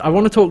 I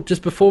want to talk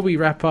just before we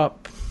wrap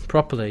up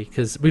properly,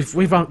 because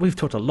we've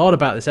talked a lot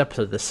about this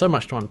episode. There's so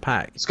much to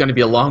unpack. It's going to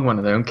be a long one,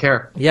 and I don't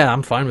care. Yeah,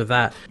 I'm fine with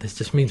that. This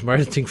just means more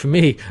editing for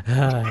me.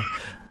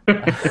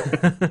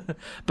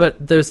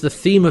 But there's the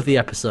theme of the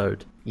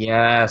episode,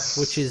 Yes.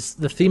 which is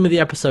the theme of the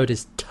episode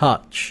is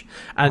touch,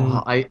 and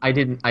Oh, I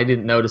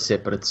didn't notice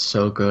it, but it's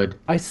so good.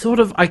 I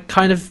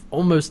kind of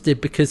almost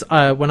did, because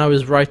when I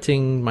was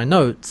writing my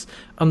notes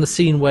on the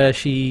scene where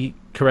she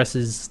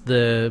caresses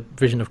the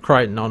vision of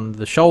Crichton on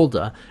the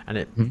shoulder and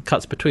it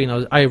cuts between,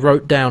 I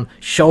wrote down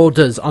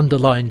shoulders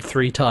underlined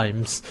 3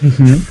 times.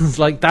 It's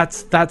like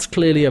that's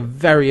clearly a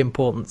very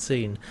important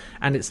scene,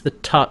 and it's the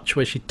touch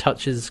where she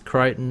touches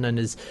Crichton and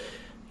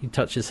he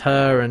touches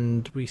her,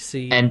 and we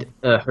see And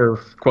her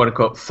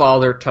quote-unquote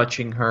father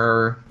touching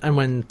her. and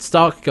when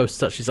Stark goes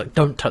to touch, she's like,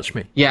 don't touch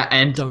me, Yeah,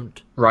 and don't.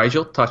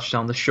 Rigel touched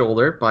on the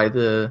shoulder by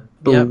the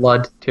Yep.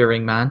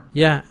 blood-tearing man.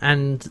 Yeah,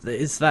 and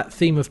it's that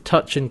theme of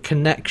touch and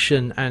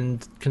connection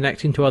and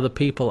connecting to other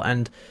people.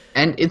 And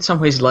And in some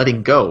ways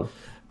letting go.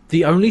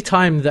 the only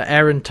time that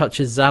Erin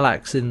touches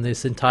Xalax in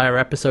this entire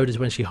episode is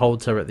when she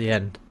holds her at the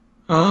end.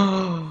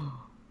 Oh,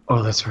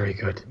 that's very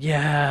good.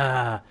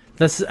 Yeah.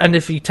 And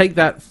if you take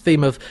that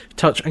theme of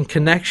touch and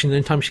connection,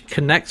 anytime she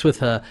connects with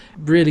her,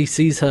 really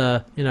sees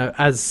her,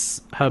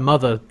 as her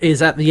mother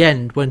is at the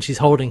end when she's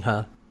holding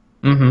her.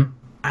 Mm-hmm.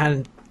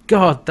 And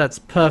God, that's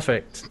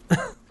perfect.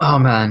 Oh,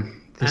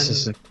 man. This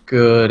is a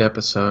good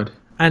episode.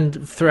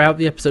 And throughout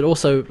the episode,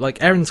 also,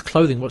 like, Erin's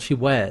clothing, what she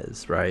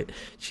wears, right?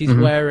 She's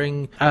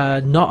wearing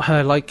not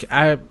her, like,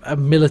 a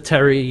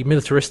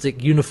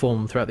militaristic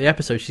uniform throughout the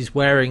episode. She's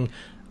wearing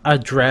a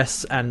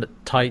dress and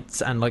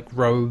tights and, like,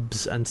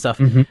 robes and stuff.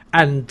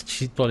 And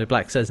Claudia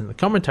Black says in the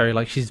commentary,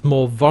 like, she's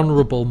more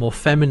vulnerable, more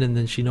feminine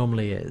than she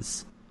normally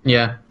is.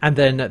 Yeah. And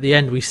then at the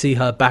end, we see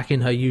her back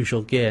in her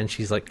usual gear, and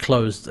she's, like,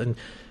 closed and,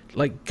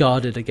 like,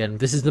 guarded again.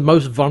 This is the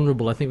most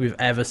vulnerable I think we've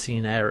ever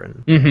seen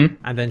Erin. Mm-hmm.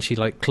 And then she,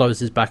 like,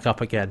 closes back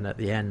up again at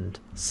the end.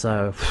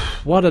 So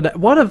what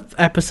an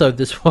episode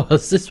this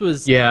was. This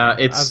was Yeah,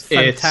 it's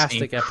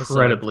fantastic episode.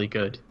 incredibly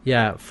good.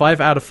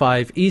 5 out of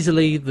 5,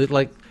 easily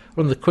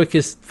one of the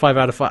quickest 5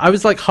 out of 5. I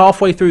was like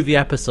halfway through the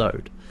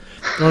episode.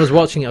 When I was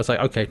watching it, I was like,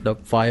 okay, no,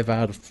 5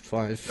 out of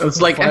 5. It's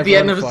like 5 at the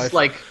end out of it, it's 5.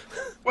 like,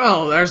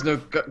 well, there's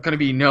going to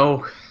be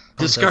no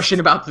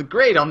discussion about the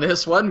grade on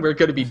this one. We're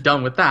going to be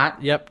done with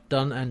that. Yep,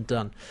 done and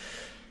done.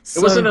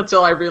 It wasn't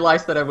until I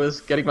realized that I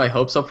was getting my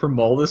hopes up for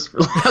Moldus for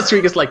last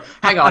week. It's like,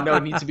 hang on, no,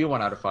 it needs to be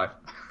 1 out of 5.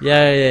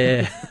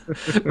 Yeah.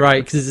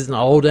 Right, because this is an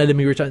old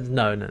enemy returns.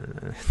 No.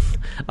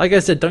 Like I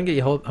said, don't get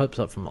your hopes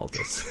up from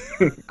Aldous.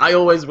 I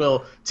always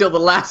will, till the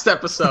last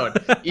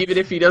episode. Even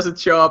if he doesn't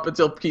show up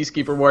until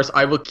Peacekeeper Wars,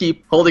 I will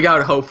keep holding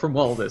out hope for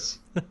Moldus.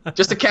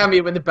 Just a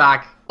cameo in the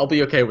back, I'll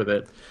be okay with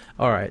it.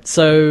 All right,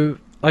 so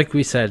like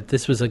we said,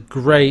 this was a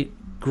great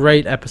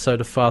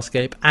episode of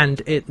Farscape,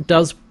 and it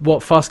does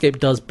what Farscape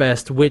does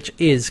best, which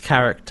is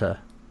character.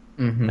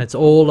 It's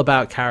all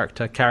about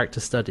character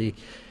study,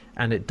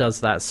 and it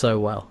does that so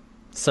well.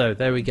 So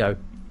there we go.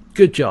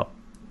 Good job.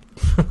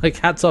 Like,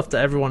 hats off to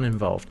everyone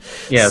involved.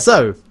 Yes.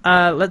 So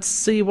let's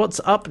see what's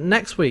up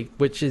next week,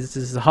 which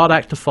is a hard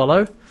act to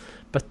follow,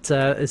 But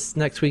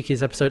next week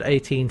is episode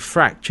 18,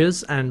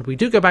 Fractures, and we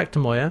do go back to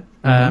Moya.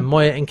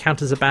 Moya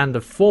encounters a band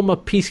of former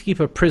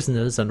Peacekeeper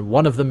prisoners, and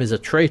one of them is a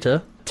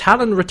traitor.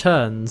 Talon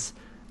returns,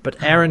 but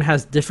Eren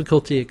has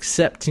difficulty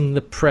accepting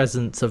the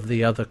presence of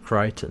the other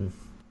Crichton.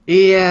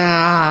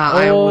 Yeah,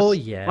 I was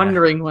yeah.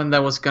 wondering when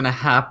that was going to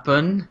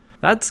happen.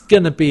 That's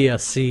going to be a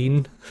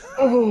scene.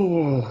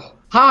 Oh,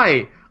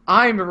 hi.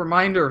 I'm a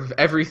reminder of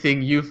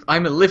everything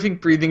I'm a living,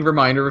 breathing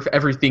reminder of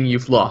everything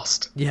you've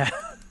lost. Yeah.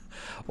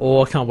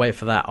 Oh, I can't wait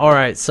for that. All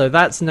right, so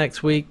that's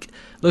next week.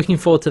 Looking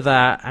forward to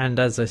that. And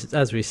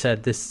as we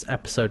said, this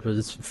episode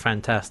was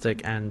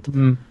fantastic.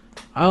 And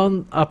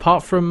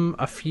apart from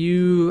a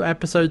few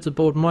episodes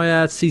aboard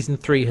Moya, season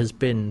 3 has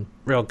been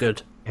real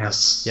good.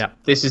 Yes. Yeah.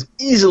 This is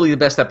easily the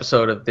best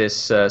episode of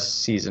this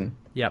season.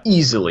 Yep.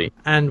 Easily.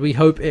 And we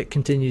hope it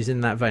continues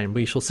in that vein.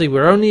 We shall see.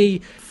 We're only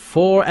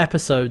 4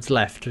 episodes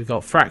left. We've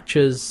got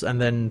Fractures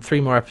and then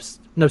 5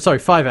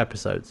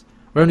 episodes.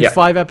 We're only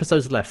 5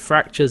 episodes left.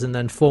 Fractures and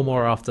then 4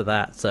 more after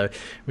that. So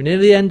we're near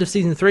the end of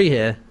season 3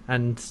 here.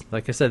 And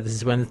like I said, this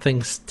is when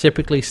things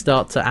typically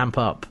start to amp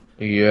up.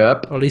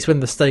 Yep. Or at least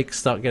when the stakes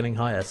start getting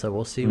higher. So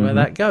we'll see where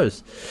that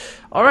goes.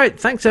 All right.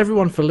 Thanks,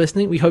 everyone, for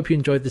listening. We hope you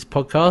enjoyed this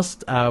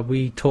podcast.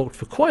 We talked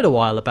for quite a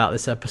while about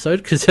this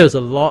episode because there was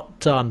a lot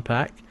to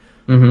unpack.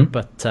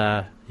 But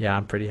yeah,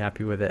 I'm pretty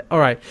happy with it. All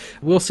right.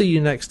 We'll see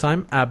you next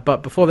time.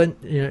 But before then,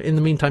 in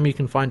the meantime, you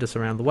can find us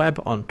around the web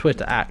on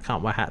Twitter at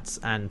Can't Wear Hats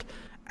and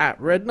at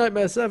Red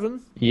Nightmare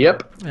 7.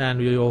 Yep. And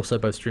we also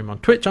both stream on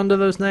Twitch under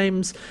those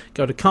names.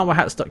 Go to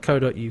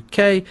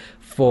can'twearhats.co.uk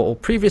for all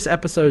previous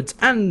episodes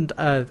and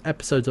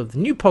episodes of the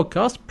new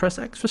podcast, Press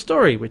X for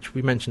Story, which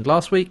we mentioned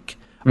last week.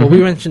 Well, we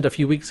mentioned a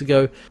few weeks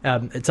ago.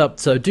 It's up,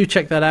 so do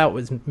check that out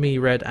with me,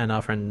 Red, and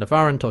our friend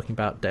Navaran talking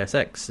about Deus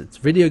Ex. It's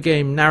video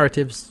game,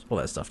 narratives, all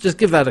that stuff. Just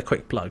give that a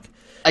quick plug.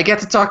 I get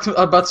to talk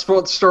about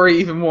sports story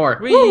even more.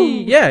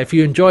 Yeah, if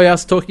you enjoy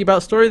us talking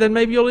about story, then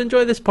maybe you'll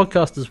enjoy this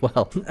podcast as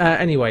well.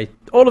 Anyway,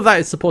 all of that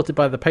is supported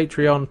by the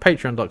Patreon,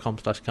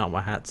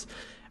 patreon.com/can'twearhats.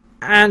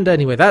 And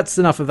anyway, that's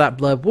enough of that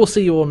blurb. We'll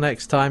see you all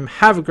next time.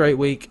 Have a great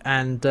week,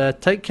 and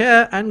take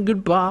care, and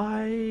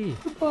goodbye.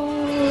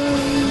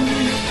 Bye.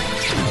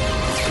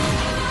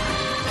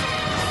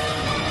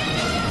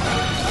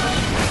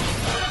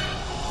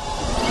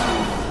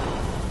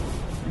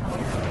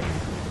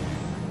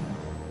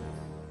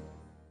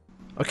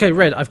 Okay,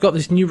 Red, I've got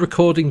this new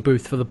recording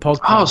booth for the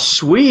podcast. Oh,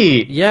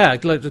 sweet. Yeah,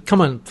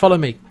 come on, follow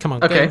me. Come on,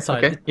 get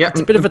inside. Okay. Yeah.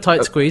 It's a bit of a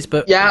tight squeeze,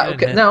 but... Yeah,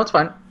 okay. No, it's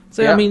fine.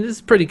 So, I mean, this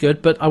is pretty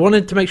good, but I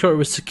wanted to make sure it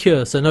was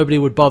secure so nobody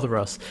would bother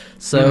us.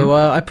 So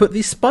I put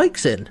these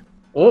spikes in.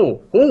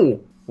 Oh,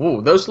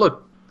 those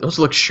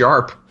look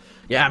sharp.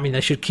 Yeah, I mean,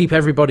 they should keep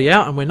everybody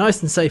out, and we're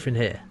nice and safe in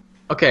here.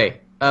 Okay,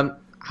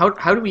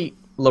 how do we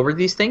lower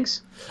these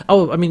things?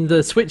 Oh, I mean,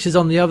 the switch is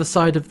on the other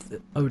side of...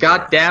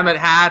 God damn it,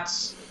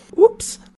 Hats! Whoops.